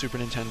Genesis, on the Super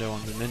Nintendo,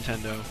 on the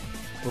Nintendo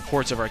were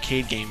ports of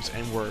arcade games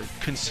and were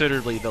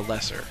considerably the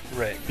lesser.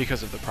 Right.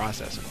 Because of the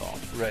process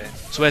involved. Right.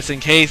 So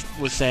SNK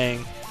was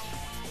saying,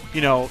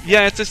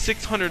 yeah, it's a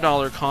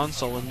 $600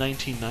 console in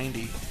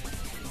 1990,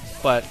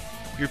 but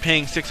you're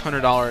paying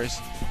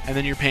 $600 and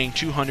then you're paying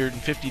 $250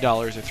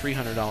 or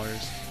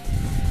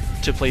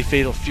 $300 to play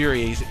Fatal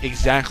Fury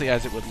exactly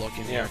as it would look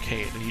in the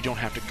arcade, and you don't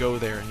have to go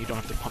there and you don't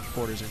have to pump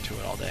quarters into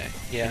it all day.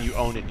 Yeah. And you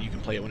own it and you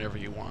can play it whenever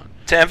you want.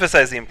 To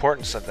emphasize the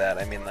importance of that,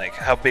 I mean, like,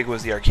 how big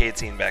was the arcade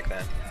scene back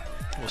then?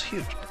 It was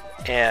huge.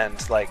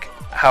 And, like,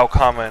 how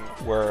common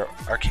were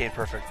arcade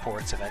perfect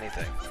ports, if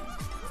anything?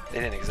 They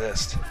didn't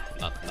exist.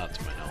 Not to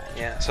my knowledge.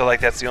 Yeah, so, like,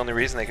 that's the only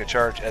reason they could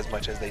charge as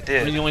much as they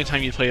did. I mean, the only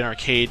time you play an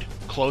arcade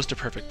close to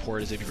perfect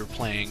port is if you were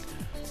playing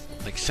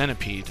like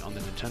Centipede on the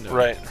Nintendo.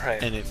 Right.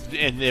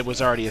 And it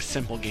was already a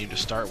simple game to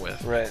start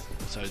with. Right.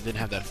 So it didn't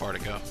have that far to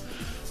go.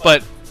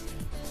 But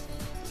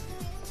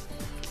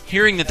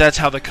hearing that that's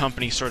how the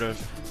company sort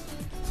of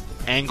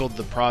angled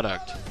the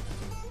product,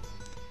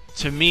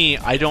 to me,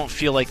 I don't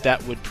feel like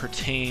that would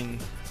pertain.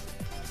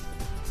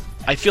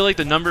 I feel like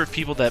the number of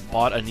people that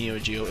bought a Neo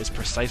Geo is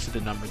precisely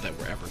the number that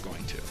we're ever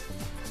going to,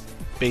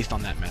 based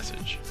on that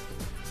message.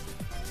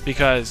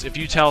 Because if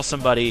you tell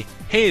somebody,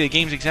 hey, the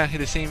game's exactly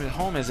the same at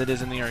home as it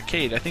is in the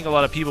arcade, I think a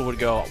lot of people would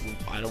go,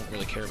 I don't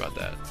really care about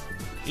that.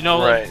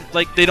 Right.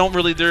 Like they don't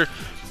really, they're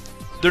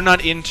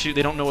not into,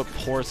 they don't know what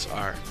ports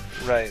are.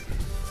 Right.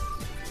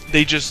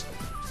 They just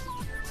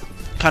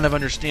kind of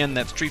understand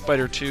that Street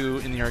Fighter 2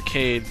 in the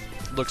arcade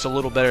looks a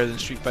little better than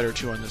Street Fighter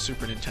 2 on the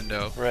Super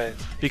Nintendo. Right.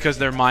 Because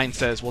their mind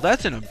says, well,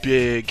 that's in a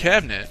big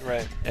cabinet.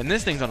 Right. And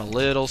this thing's on a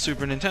little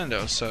Super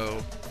Nintendo,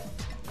 so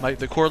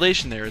the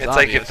correlation there is it's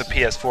obvious. like if the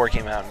PS4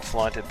 came out and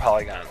flaunted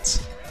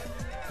polygons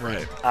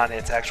right on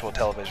its actual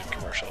television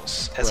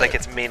commercials. As like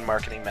its main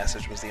marketing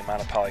message was the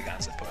amount of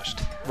polygons it pushed.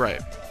 Right.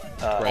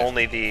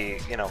 Only the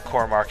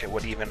core market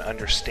would even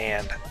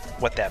understand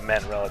what that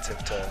meant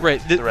relative to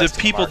the rest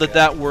people of the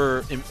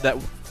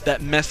market.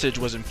 that message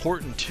was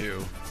important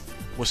to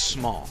was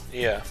small.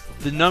 Yeah.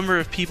 The number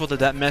of people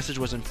that message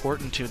was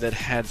important to that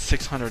had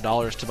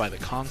 $600 to buy the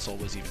console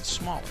was even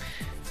smaller.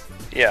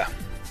 Yeah.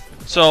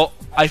 So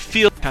I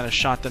feel kind of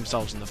shot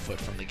themselves in the foot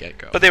from the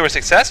get-go. But they were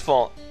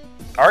successful,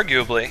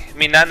 arguably. I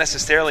mean, not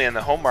necessarily in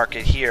the home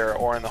market here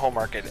or in the home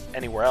market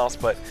anywhere else,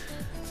 but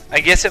I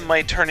guess it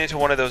might turn into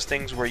one of those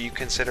things where you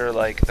consider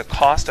like the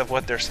cost of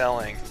what they're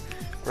selling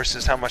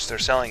versus how much they're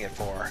selling it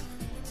for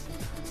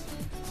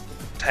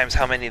times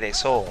how many they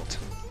sold.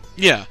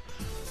 Yeah,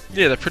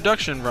 the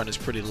production run is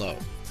pretty low,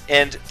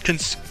 and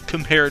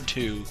compared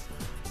to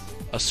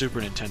a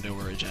Super Nintendo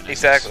or a Genesis.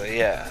 Exactly,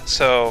 yeah.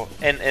 So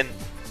and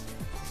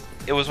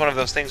it was one of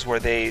those things where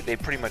they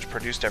pretty much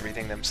produced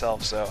everything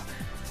themselves. So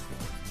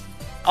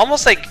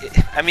almost like,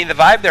 I mean, the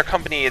vibe their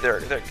company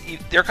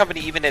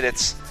even at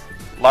its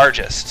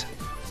largest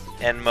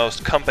and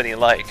most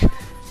company-like,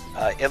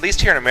 at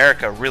least here in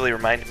America, really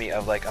reminded me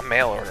of like a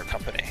mail order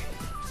company.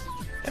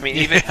 I mean,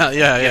 even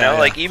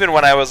like even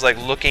when I was like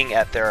looking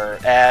at their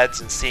ads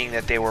and seeing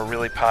that they were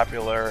really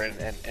popular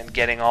and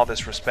getting all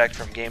this respect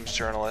from games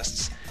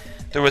journalists,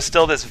 there was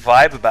still this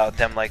vibe about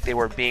them, like they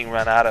were being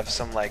run out of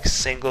some like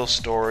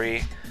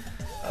single-story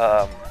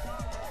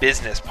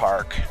business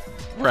park,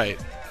 right?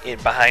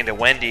 Behind a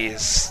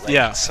Wendy's,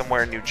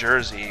 somewhere in New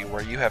Jersey,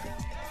 where you have,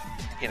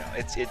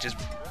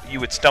 you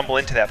would stumble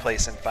into that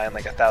place and find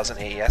like 1,000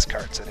 AES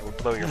carts, and it would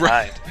blow your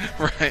mind.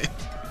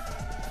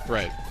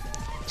 Right.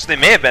 So they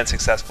may have been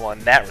successful in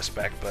that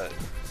respect, but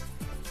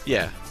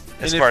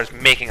as far as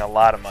making a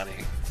lot of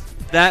money,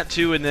 that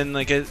too, and then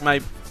like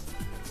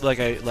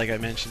I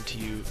mentioned to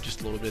you just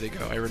a little bit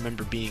ago, I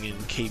remember being in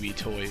KB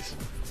Toys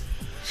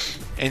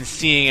and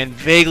seeing and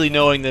vaguely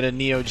knowing that a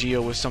Neo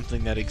Geo was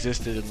something that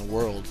existed in the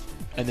world,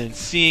 and then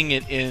seeing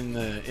it in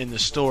the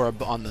store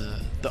on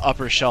the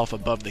upper shelf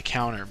above the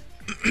counter,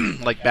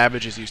 like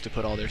Babbage's used to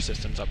put all their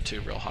systems up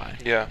to real high.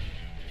 Yeah.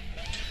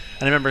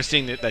 And I remember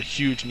seeing that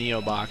huge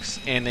Neo box,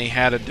 and they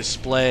had a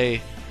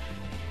display.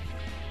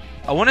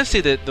 I want to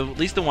say that at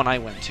least the one I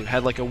went to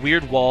had like a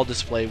weird wall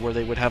display where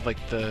they would have like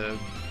the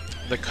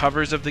the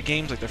covers of the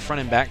games, like the front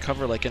and back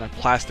cover, like in a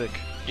plastic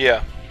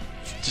Yeah.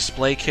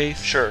 display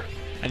case. Sure.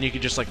 And you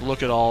could just like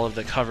look at all of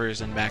the covers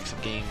and backs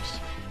of games,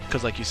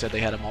 because like you said, they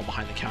had them all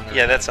behind the counter.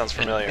 Yeah, that sounds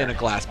familiar. In a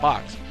glass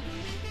box,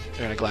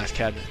 or in a glass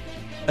cabinet.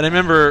 And I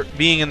remember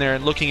being in there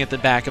and looking at the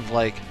back of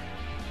like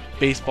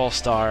baseball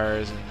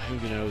stars and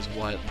who knows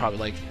what, probably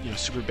like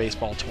Super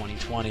Baseball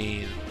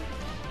 2020, and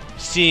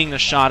seeing a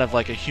shot of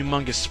like a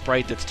humongous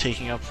sprite that's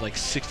taking up like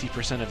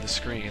 60% of the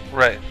screen.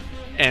 Right.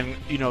 And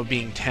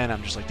being 10,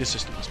 I'm just like, this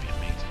system must be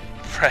amazing.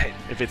 Right.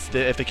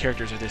 If the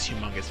characters are this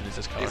humongous and it's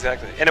this colorful.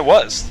 Exactly. And it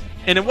was.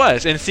 And it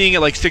was. And seeing it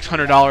like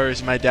 $600,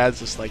 and my dad's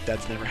just like,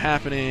 that's never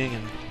happening.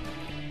 And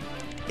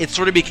it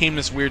sort of became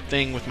this weird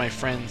thing with my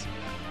friends.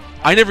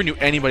 I never knew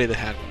anybody that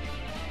had one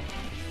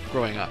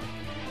growing up.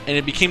 And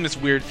it became this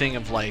weird thing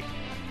of like,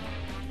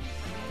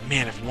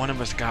 man, if one of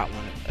us got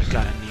a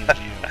Neo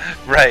Geo,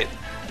 Right.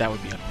 that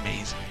would be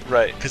amazing.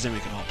 Right. Because then we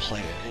could all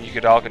play it. And you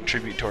could all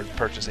contribute towards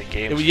purchasing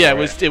games.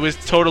 It was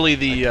totally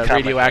the Like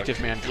comic Radioactive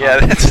book. Man. Yeah,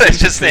 comic that's what I was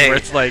just thing saying. where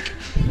it's like,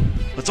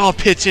 let's all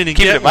pitch in and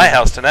Keep get it at my one.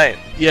 house tonight.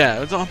 Yeah,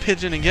 let's all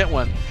pitch in and get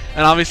one.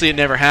 And obviously it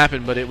never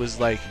happened, but it was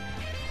like,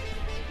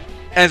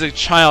 as a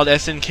child,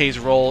 SNK's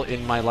role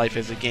in my life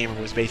as a gamer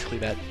was basically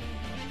that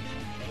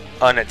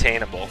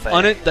Unattainable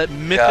thing. that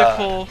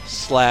mythical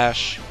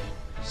slash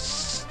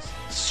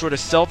sort of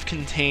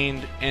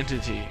self-contained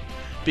entity,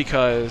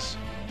 because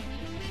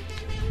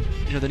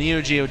the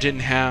Neo Geo didn't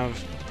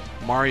have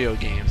Mario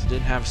games, it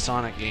didn't have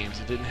Sonic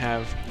games, it didn't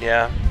have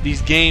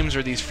these games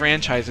or these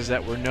franchises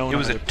that were known. It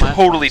was on a other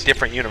platforms. totally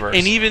different universe.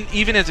 And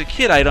even as a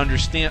kid, I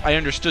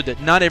understood that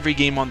not every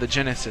game on the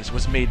Genesis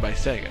was made by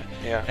Sega,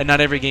 and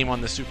not every game on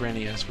the Super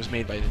NES was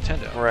made by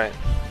Nintendo. Right.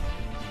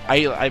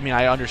 I mean,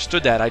 I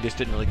understood that. I just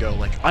didn't really go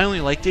like, I only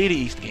like Data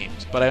East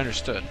games, but I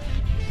understood.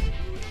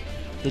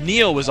 The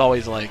Neo was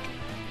always like,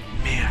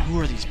 man, who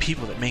are these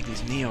people that make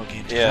these Neo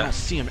games? 'Cause I don't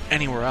see them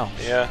anywhere else.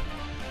 Yeah.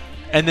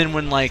 And then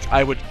when like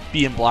I would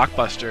be in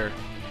Blockbuster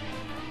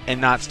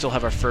and not still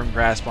have a firm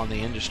grasp on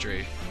the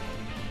industry,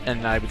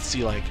 and I would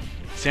see like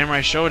Samurai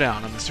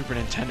Showdown on the Super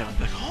Nintendo, I'd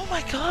be like, oh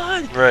my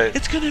god, Right.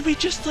 it's gonna be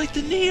just like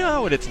the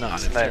Neo, and it's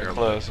not. It's not terrible.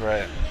 close,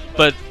 right?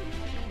 But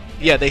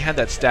yeah, they had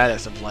that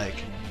status of like,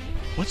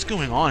 what's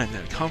going on in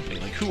that company?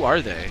 Like, who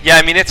are they? Yeah,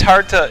 I mean, it's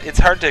hard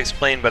to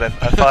explain, but I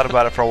thought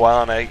about it for a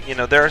while, and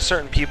there are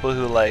certain people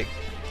who like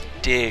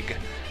dig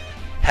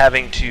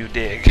having to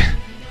dig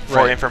for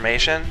Right.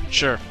 information,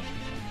 Sure.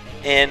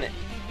 and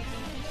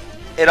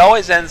it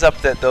always ends up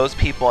that those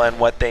people and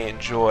what they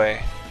enjoy,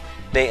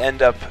 they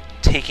end up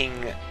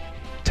taking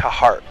to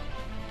heart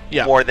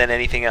more than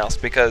anything else,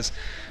 because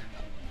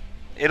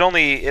it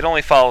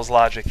only follows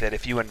logic that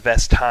if you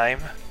invest time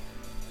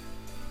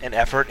and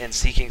effort in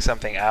seeking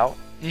something out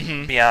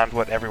beyond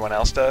what everyone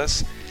else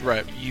does,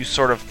 right, you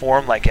sort of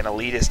form like an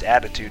elitist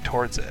attitude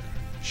towards it.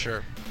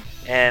 Sure.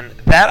 And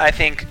that, I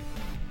think,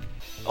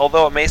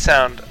 although it may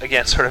sound,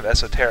 again, sort of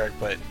esoteric,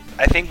 but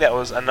I think that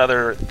was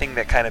another thing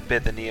that kind of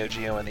bit the Neo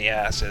Geo in the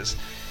ass, is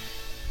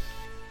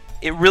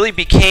it really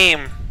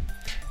became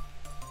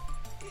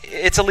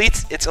its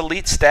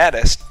elite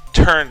status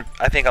turned,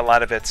 I think, a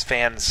lot of its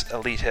fans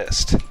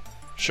elitist.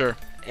 Sure.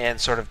 And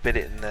sort of bit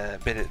it in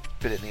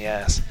the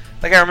ass.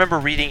 Like, I remember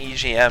reading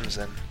EGMs,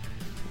 and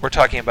we're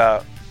talking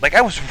about, like,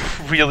 I was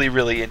really,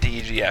 really into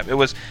EGM. It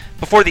was,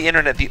 before the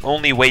internet, the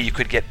only way you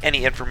could get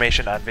any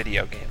information on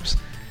video games.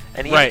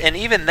 And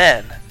even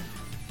then,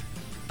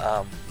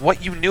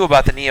 what you knew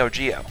about the Neo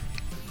Geo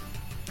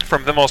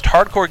from the most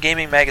hardcore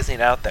gaming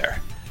magazine out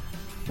there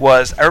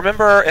was, I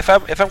remember, if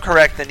I'm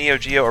correct, the Neo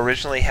Geo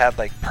originally had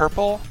like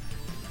purple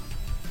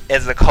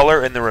as the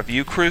color in the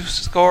review crew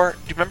score. Do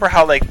you remember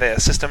how like the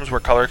systems were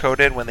color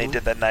coded when they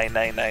did the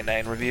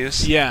 9999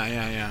 reviews?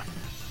 Yeah.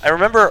 I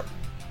remember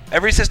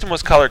every system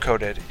was color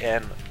coded,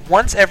 and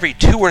once every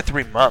 2 or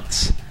 3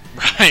 months,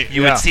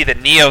 you would see the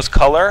Neo's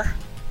color,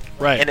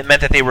 and it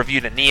meant that they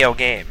reviewed a Neo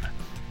game.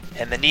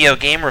 And the Neo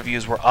game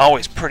reviews were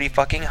always pretty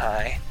fucking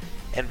high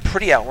and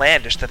pretty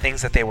outlandish, the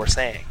things that they were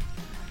saying.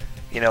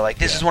 Like,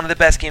 this is one of the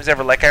best games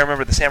ever. Like, I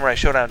remember the Samurai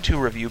Showdown 2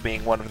 review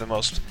being one of the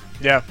most...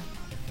 Yeah.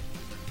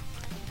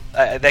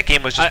 That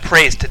game was just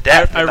praised to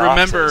death. I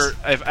remember,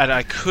 and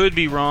I could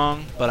be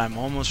wrong, but I'm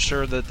almost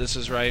sure that this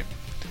is right,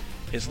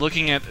 is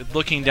looking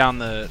down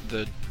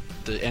the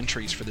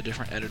entries for the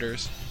different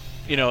editors.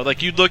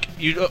 Like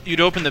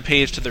you'd open the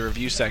page to the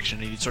review section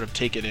and you'd sort of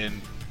take it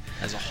in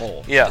as a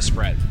whole, the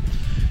spread.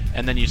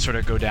 And then you'd sort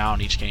of go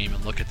down each game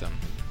and look at them.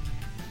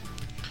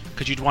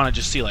 Because you'd want to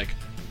just see, like,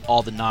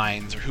 all the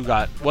 9s,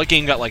 or what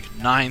game got, like,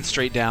 9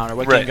 straight down, or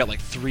what game got,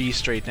 like, 3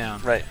 straight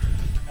down. Right.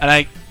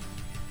 And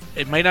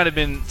it might not have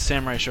been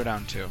Samurai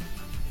Showdown 2,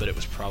 but it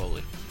was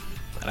probably.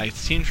 And I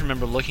seem to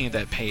remember looking at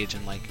that page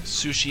and, like,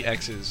 Sushi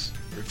X's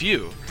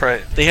review.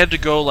 Right. They had to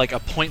go, like, a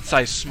point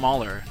size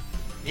smaller.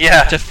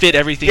 Yeah. To fit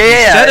everything he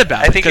said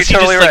about it. I think you're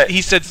totally right.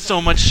 He said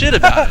so much shit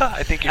about it.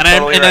 I think you're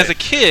totally right. And as a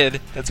kid,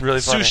 that's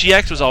really funny. Sushi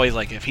X was always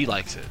like, if he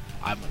likes it,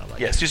 I'm going to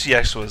like it. Yeah, Sushi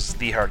X was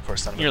the hardcore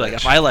son of a bitch. You're like,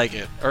 if I like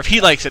it, or if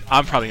he likes it,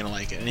 I'm probably going to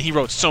like it. And he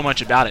wrote so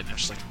much about it, and I'm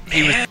just like,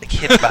 he was like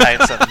hidden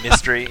behind some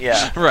mystery.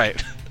 Yeah.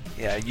 Right.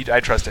 Yeah, I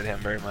trusted him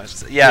very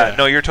much. Yeah, Yeah.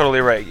 no, you're totally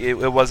right. It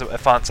was a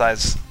font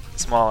size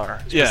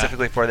smaller, Yeah.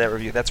 specifically for that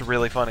review. That's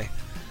really funny.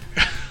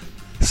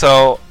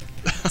 So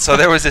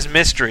there was this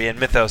mystery and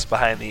mythos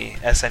behind the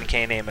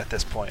SNK name at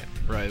this point.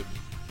 Right.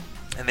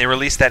 And they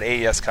released that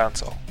AES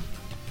console.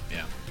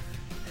 Yeah.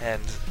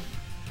 And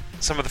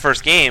some of the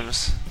first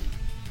games,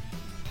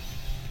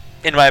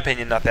 in my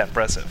opinion, not that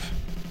impressive.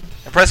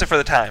 Impressive for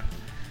the time.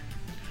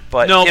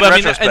 But No, in but I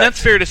mean, retrospect, and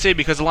that's fair to say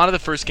because a lot of the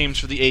first games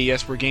for the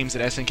AES were games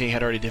that SNK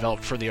had already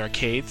developed for the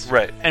arcades.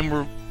 Right. And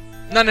were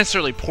not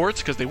necessarily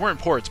ports because they weren't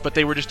ports, but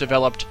they were just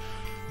developed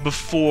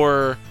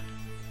before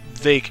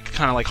they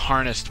kind of like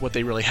harnessed what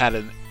they really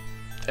had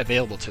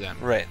available to them.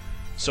 Right.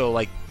 So,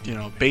 like, you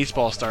know,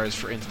 Baseball Stars,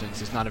 for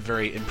instance, is not a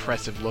very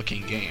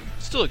impressive-looking game.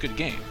 Still a good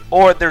game.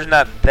 Or there's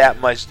not that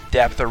much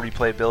depth or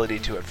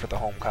replayability to it for the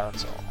home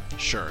console.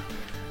 Sure.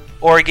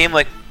 Or a game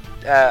like,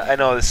 I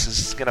know this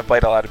is going to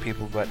bite a lot of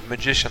people, but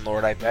Magician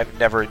Lord, I've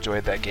never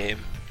enjoyed that game.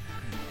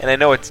 And I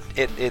know it's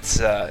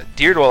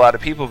dear to a lot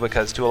of people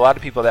because to a lot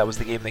of people that was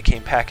the game that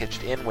came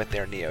packaged in with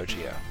their Neo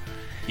Geo.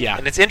 Yeah.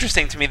 And it's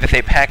interesting to me that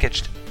they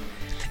packaged...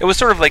 It was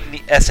sort of like the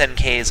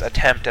SNK's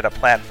attempt at a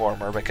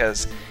platformer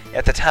because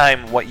at the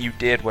time what you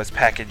did was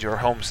package your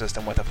home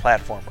system with a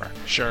platformer.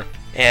 Sure.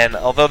 And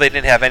although they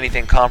didn't have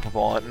anything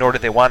comparable, nor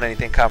did they want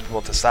anything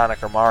comparable to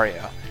Sonic or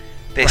Mario,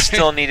 they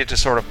still needed to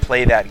sort of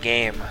play that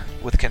game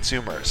with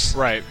consumers.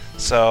 Right.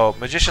 So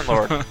Magician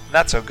Lord,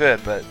 not so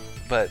good, but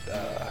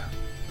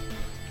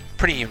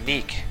pretty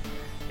unique.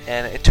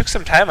 And it took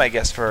some time, I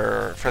guess,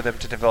 for them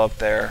to develop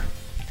their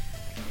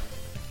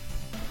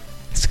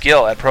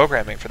skill at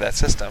programming for that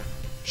system,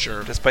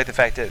 Sure. despite the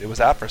fact that it was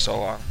out for so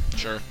long.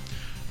 Sure.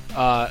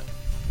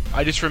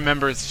 I just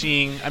remember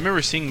seeing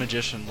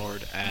Magician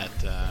Lord at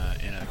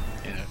in a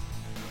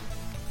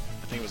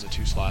I think it was a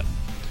 2-slot.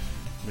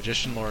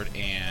 Magician Lord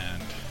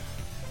and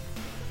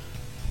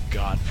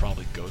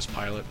probably Ghost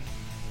Pilot,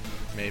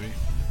 maybe.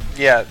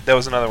 Yeah, that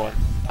was another one.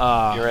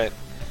 Uh, You're right.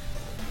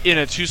 In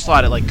a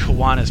 2-slot at like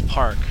Kiwanis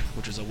Park,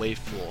 which is a wave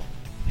pool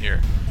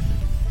here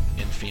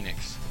in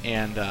Phoenix,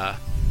 and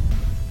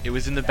it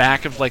was in the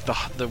back of like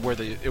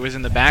it was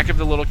in the back of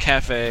the little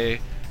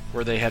cafe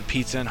where they had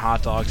pizza and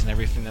hot dogs and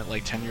everything that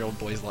like 10-year-old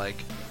boys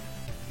like,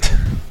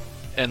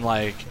 and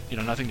like, you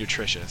know, nothing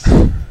nutritious.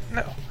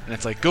 No. And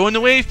it's like, go in the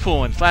wave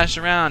pool and flash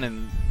around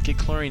and get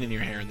chlorine in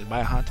your hair and then buy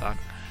a hot dog.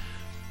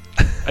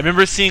 I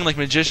remember seeing like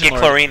Magician Get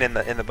Lord. chlorine in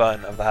the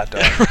bun of the hot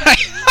dog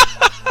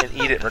Right. and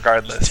eat it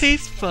regardless. It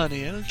tastes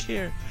funny. I don't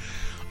care.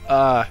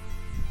 God,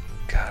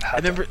 hot I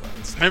remember dog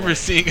buns. I remember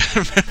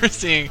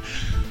seeing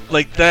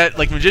like that,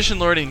 like Magician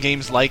Lord and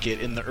games like it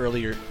in the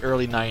early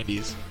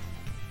 90s,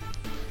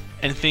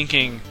 and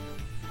thinking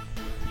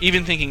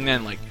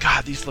then like,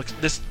 God,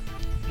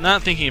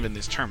 not thinking of it in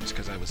these terms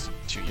because I was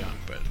too young,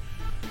 but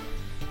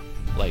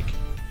like,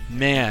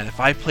 man, if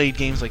I played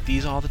games like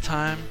these all the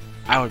time,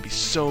 I would be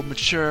so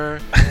mature,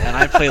 and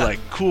I'd play like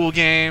cool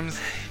games.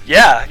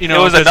 Yeah, You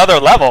know, it was 'cause, another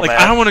level, Like, man.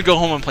 I don't want to go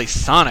home and play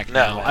Sonic No,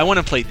 now. man. I want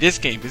to play this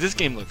game because this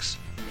game looks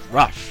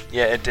rough,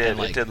 Yeah, it did. and,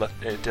 like,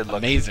 It did look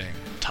amazing,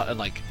 and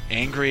like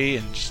angry,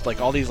 and just like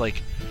all these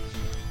like,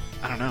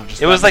 I don't know.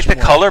 Just It was that like much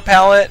the more- color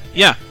palette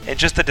Yeah, and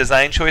just the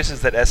design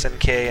choices that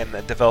SNK and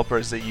the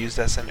developers that used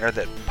or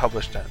that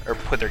published or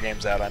put their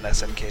games out on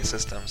SNK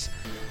systems,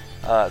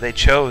 they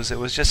chose. It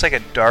was just like a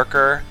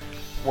darker,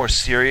 more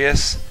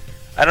serious.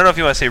 I don't know if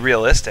you want to say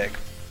realistic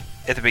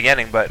at the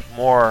beginning, but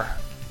more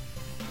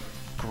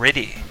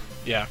gritty.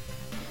 yeah,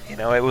 You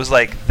know, it was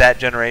like that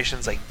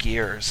generation's like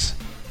Gears.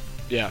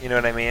 yeah, You know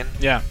what I mean?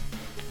 yeah.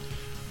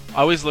 I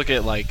always look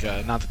at like,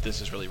 not that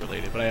this is really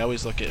related, but I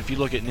always look at, if you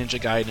look at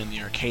Ninja Gaiden in the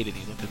arcade and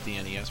you look at the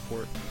NES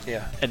port,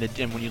 Yeah. and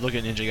when you look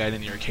at Ninja Gaiden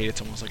in the arcade, it's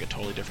almost like a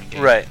totally different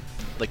game. Right.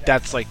 Like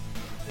that's like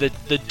the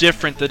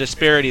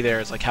disparity there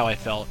is like how I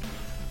felt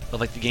of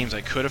like the games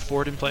I could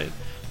afford and played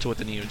to what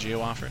the Neo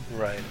Geo offered.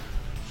 Right.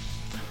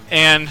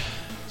 And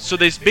so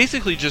they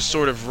basically just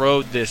sort of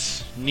rode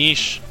this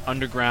niche,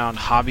 underground,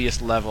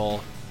 hobbyist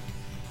level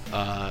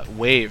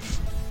wave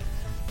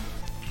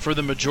for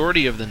the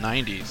majority of the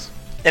 90s.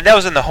 And that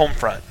was in the home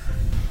front.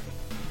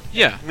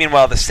 Yeah,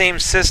 Meanwhile, the same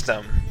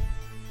system,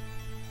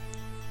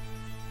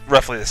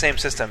 roughly the same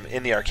system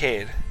in the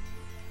arcade,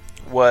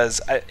 was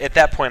at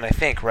that point, I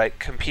think, right,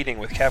 competing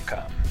with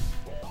Capcom.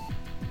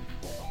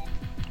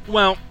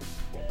 well,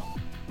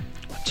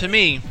 to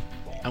me,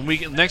 and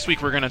next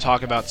week we're going to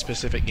talk about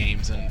specific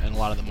games and a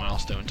lot of the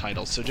milestone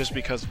titles. So just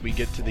because we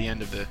get to the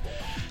end of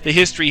the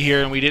history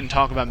here and we didn't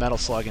talk about Metal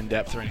Slug in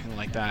depth or anything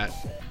like that,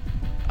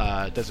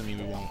 doesn't mean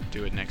we won't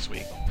do it next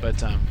week.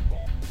 But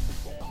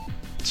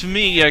to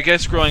me, I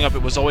guess growing up,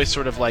 it was always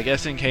sort of like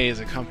SNK as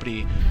a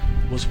company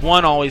was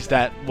always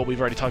that, what we've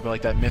already talked about,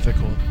 like that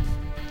mythical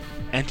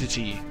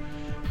entity,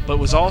 but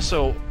was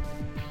also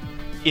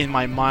in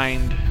my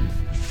mind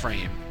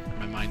frame,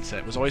 my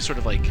mindset, was always sort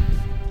of like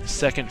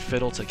second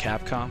fiddle to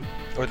Capcom.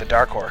 Or the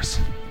Dark Horse.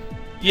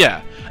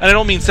 Yeah, and I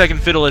don't mean second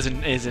fiddle as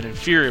an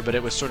inferior, but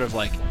it was sort of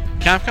like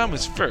Capcom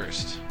was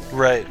first,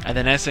 Right. and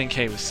then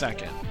SNK was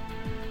second.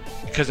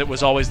 because it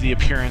was always the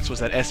appearance was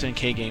that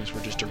SNK games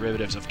were just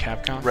derivatives of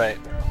Capcom. Right.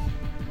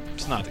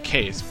 It's not the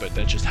case, but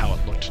that's just how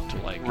it looked to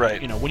like.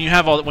 Right. You know, when you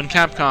have when you're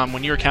Capcom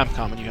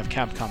and you have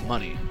Capcom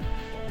money,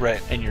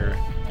 Right. and you're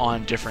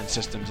on different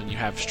systems and you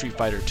have Street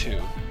Fighter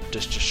 2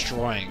 just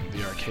destroying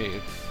the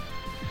arcade.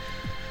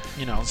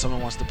 You know,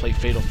 someone wants to play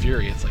Fatal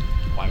Fury, it's like,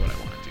 why would I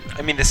want to do that?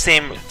 I mean, the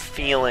same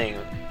feeling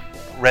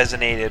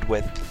resonated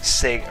with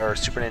Sega or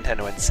Super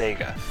Nintendo and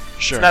Sega.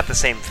 Sure. It's not the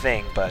same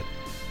thing, but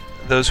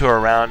those who were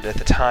around at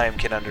the time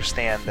can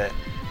understand that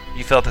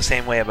you felt the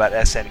same way about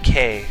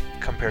SNK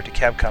compared to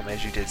Capcom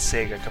as you did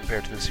Sega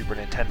compared to the Super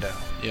Nintendo.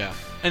 Yeah.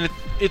 And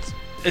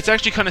it's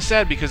actually kind of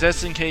sad because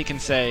SNK can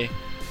say,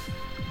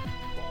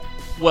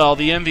 well,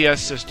 the MVS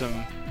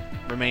system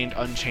remained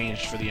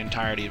unchanged for the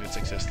entirety of its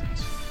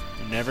existence.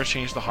 We never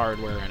changed the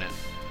hardware in it.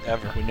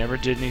 Ever. We never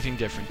did anything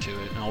different to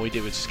it, and all we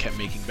did was just kept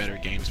making better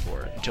games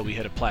for it until we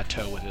hit a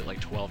plateau with it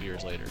like 12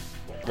 years later.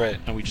 Right.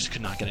 And we just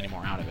could not get any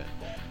more out of it.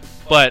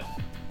 But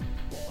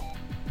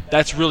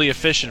that's really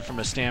efficient from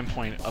a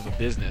standpoint of a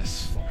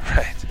business.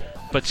 Right.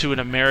 But to an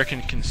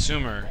American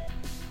consumer,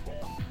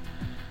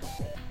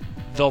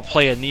 they'll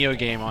play a Neo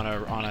game on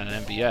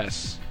an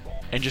MVS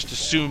and just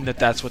assume that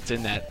that's what's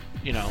in that,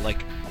 you know,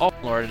 like, oh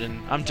Lord,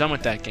 and I'm done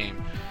with that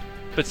game.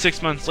 But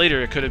 6 months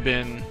later, it could have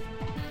been,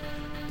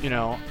 you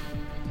know,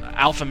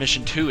 Alpha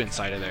Mission 2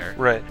 inside of there.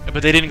 Right.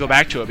 But they didn't go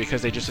back to it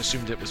because they just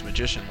assumed it was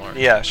Magician Lord.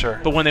 Yeah, sure.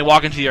 But when they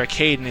walk into the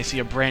arcade and they see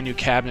a brand new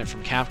cabinet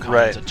from Capcom,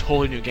 Right. it's a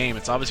totally new game,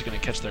 it's obviously going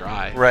to catch their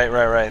eye. Right.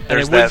 And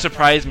There's it wouldn't that.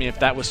 surprise me if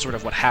that was sort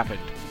of what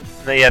happened.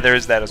 Yeah, there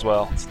is that as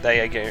well.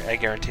 I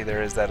guarantee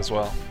there is that as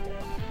well.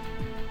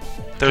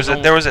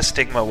 There was a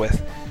stigma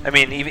with. I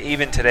mean,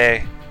 even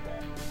today.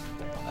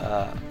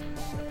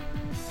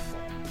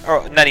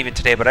 Or not even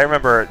today, but I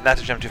remember, not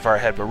to jump too far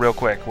ahead, but real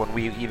quick, when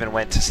we even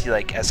went to see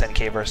like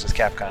SNK versus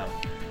Capcom,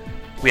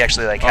 we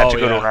actually like had to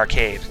go to an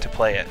arcade to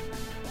play it.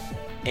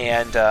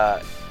 And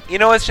you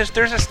know, it's just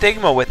there's a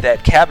stigma with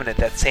that cabinet,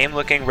 that same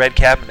looking red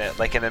cabinet,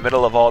 like in the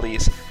middle of all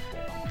these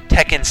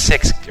Tekken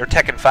 6 or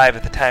Tekken 5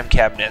 at the time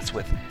cabinets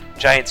with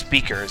giant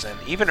speakers, and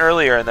even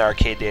earlier in the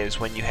arcade days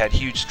when you had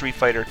huge Street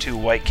Fighter 2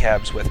 white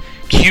cabs with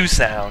Q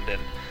sound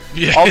and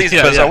all these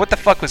bizarre. What the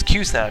fuck was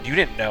Q sound? You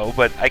didn't know,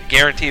 but I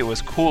guarantee it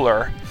was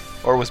cooler,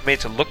 or was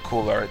made to look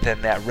cooler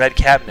than that red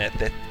cabinet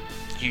that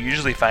you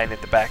usually find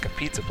at the back of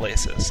pizza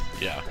places.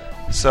 Yeah.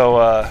 So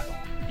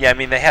yeah, I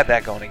mean they had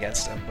that going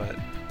against them, but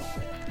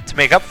to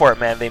make up for it,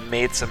 man, they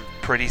made some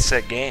pretty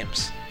sick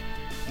games.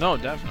 No,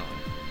 definitely.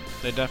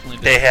 They definitely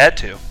did. They had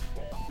to.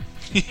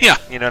 Yeah.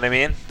 You know what I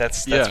mean?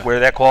 That's Yeah.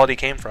 where that quality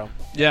came from.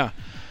 Yeah.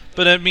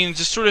 But I mean,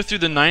 just sort of through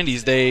the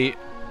 90s,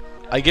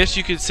 I guess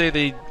you could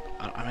say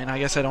I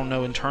guess I don't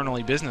know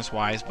internally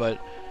business-wise, but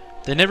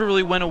they never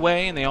really went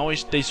away, and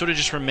they sort of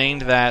just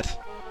remained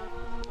that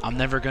I'm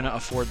never going to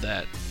afford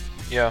that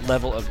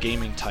level of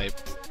gaming type.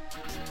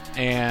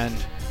 And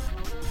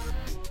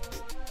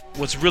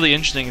what's really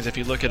interesting is if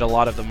you look at a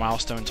lot of the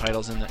milestone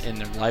titles in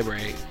the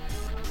library,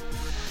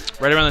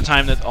 right around the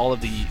time that all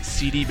of the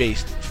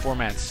CD-based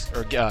formats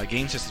or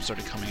game systems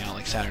started coming out,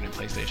 like Saturn and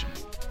PlayStation,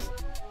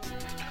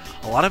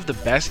 a lot of the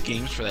best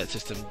games for that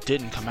system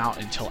didn't come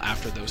out until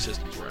after those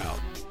systems were out.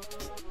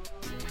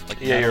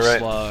 Like Metal you're right.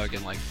 Slug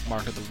and like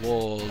Mark of the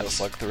Wolves. Metal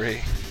Slug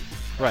 3.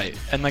 Right.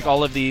 And like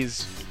all of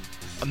these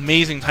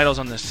amazing titles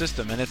on this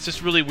system. And it's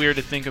just really weird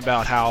to think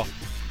about how,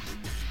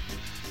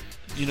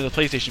 you know, the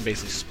PlayStation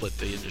basically split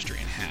the industry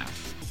in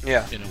half.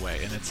 Yeah. In a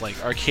way. And it's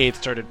like arcade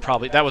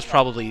that was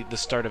probably the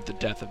start of the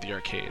death of the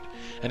arcade.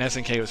 And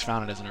SNK was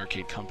founded as an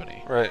arcade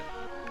company. Right.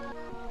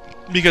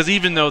 Because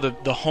even though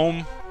the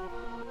home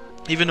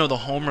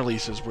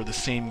releases were the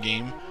same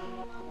game,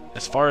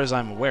 as far as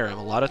I'm aware of,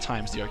 a lot of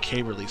times the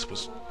arcade release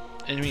was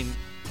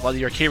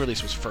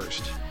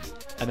first,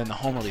 and then the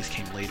home release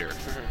came later.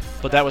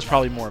 Mm-hmm. But that was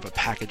probably more of a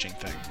packaging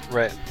thing.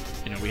 Right.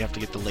 You know, we have to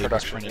get the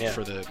labels printed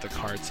for the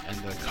cards and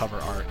the cover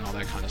art and all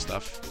that kind of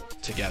stuff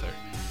together.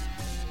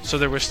 So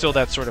there was still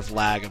that sort of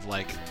lag of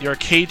like, the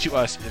arcade to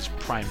us is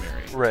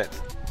primary. Right.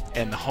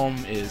 And the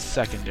home is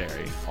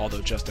secondary,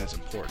 although just as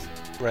important.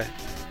 Right.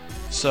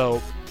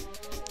 So,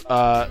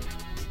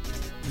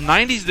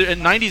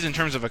 90s in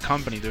terms of a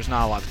company, there's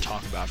not a lot to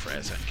talk about for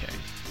SNK.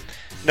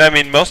 No, I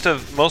mean most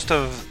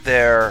of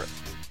their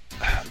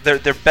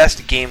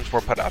best games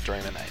were put out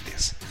during the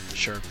 90s.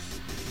 Sure.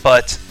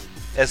 But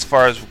as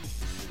far as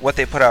what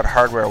they put out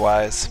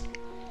hardware-wise,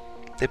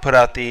 they put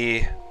out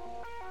the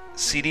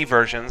CD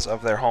versions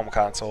of their home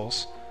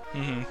consoles,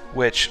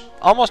 which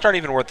almost aren't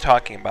even worth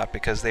talking about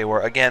because they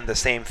were, again, the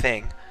same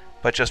thing,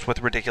 but just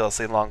with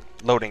ridiculously long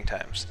loading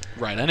times.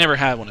 Right, I never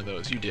had one of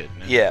those. You did.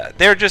 No? Yeah,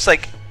 they're just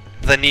like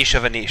the niche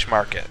of a niche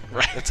market.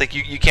 Right. It's like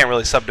you can't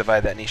really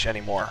subdivide that niche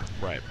anymore.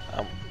 Right.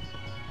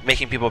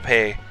 Making people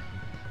pay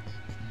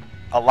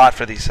a lot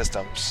for these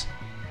systems,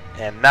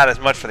 and not as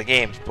much for the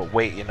games, but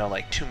wait,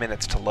 like 2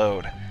 minutes to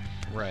load.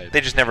 Right.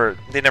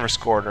 They never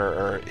scored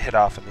or hit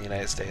off in the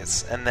United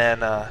States. And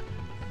then,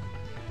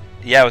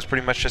 it was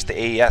pretty much just the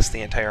AES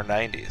the entire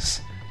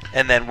 90s.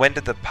 And then when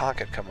did the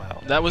Pocket come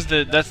out? That's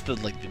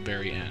the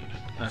very end.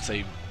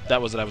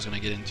 that was what I was going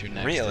to get into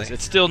next. Really?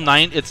 It's still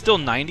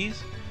 90s,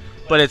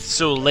 but it's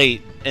so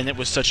late and it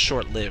was such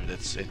short-lived.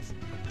 It's a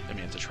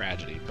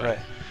tragedy. But,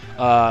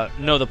 Right.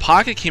 no, the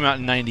Pocket came out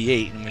in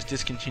 98 and was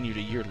discontinued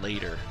a year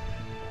later,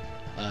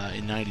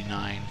 in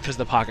 99, because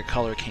the Pocket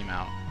Color came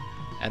out.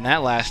 And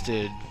that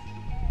lasted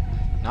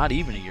not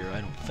even a year,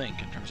 I don't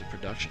think, in terms of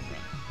production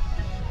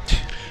run.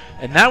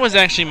 And that was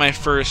actually my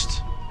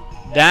first...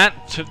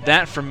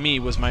 That for me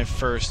was my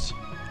first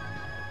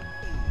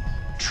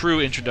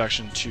true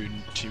introduction to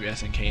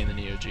SNK and the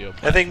Neo Geo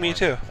platform. I think me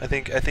too. I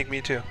think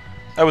me too.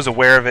 I was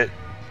aware of it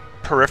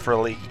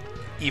peripherally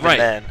even Right.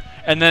 then.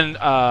 And then,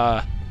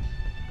 God,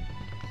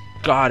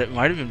 it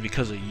might have been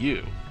because of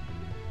you.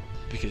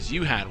 Because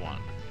you had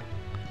one.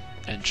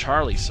 And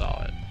Charlie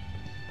saw it.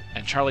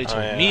 And Charlie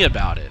told me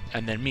about it.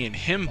 And then me and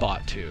him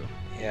bought two.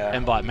 Yeah.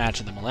 And bought Match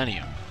of the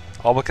Millennium.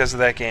 All because of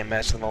that game,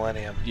 Match of the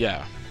Millennium.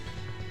 Yeah.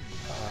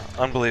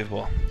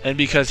 Unbelievable. And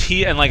because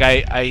he, and like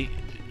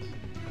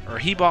or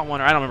he bought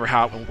one, or I don't remember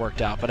how it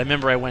worked out, but I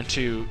remember I went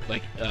to,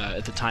 like,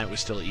 at the time it was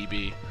still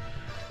EB.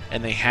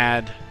 And they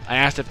had, I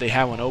asked if they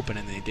had one open,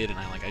 and they did, and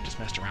I just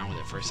messed around with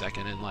it for a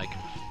second, and like,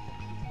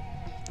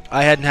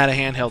 I hadn't had a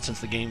handheld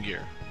since the Game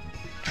Gear.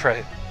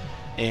 Right.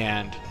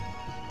 And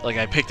like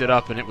I picked it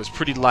up and it was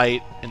pretty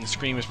light and the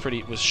screen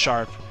was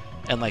sharp,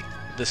 and like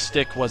the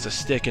stick was a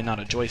stick and not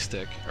a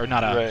joystick or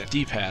not a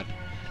D-pad.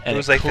 And it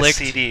was like clicked,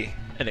 the CD.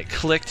 And it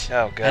clicked.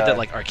 Oh god. Had that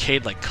like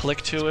arcade like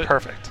click to it.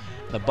 Perfect.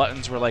 The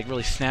buttons were like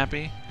really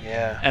snappy.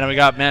 Yeah. And we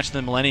got Match of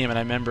the Millennium, and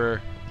I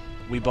remember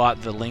we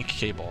bought the link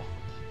cable.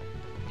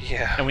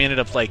 Yeah. And we ended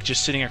up like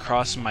just sitting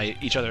across from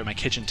each other at my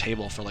kitchen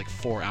table for like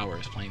 4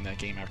 hours playing that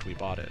game after we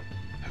bought it.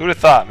 Who'd have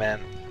thought,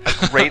 man?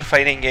 A great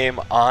fighting game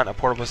on a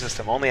portable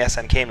system. Only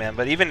SNK, man.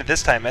 But even at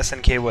this time,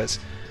 SNK was,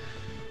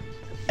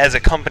 as a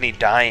company,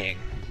 dying.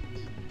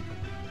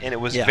 And it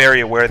was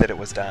very aware that it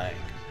was dying.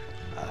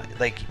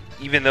 Like,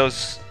 even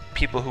those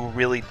people who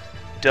really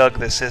dug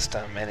the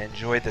system and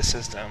enjoyed the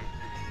system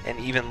and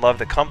even loved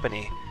the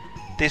company,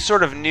 they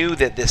sort of knew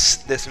that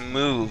this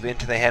move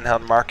into the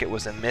handheld market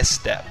was a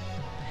misstep.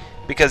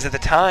 Because at the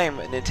time,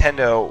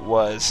 Nintendo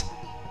was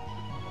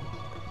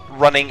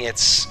running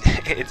its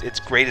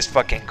greatest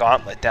fucking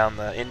gauntlet down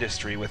the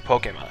industry with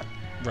Pokemon.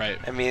 Right.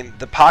 I mean,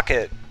 the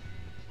Pocket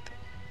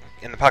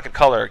and the Pocket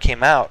Color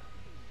came out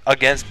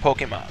against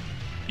Pokemon.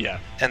 Yeah.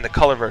 And the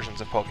color versions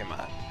of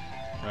Pokemon.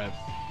 Right.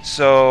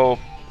 So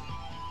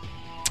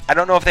I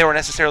don't know if they were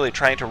necessarily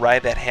trying to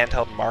ride that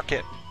handheld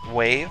market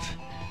wave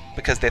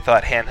because they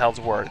thought handhelds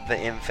were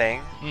the in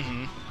thing.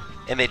 Mm-hmm.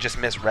 And they just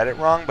misread it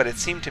wrong, but it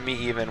seemed to me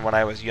even when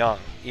I was young,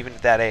 even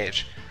at that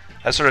age,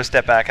 I sort of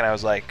stepped back and I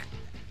was like,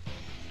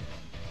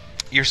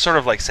 you're sort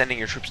of like sending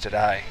your troops to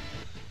die.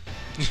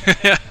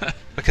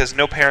 Because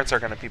no parents are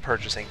going to be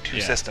purchasing two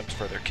systems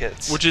for their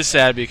kids. Which is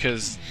sad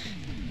because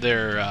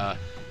their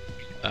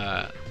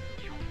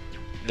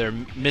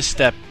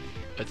misstep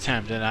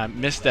attempt, and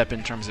misstep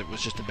in terms of it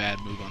was just a bad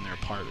move on their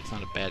part, it's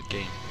not a bad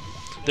game.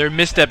 Their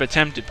misstep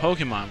attempt at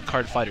Pokemon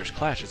Card Fighters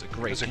Clash is a great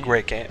game. It was a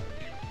great game.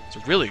 It's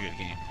a really good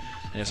game.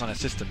 And it's on a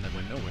system that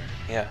went nowhere.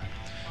 Yeah.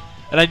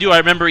 And I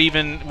remember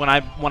even when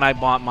I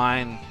bought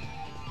mine,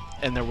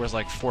 and there was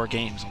like 4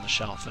 games on the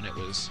shelf, and it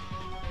was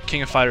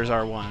King of Fighters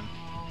R1,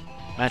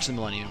 Match of the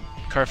Millennium,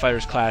 Card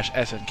Fighters Clash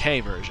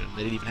SNK version.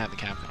 They didn't even have the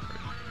Capcom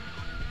version.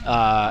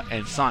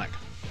 And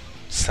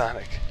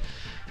Sonic.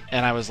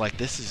 And I was like,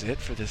 this is it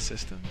for this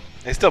system.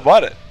 They still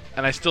bought it.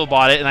 And I still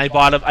bought it, and I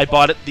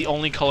bought it the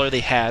only color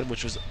they had,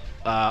 which was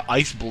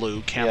ice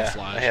blue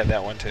camouflage. Yeah, I had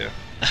that one too.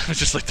 It was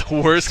just like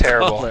the worst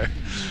color.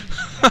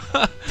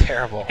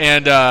 Terrible.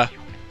 And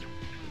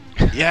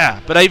yeah,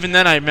 but even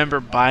then I remember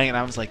buying it and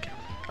I was like,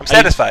 I'm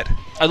satisfied.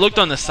 I looked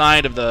on the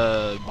side of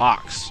the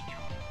box.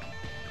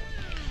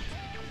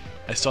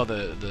 I saw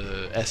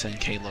the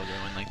SNK logo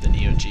and like the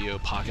Neo Geo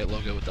Pocket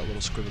logo with that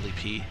little scribbly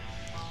P.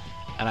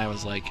 And I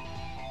was like,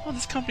 oh,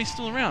 this company's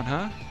still around,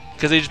 huh?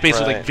 Because they just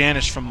basically like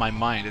vanished from my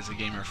mind as a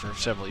gamer for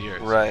several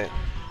years. Right.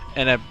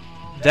 And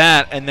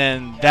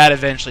then that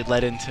eventually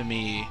led into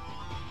me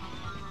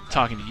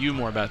talking to you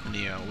more about the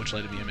Neo, which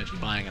led to me eventually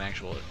buying an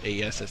actual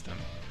AES system.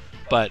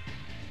 But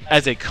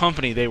as a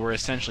company, they were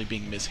essentially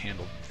being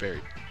mishandled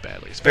very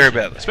badly.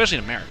 Especially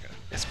in America.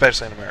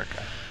 Especially in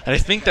America. And I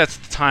think that's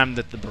the time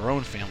that the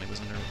Barone family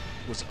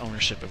was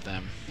ownership of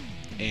them.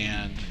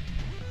 And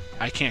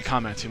I can't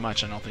comment too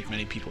much. I don't think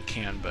many people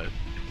can, but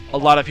a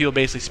lot of people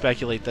basically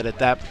speculate that at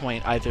that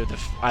point, either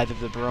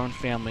the Barone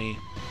family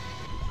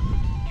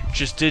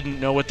just didn't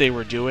know what they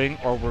were doing,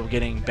 or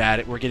being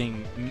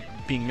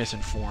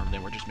misinformed. They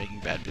were just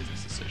making bad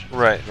business decisions.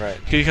 Right.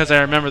 Because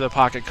I remember the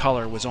Pocket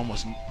Color was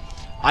almost...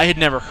 I had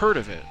never heard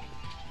of it.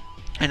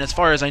 And as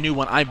far as I knew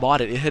when I bought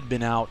it, it had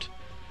been out...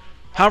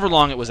 However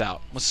long it was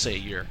out. Let's say a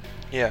year.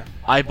 Yeah.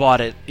 I bought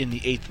it in the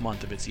 8th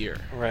month of its year.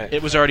 Right.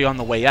 It was already on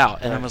the way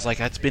out. And I was like,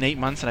 it's been 8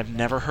 months and I've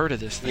never heard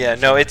of this thing. Yeah,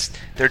 no,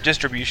 their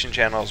distribution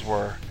channels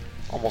were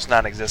almost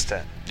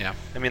non-existent. Yeah.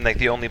 I mean, like,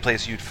 the only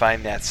place you'd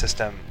find that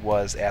system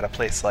was at a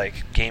place like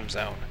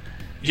GameZone,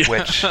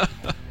 which,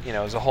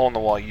 is a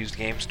hole-in-the-wall used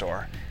game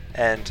store.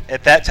 And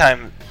at that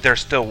time, there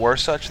still were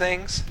such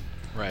things,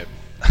 Right.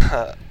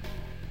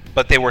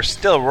 but they were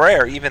still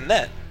rare even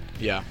then.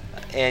 Yeah.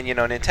 And,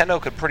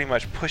 Nintendo could pretty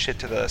much push it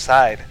to the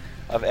side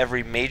of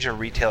every major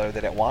retailer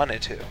that it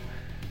wanted to.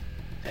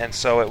 And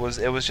so it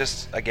was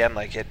just, again,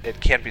 like,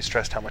 it can't be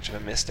stressed how much of a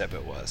misstep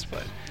it was.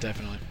 But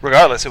Definitely.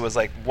 regardless, it was,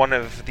 like, one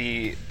of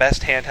the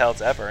best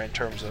handhelds ever in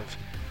terms of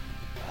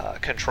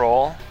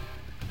control,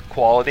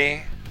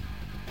 quality,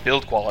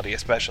 build quality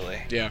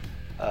especially, Yeah.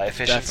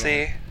 efficiency.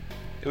 Definitely.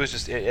 It was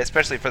just,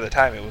 especially for the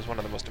time, it was one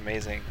of the most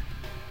amazing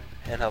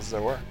handhelds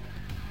there were.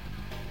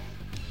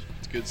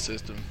 It's a good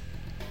system.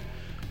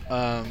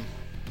 So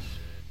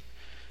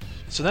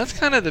that's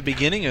kind of the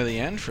beginning of the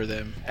end for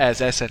them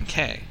as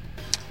SNK.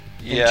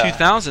 In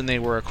 2000, they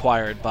were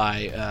acquired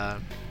by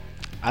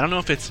I don't know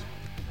if it's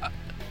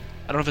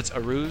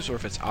Aruze or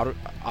if it's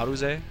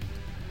Aruze.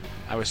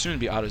 I would assume it'd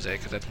be Aruze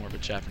because that's more of a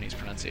Japanese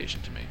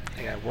pronunciation to me.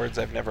 Yeah, words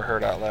I've never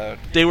heard out loud.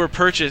 They were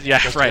purchased. Yeah,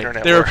 Just right.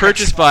 internet They were words.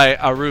 purchased by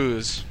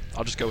Aruze.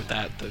 I'll just go with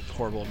that. The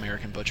horrible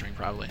American butchering,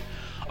 probably.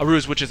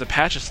 Aruze, which is a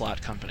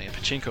Pachislot company, a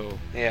pachinko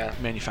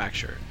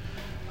manufacturer.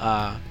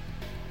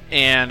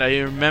 And I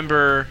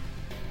remember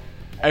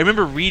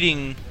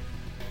reading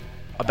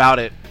about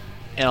it,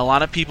 and a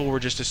lot of people were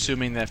just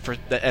assuming that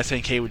that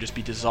SNK would just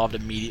be dissolved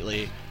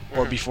immediately,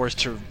 or be forced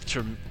to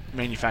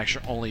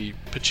manufacture only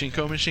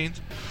pachinko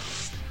machines.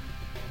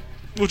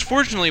 Which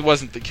fortunately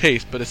wasn't the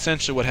case, but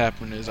essentially what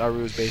happened is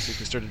Aruze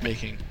basically started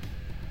making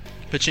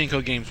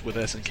pachinko games with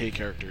SNK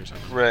characters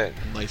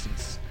and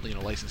licensed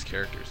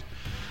characters.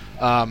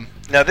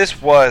 Now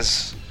this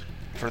was,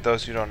 for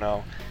those who don't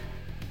know,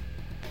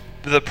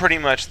 pretty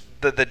much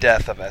the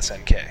death of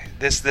SNK.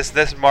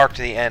 This marked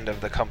the end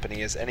of the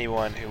company, as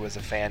anyone who was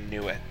a fan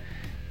knew it,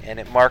 and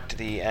it marked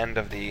the end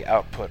of the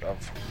output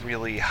of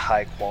really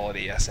high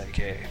quality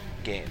SNK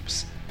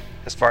games,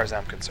 as far as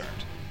I'm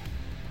concerned.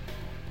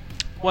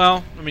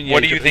 Well, I mean, yeah,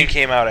 what do you think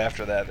came out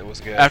after that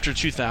was good? After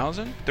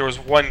 2000? There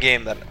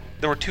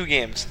were two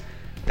games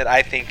that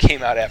I think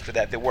came out after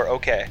that were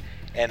okay,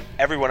 and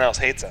everyone else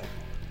hates them.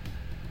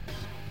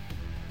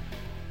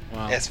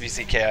 Wow.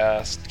 SVC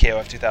Chaos,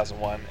 KOF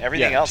 2001,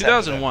 everything else.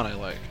 2001 I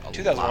like.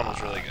 2001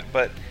 was really good,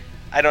 but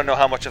I don't know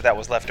how much of that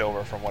was left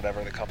over from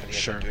whatever the company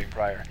had been doing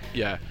prior.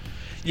 Yeah,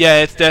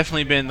 it's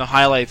definitely been the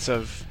highlights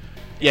of.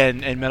 Yeah,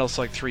 and Metal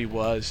Slug 3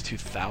 was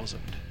 2000.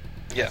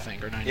 I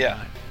think, or 99.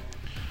 Yeah.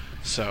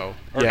 So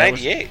or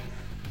 98.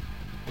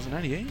 Was it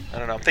 98? I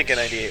don't know. I'm thinking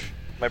 98.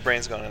 My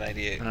brain's going to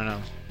 98. I don't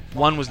know.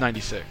 1 was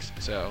 96,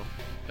 so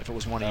if it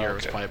was one a year, it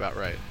was probably about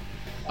right.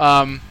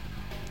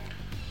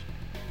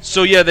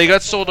 So yeah, they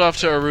got sold off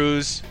to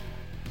Aruze,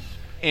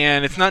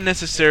 and it's not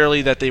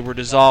necessarily that they were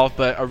dissolved,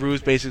 but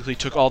Aruze basically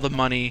took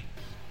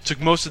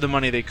most of the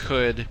money they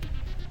could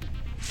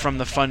from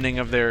the funding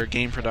of their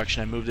game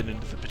production and moved it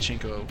into the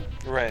pachinko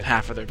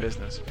half of their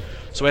business.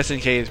 So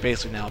SNK is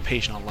basically now a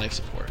patient on life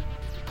support.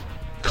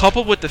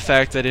 Coupled with the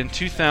fact that in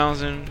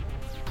 2000,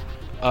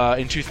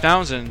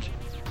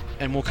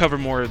 and we'll cover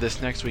more of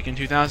this next week. In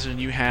 2000,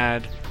 you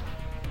had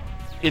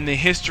in the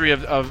history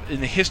of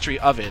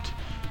it,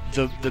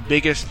 the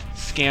biggest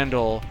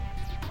scandal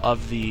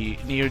of the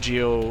Neo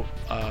Geo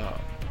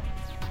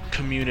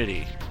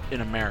community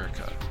in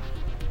America,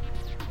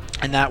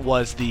 and that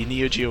was the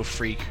Neo Geo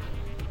Freak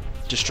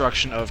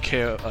destruction of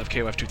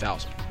KOF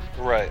 2000.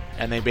 Right.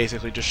 And they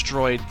basically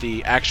destroyed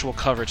the actual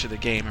cover to the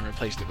game and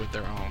replaced it with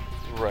their own.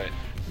 Right.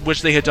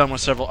 Which they had done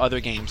with several other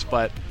games,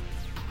 but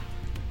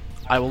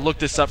I will look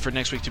this up for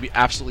next week to be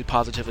absolutely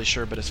positively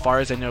sure, but as far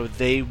as I know,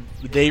 they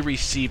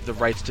received the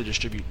rights to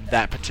distribute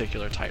that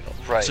particular title.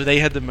 Right. So they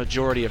had the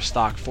majority of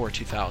stock for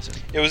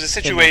 2000. It was a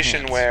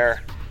situation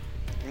where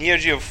Neo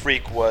Geo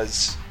Freak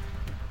was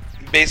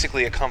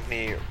basically a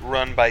company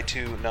run by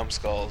two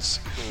numbskulls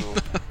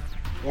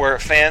who were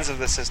fans of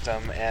the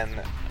system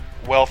and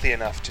wealthy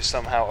enough to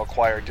somehow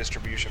acquire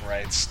distribution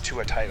rights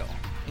to a title.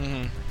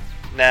 Mm-hmm.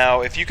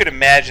 Now, if you could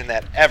imagine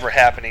that ever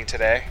happening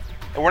today,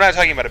 and we're not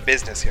talking about a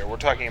business here, we're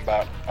talking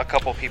about a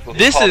couple people who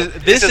this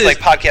is like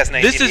Podcast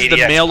 1980X. This is the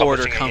mail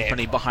order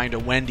company behind a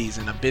Wendy's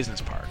in a business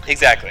park.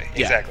 Exactly.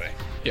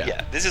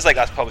 Yeah. This is like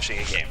us publishing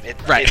a game.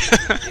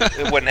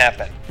 It wouldn't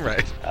happen.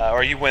 Right.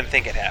 Or you wouldn't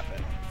think it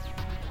happened.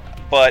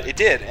 But it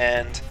did,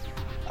 and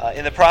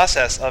in the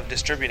process of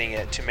distributing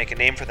it to make a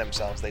name for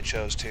themselves, they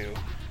chose to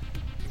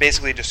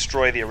basically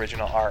destroy the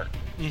original art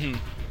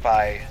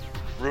by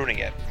ruining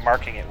it,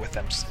 marking it with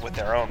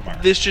their own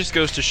mark. This just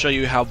goes to show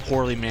you how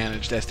poorly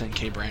managed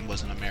SNK brand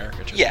was in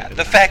America. Yeah,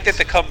 the fact that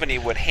the company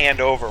would hand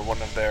over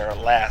one of their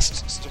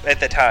last, at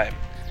the time,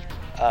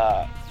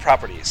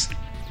 properties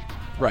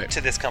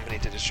to this company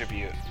to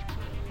distribute,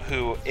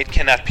 who, it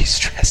cannot be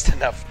stressed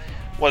enough,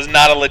 was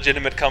not a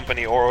legitimate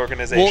company or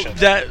organization.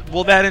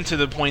 That into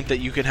the point that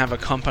you can have a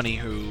company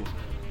who,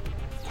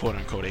 quote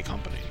unquote,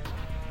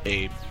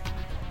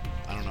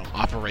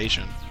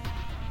 operation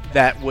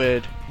that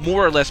would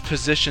more or less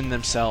position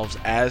themselves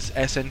as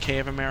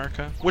SNK of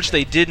America, which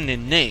they didn't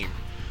in name,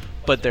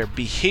 but their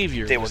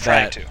behavior they were was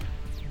trying that, to.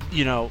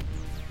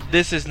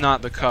 This is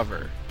not the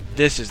cover.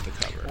 This is the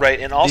cover. Right,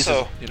 and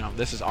also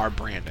this is our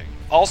branding.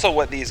 also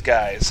what these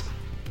guys,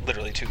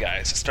 literally 2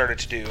 guys, started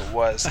to do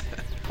was,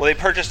 well, they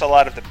purchased a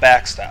lot of the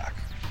back stock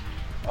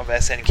of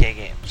SNK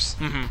games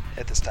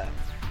at this time.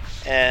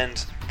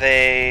 And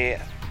they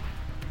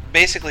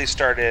basically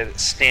started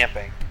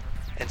stamping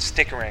and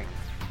stickering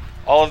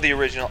all of the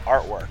original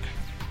artwork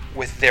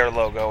with their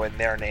logo and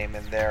their name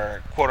and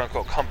their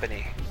quote-unquote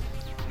company,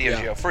 Neo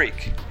Geo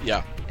Freak.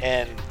 Yeah.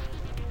 And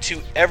to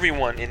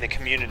everyone in the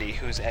community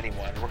who's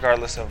anyone,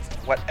 regardless of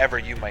whatever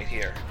you might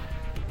hear,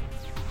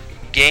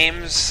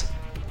 games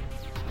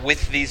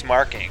with these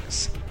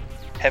markings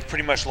have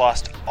pretty much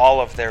lost all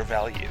of their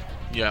value.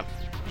 Yeah.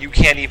 You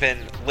can't even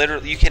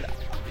literally, you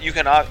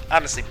can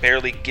honestly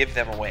barely give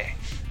them away.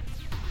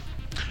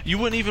 You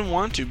wouldn't even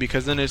want to,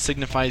 because then it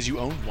signifies you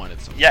owned one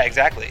at some point. Yeah,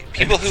 exactly.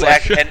 People who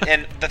act,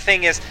 and the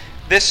thing is,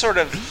 this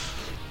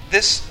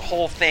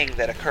whole thing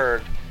that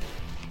occurred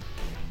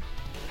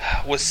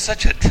was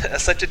such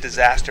a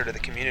disaster to the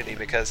community,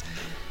 because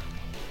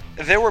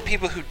there were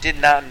people who did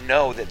not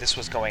know that this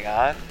was going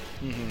on,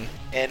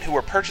 and who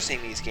were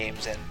purchasing these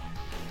games and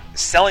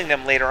selling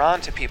them later on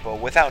to people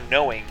without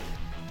knowing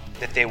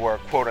that they were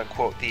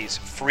quote-unquote these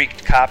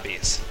freaked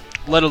copies.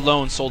 Let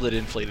alone sold at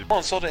inflated.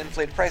 Sold at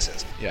inflated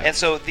prices. Yeah. And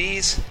so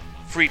these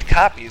freaked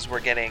copies were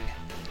getting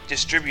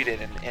distributed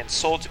and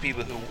sold to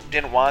people who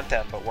didn't want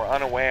them but were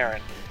unaware,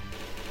 and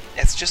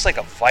it's just like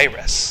a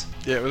virus.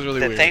 Yeah, it was really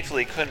that weird.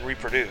 Thankfully couldn't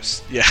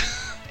reproduce. Yeah.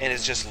 And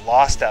is just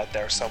lost out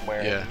there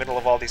somewhere Yeah. in the middle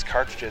of all these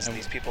cartridges in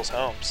these people's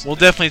homes. We'll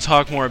definitely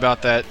talk more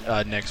about that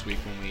next week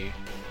when we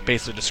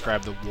basically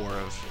describe the war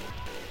of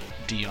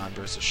Dion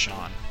versus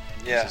Sean.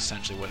 Yeah. That's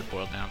essentially what it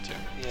boiled down to.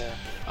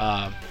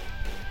 Yeah.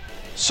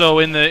 So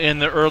in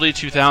the early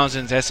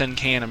 2000s,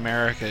 SNK in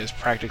America is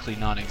practically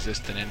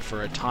non-existent, and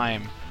for a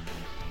time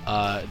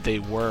they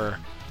were,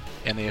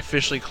 and they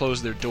officially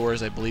closed their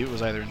doors. I believe it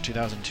was either in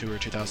 2002 or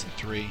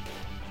 2003,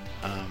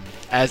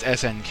 as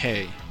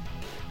SNK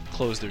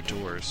closed their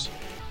doors,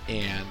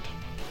 and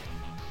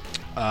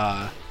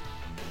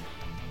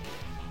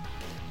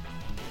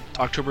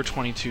October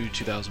 22,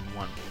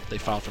 2001, they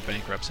filed for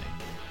bankruptcy,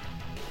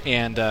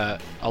 and a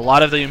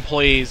lot of the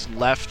employees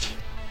left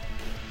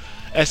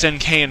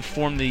SNK and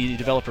formed the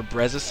developer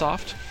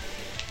Brezisoft,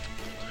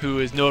 who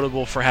is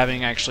notable for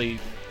having actually,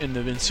 in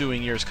the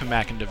ensuing years, come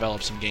back and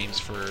develop some games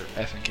for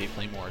SNK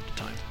Playmore at the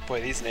time.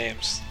 Boy, these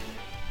names,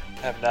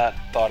 I have not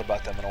thought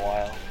about them in a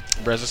while.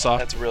 Brezisoft?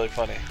 That's really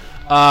funny.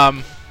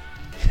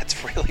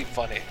 That's really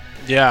funny.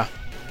 Yeah,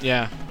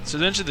 yeah. So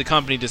eventually the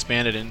company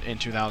disbanded in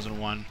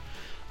 2001.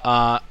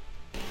 At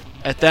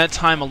that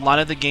time, a lot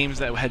of the games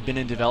that had been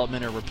in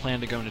development or were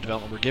planned to go into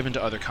development were given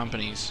to other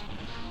companies,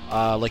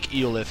 like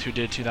Eolith, who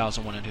did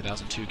 2001 and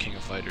 2002 King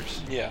of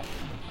Fighters. Yeah.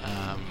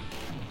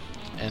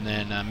 And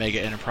then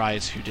Mega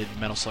Enterprise, who did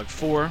Metal Slug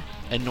 4,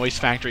 and Noise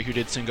Factory, who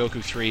did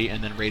Sengoku 3,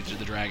 and then Rage of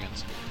the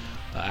Dragons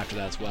after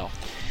that as well.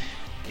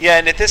 Yeah,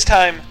 and at this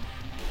time,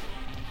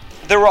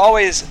 there were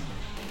always...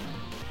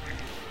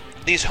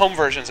 These home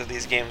versions of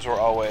these games were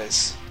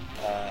always...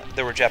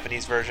 there were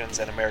Japanese versions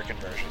and American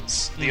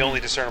versions. The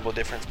only discernible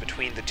difference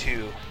between the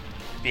two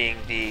being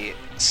the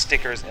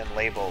stickers and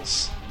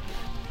labels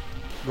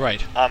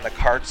Right. on the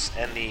carts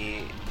and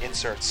the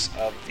inserts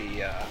of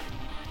the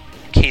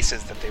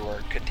cases that they were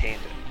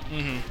contained in.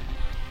 Mm-hmm.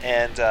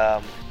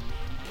 And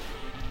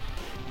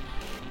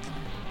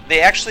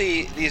they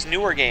actually, these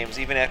newer games,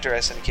 even after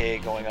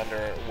SNK going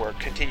under, were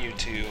continued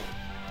to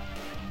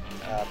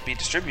be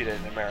distributed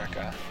in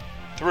America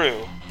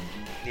through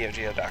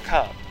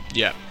NeoGeo.com,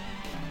 Yeah.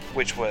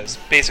 which was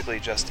basically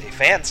just a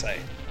fan site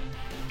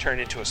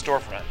turned into a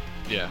storefront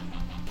Yeah.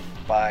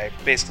 by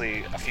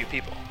basically a few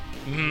people.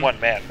 Mhm. One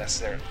man,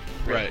 necessarily.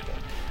 Really, Right.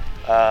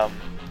 but,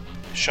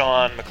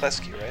 Sean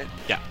McCleskey, right?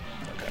 Yeah.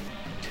 Okay.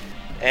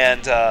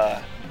 And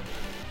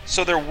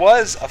so there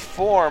was a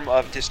form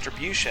of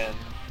distribution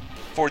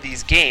for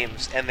these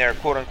games and their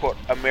quote-unquote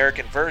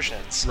American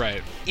versions.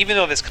 Right. Even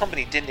though this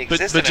company didn't But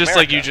exist in just America.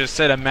 like you just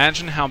said,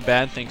 imagine how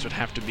bad things would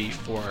have to be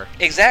for...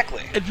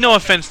 Exactly. No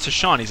offense to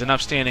Sean, he's an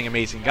upstanding,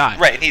 amazing guy.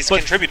 Right, and he's But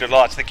contributed a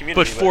lot to the community.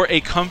 But for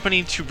a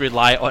company to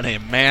rely on a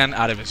man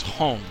out of his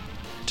home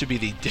to be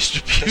the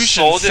distribution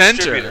sole center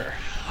distributor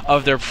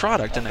of their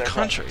product in of the their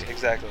country, product.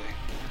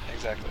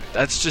 Exactly.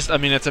 that's just, I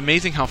mean, it's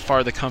amazing how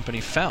far the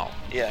company fell.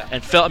 Yeah.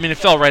 And fell, I mean, it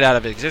fell right out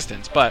of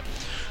existence, but...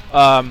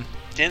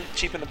 Didn't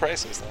cheapen the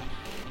prices, though.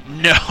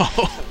 No.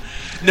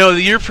 No,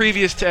 the year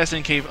previous to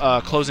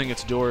SNK closing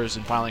its doors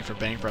and filing for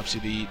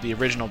bankruptcy, the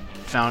original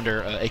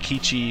founder,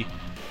 Eikichi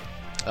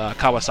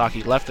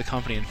Kawasaki, left the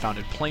company and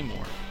founded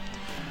Playmore,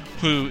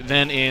 who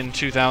then in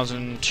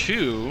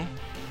 2002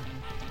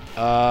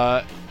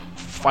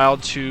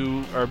 filed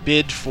to, or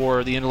bid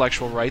for the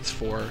intellectual rights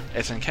for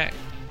SNK.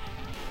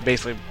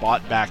 Basically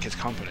bought back his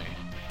company,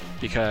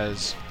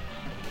 because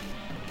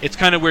it's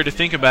kind of weird to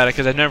think about it,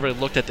 because I've never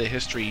looked at the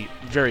history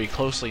very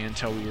closely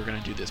until we were going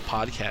to do this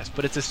podcast,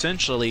 but it's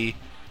essentially,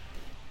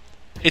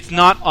 it's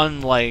not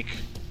unlike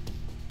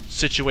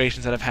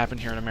situations that have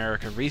happened here in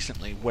America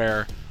recently,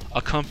 where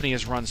a company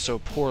is run so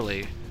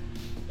poorly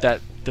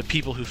that the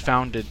people who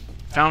found it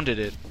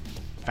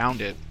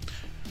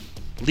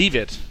leave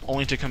it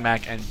only to come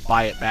back and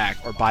buy it back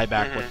or buy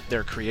back what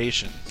their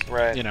creations.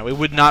 Right. You know, it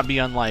would not be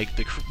unlike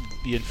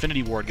the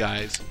Infinity Ward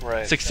guys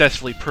Right.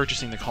 successfully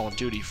purchasing the Call of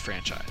Duty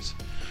franchise.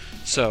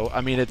 So,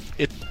 I mean,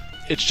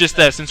 it's just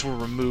that since we're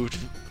removed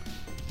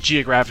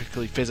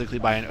geographically, physically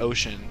by an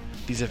ocean,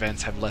 these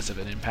events have less of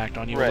an impact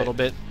on you a Right. little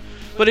bit.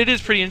 But it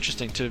is pretty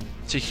interesting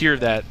to hear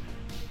that,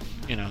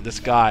 you know, this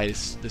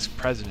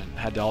president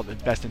had all the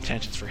best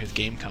intentions for his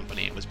game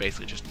company. It was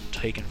basically just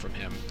taken from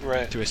him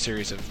Right. through a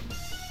series of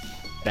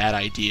bad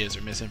ideas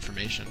or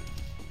misinformation.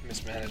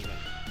 Mismanagement.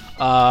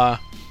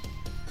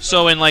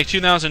 So in like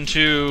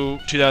 2002,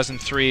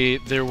 2003,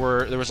 there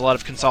was a lot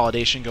of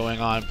consolidation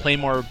going on.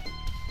 Playmore,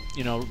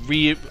 you know,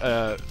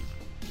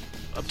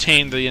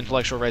 obtained the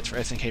intellectual rights for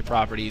SNK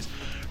properties,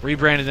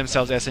 rebranded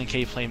themselves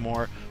SNK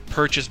Playmore,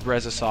 purchased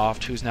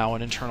Brezasoft, who's now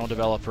an internal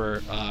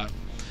developer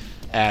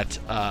at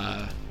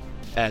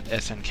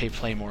SNK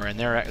Playmore, and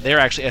they're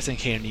actually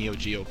SNK and Neo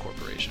Geo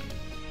Corporation,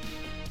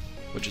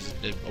 which is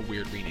a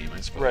weird rename,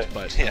 I suppose. Right,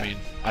 But yeah. I mean,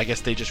 I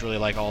guess they just really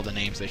like all the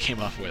names they came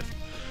up with.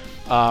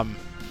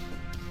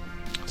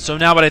 So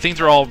now, but I think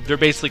they're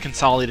basically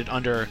consolidated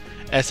under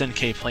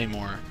SNK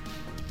Playmore,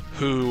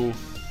 who,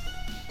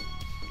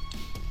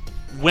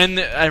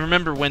 I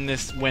remember when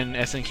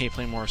SNK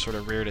Playmore sort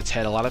of reared its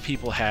head, a lot of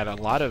people had a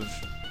lot of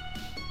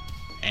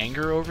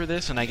anger over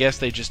this, and I guess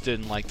they just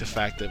didn't like the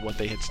fact that what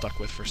they had stuck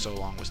with for so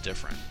long was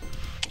different.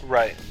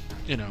 Right.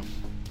 You know.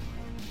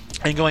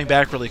 And going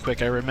back really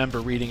quick, I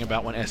remember reading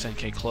about when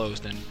SNK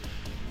closed and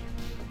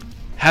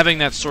having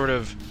that sort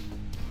of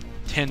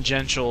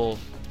tangential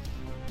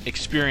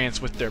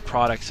experience with their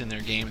products and their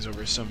games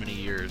over so many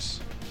years.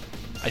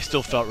 I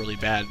still felt really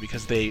bad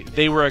because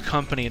they were a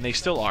company, and they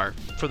still are,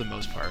 for the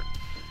most part,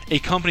 a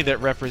company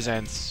that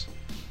represents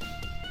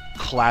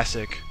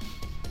classic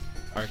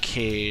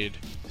arcade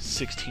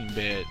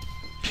 16-bit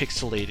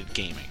pixelated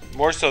gaming.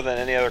 More so than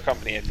any other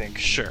company, I think,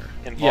 Sure.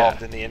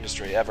 involved in the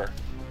industry ever.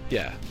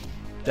 Yeah,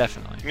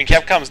 definitely. I mean,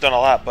 Capcom's done a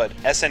lot, but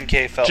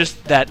SNK felt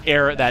Just that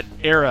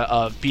era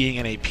of being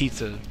in a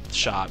pizza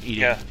shop,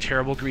 eating Yeah.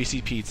 terrible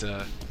greasy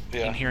pizza,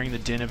 Yeah. and hearing the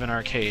din of an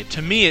arcade.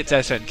 To me, it's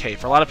SNK.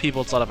 For a lot of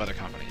people, it's a lot of other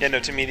companies. Yeah, no,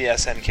 to me the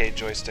SNK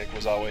joystick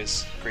was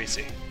always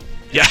greasy.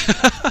 Yeah.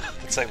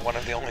 It's like one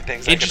of the only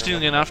things Interestingly I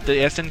can remember. enough, the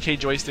SNK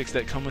joysticks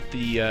that come with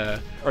the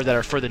or that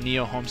are for the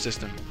Neo home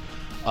system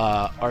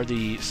are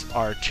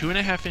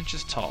 2.5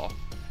 inches tall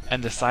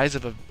and the size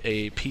of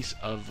a piece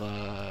of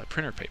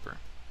printer paper,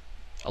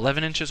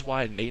 11 inches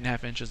wide and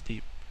 8.5 inches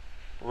deep.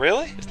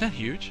 Really? Isn't that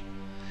huge?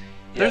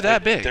 Yeah, They're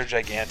that big. They're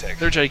gigantic.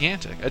 They're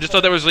gigantic. I just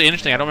thought that was really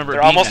interesting. I don't remember.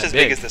 They're it being almost that as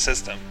big as the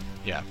system,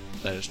 Yeah,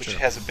 that is which true.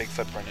 has a big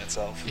footprint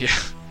itself. Yeah.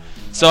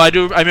 So I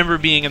remember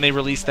being, and they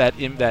released that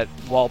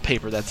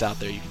wallpaper that's out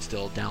there. You can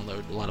still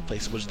download a lot of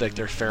places, which like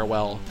their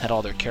farewell had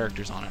all their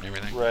characters on it and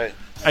everything. Right.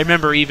 I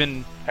remember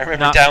even. I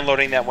remember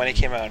downloading that when it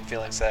came out and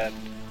feeling sad.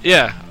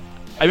 Yeah,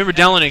 I remember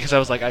downloading it because I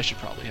was like, I should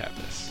probably have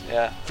this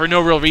Yeah. for no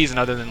real reason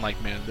other than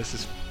like, man, this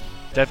is.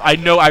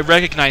 I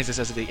recognize this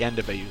as the end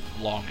of a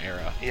long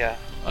era Yeah.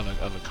 of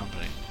a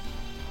company.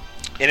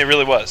 And it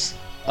really was.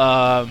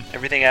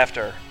 Everything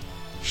after.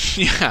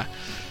 Yeah.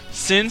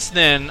 Since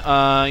then,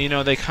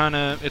 they kind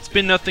of... It's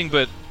been nothing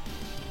but...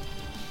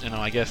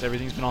 I guess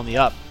everything's been on the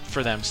up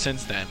for them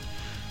since then.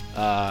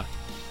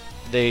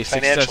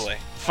 Financially.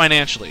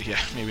 Financially, yeah.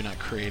 Maybe not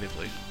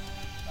creatively.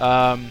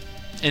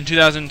 In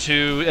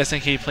 2002,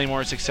 SNK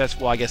Playmore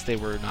successful... Well, I guess they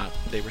were not...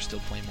 They were still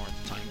Playmore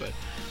at the time, but...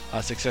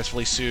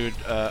 successfully sued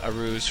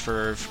Aruze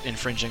for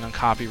infringing on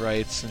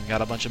copyrights and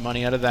got a bunch of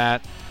money out of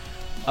that.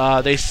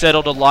 They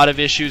settled a lot of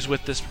issues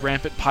with this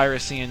rampant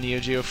piracy and Neo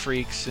Geo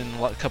Freaks and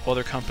a couple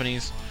other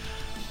companies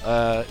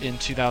in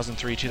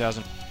 2003,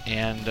 2000,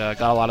 and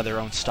got a lot of their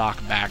own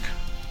stock back,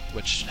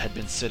 which had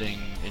been sitting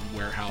in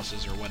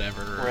warehouses or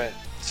whatever, Right.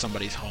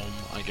 somebody's home,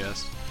 I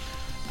guess.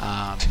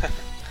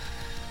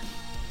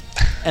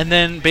 And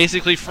then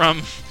basically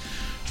from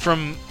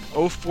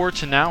 04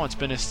 to now, it's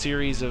been a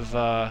series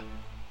of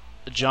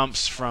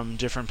jumps from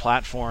different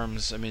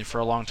platforms. I mean, for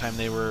a long time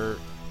there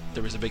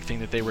was a big thing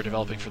that they were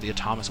developing for the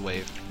Atomus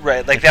Wave.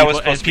 Right, like And that was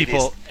people- supposed to be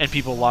these... and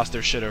people lost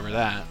their shit over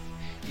that.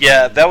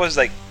 Yeah, that was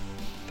like...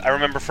 I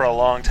remember for a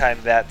long time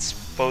that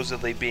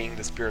supposedly being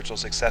the spiritual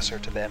successor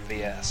to the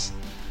MVS.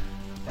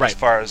 Right. As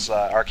far as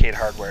arcade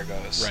hardware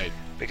goes. Right.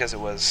 Because it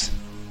was...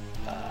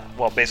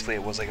 basically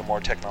it was like a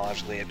more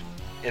technologically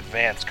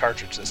advanced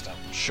cartridge system.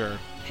 Sure.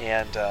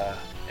 And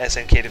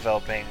SNK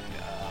developing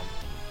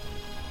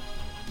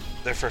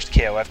their first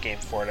KOF game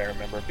for it, I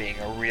remember being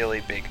a really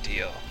big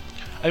deal.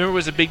 I remember it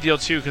was a big deal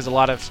too because a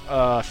lot of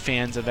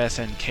fans of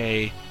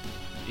SNK,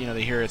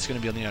 they hear it's going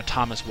to be on the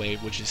Atomus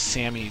Wave, which is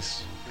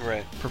Sammy's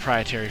Right.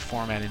 proprietary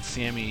format, and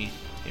Sammy,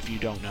 if you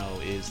don't know,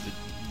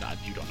 not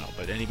you don't know,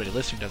 but anybody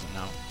listening doesn't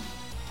know,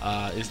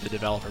 is the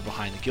developer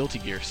behind the Guilty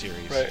Gear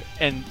series. Right.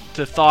 And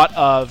the thought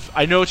of,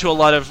 I know to a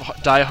lot of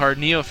diehard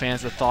Neo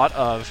fans, the thought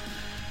of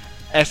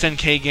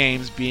SNK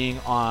games being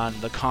on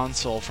the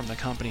console from the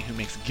company who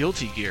makes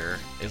Guilty Gear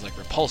is like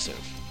repulsive.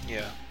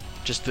 Yeah.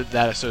 Just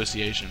that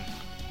association.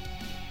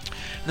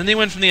 Then they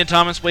went from the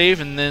Atomic Wave,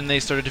 and then they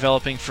started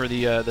developing for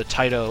the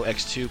Taito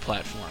X2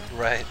 platform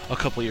Right. a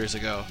couple years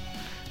ago,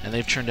 and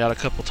they've churned out a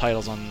couple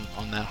titles on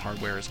that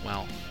hardware as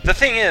well. The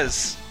thing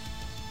is,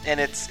 and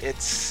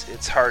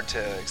it's hard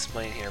to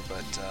explain here,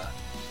 but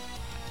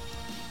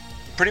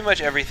pretty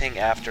much everything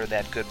after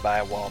that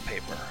Goodbye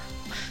wallpaper,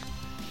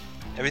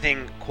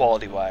 everything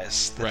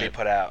quality-wise that they Right.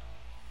 put out,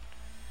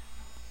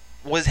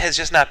 has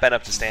just not been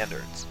up to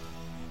standards.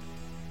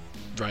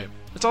 Right.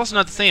 It's also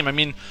not the same. I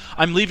mean,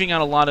 I'm leaving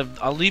out a lot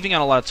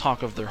of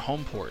talk of their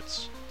home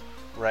ports,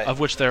 Right. of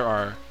which there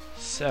are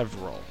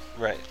several.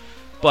 Right.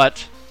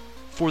 But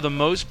for the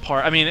most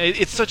part, I mean,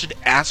 it's such an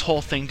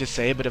asshole thing to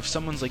say, but if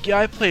someone's like, "Yeah,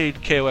 I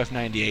played KOF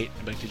 98,"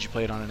 I'm like, "Did you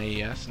play it on an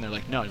AES?" And they're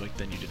like, "No," you're like,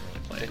 "Then you didn't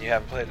really play Then it." you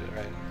haven't played it,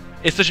 right?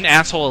 It's such an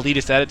asshole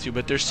elitist attitude,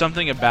 but there's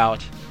something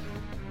about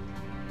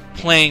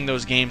playing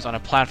those games on a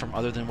platform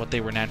other than what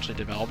they were naturally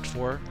developed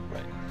for.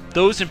 Right.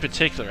 Those in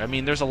particular, I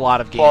mean, there's a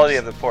lot of games. Quality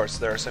of the ports.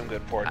 There are some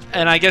good ports.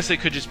 And I guess it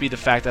could just be the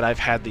fact that I've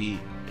had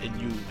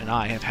and you and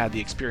I have had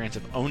the experience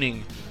of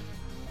owning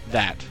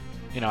that.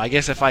 You know, I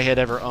guess if I had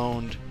ever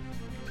owned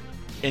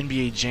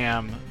NBA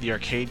Jam, the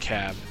arcade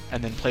cab,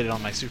 and then played it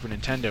on my Super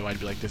Nintendo, I'd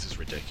be like, this is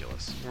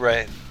ridiculous.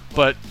 Right.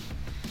 But,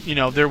 you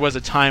know, there was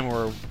a time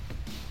where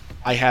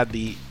I had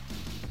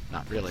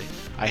not really,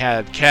 I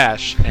had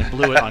cash and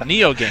blew it on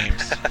Neo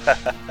games.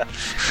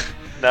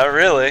 Not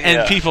really. And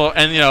yeah. people,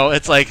 and you know,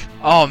 it's like,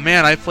 oh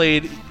man, I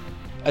played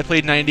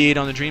 98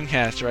 on the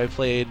Dreamcast, or I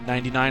played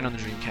 99 on the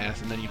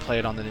Dreamcast, and then you play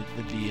it on the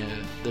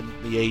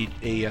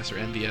AES or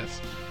MVS,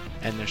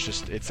 and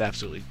it's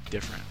absolutely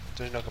different.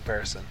 There's no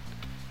comparison.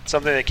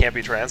 Something that can't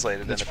be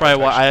translated. That's into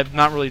probably why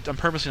perfection. I'm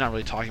purposely not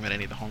really talking about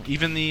any of the home.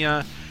 Even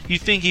you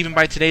think even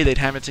by today they'd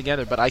have it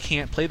together, but I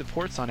can't play the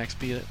ports on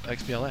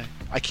XBLA.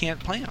 I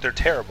can't play them. They're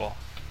terrible.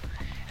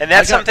 And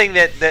that's something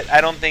that I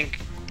don't think.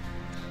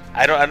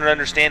 I don't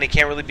understand. It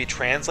can't really be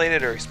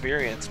translated or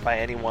experienced by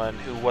anyone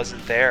who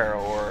wasn't there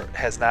or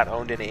has not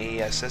owned an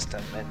AES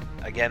system. And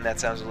again, that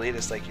sounds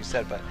elitist, like you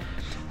said, but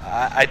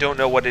I don't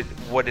know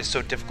what is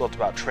so difficult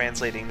about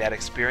translating that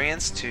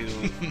experience to,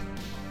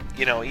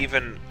 you know,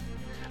 even.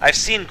 I've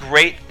seen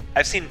great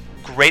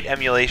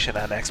emulation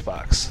on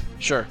Xbox.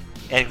 Sure.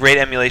 And great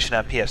emulation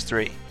on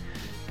PS3,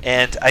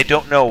 and I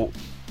don't know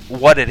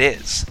what it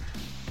is,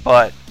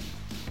 but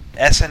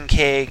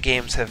SNK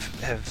games have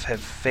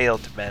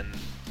failed to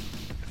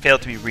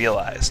be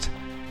realized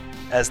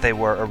as they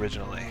were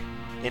originally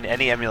in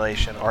any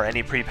emulation or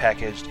any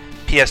prepackaged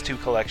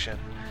PS2 collection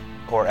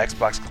or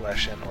Xbox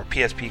collection or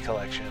PSP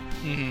collection.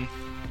 Mm-hmm.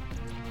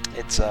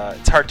 It's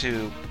hard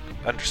to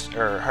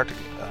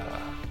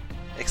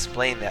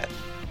explain that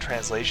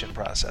translation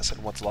process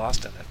and what's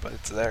lost in it, but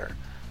it's there.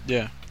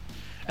 Yeah.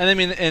 And I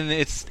mean, and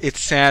it's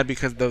sad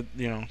because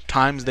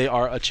times they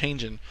are a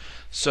changing.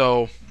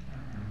 So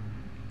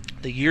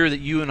the year that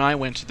you and I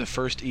went to the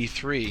first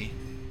E3,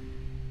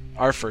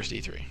 our first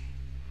E3,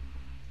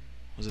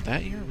 was it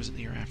that year or was it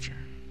the year after?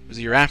 It was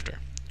the year after.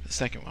 The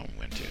second one we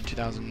went to, in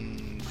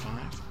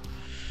 2005.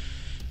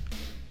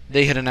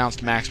 They had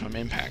announced Maximum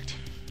Impact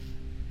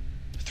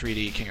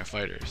 3D King of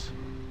Fighters,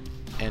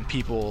 and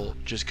people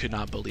just could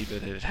not believe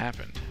that it had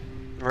happened.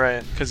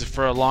 Right. Because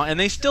for a long... And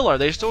they still are.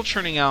 They're still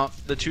churning out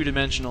the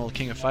two-dimensional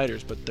King of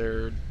Fighters, but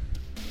they're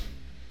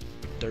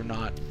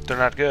not... They're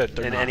not good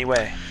in any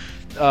way.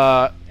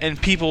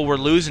 And people were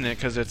losing it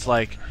because it's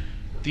like...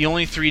 The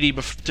only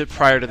 3D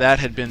prior to that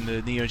had been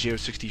the Neo Geo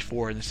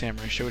 64 and the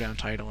Samurai Showdown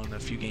title and the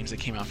few games that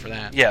came out for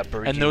that. Yeah,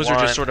 Bariki and those 1.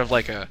 are just sort of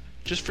like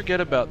just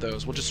forget about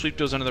those. We'll just sweep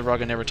those under the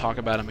rug and never talk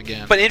about them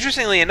again. But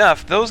interestingly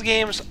enough, those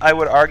games, I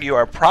would argue,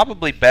 are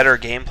probably better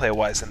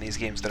gameplay-wise than these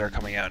games that are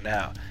coming out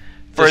now.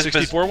 The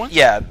 64 ones?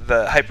 Yeah,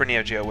 the Hyper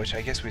Neo Geo, which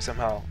I guess we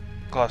somehow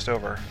glossed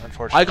over,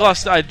 unfortunately. I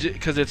glossed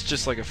because it's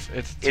just like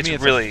it's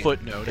really a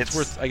footnote. It's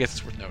worth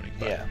noting.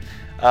 But.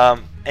 Yeah.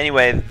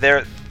 Anyway,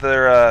 their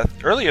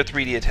earlier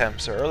 3D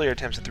attempts or earlier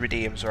attempts at 3D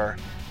games are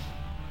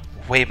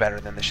way better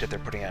than the shit they're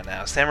putting out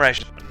now. Samurai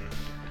Shodown,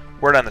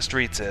 word on the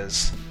streets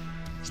is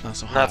it's not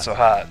so hot. Not so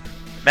hot.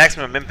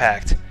 Maximum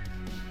Impact,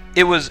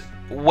 it was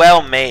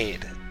well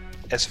made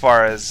as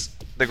far as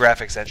the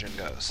graphics engine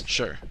goes.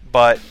 Sure.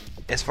 But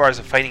as far as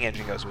the fighting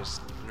engine goes, it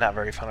was not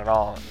very fun at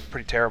all.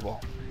 Pretty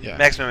terrible. Yeah.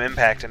 Maximum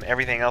Impact and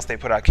everything else they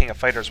put out King of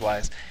Fighters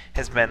wise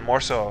has been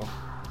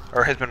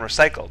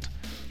recycled.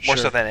 More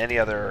so than any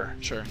other.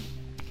 Sure.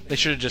 They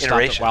should have just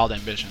stopped at Wild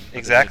Ambition.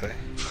 Exactly.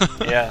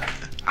 Yeah.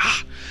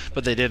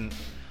 But they didn't.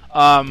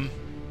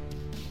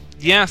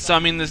 Yeah, so I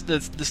mean, the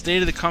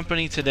state of the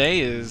company today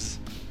is,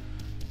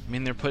 I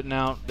mean, they're putting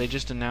out. They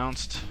just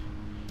announced.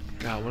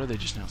 God, what did they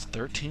just announce?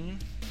 13?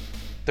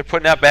 They're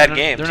putting out bad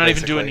games. They're not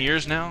even doing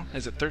years now.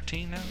 Is it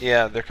 13 now?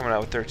 Yeah, they're coming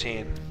out with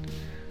 13.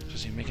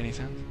 Doesn't even make any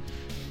sense.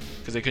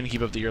 Because they couldn't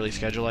keep up the yearly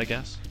schedule, I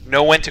guess.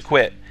 Know when to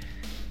quit.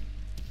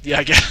 Yeah,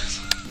 I guess.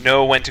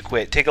 Know when to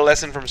quit. Take a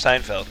lesson from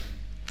Seinfeld.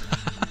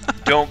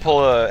 Don't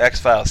pull a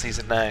X-Files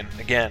season 9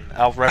 again.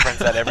 I'll reference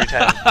that every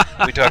time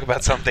we talk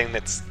about something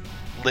that's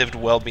lived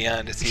well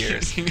beyond its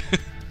years.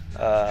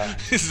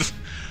 Just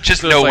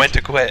So know it's when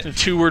to quit. The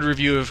 2-word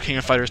review of King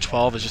of Fighters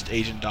 12 is just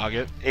Agent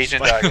Doggett.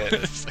 Agent It's like- Doggett.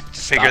 it's like,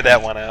 just Figure stop that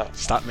making- one out.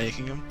 Stop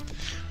making them.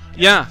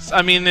 Yeah,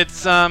 I mean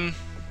it's I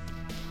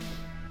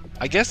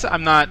guess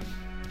I'm not.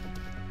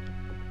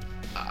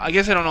 I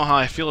guess I don't know how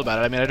I feel about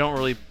it. I mean I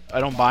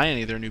don't buy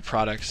any of their new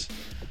products,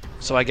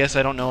 so I guess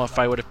I don't know if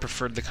I would have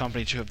preferred the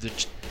company to have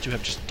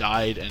just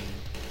died and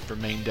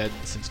remained dead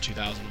since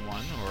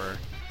 2001, or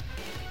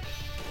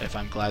if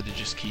I'm glad to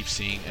just keep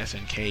seeing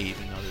SNK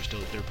even though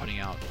they're putting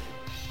out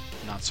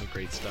not so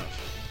great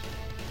stuff.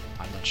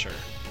 I'm not sure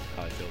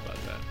how I feel about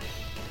that.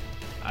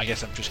 I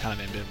guess I'm just kind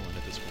of ambivalent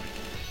at this point.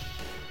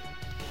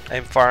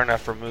 I'm far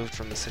enough removed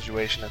from the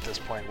situation at this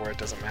point where it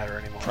doesn't matter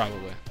anymore.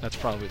 Probably. That's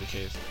probably the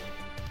case.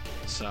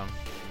 So,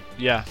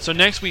 yeah. So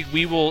next week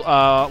we'll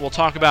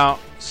talk about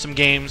some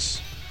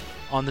games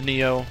on the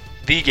Neo.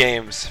 The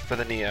games for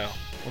the Neo.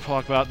 We'll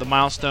talk about the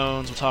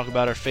milestones. We'll talk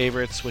about our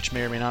favorites, which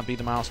may or may not be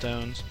the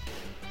milestones.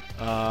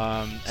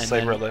 And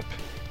Cyberlip.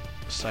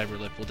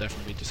 Cyberlip will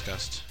definitely be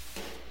discussed.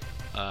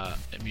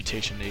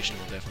 Mutation Nation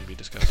will definitely be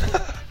discussed. A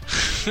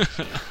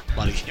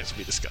lot of games will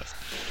be discussed.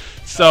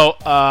 So,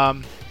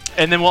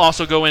 and then we'll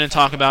also go in and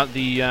talk about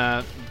the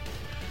I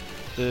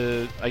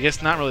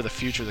guess not really the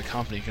future of the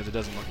company because it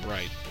doesn't look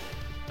bright.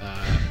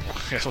 I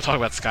guess we'll talk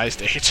about Sky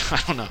Stage.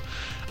 I don't know.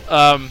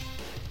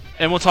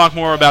 And we'll talk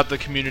more about the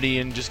community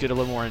and just get a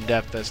little more in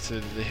depth as to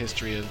the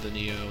history of the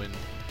Neo and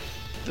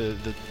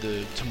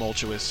the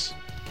tumultuous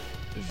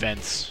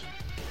events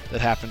that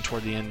happened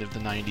toward the end of the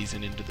 90s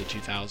and into the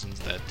 2000s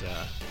that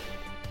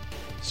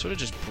sort of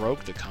just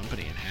broke the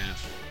company in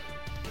half.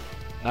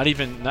 And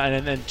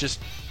then just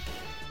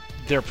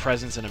their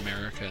presence in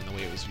America and the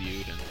way it was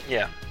viewed. And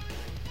Yeah.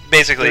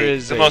 Basically, There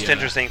is the a, most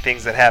interesting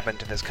things that happened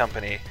to this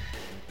company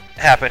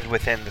happened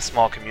within the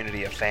small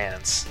community of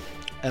fans.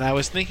 And I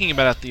was thinking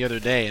about it the other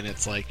day, and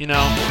it's like,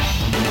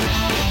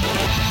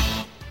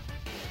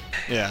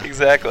 yeah.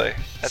 Exactly.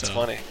 That's So,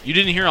 funny. You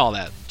didn't hear all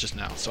that just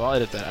now, so I'll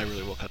edit that. I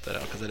really will cut that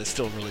out because that is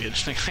still a really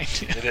interesting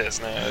idea. It is.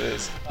 No, it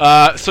is.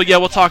 So yeah,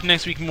 we'll talk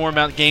next week more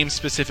about games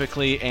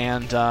specifically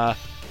and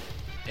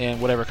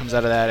whatever comes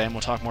out of that, and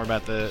we'll talk more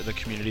about the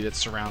community that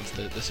surrounds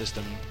the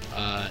system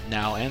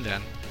now and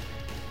then.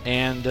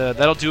 And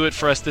that'll do it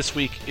for us this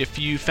week. If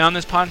you found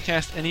this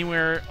podcast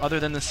anywhere other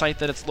than the site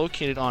that it's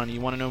located on, and you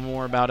want to know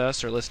more about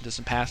us or listen to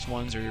some past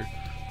ones or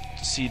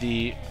see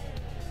the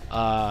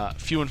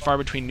few and far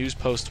between news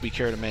posts we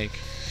care to make,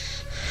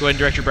 go ahead and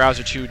direct your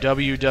browser to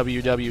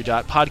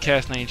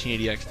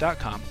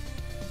www.podcast1980x.com.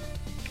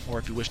 Or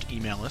if you wish to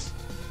email us,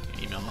 you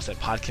can email us at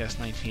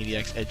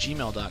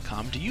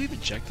podcast1980x@gmail.com. Do you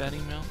even check that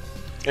email?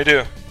 I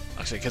do.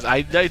 Because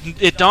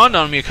it dawned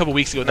on me a couple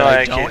weeks ago that No, I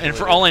I don't, can't and do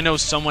for it. all I know,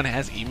 someone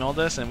has emailed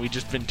us, and we've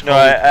just been totally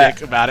I-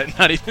 dick about it.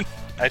 Not even.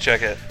 I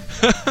check it.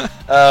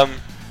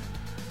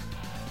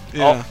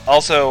 Yeah.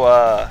 Also,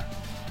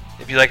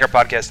 if you like our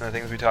podcast and the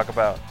things we talk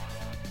about,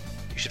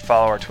 you should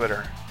follow our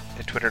Twitter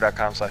at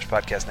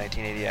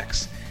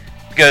twitter.com/podcast1980x.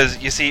 Because,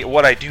 you see,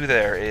 what I do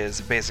there is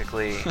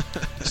basically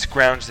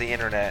scrounge the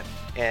internet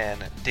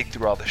and dig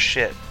through all the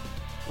shit,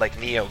 like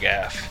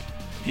NeoGAF.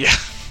 Yeah.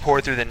 Pour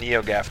through the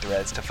NeoGAF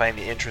threads to find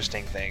the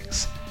interesting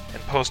things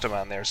and post them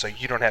on there so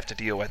you don't have to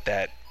deal with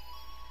that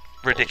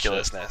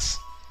ridiculousness.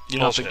 You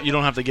don't Bullshit.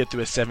 have to get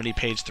through a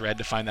 70-page thread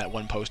to find that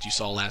one post you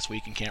saw last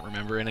week and can't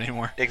remember it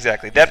anymore.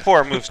 Exactly. That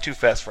forum moves too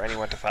fast for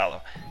anyone to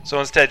follow. So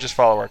instead, just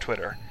follow our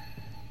Twitter.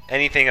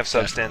 Anything of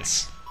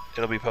substance,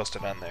 it'll be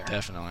posted on there.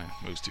 Definitely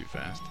moves too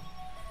fast.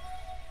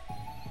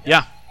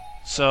 Yeah.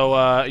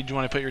 So, do you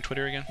want to put your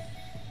Twitter again?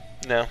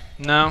 No.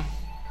 No.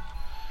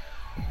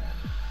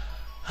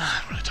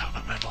 I'm going to talk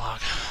about my blog.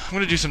 I'm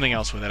going to do something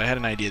else with it. I had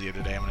an idea the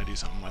other day I'm going to do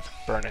something with.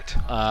 Burn it.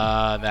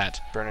 That.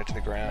 Burn it to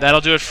the ground.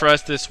 That'll do it for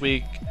us this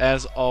week,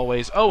 as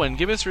always. Oh, and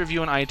give us a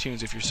review on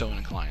iTunes if you're so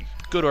inclined.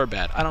 Good or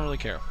bad. I don't really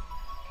care.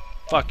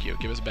 Fuck you.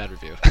 Give us a bad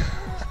review.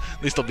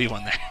 At least there'll be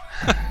one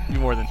there. Be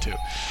more than two.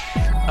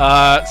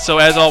 So,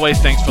 as always,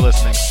 thanks for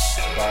listening.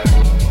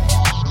 Bye.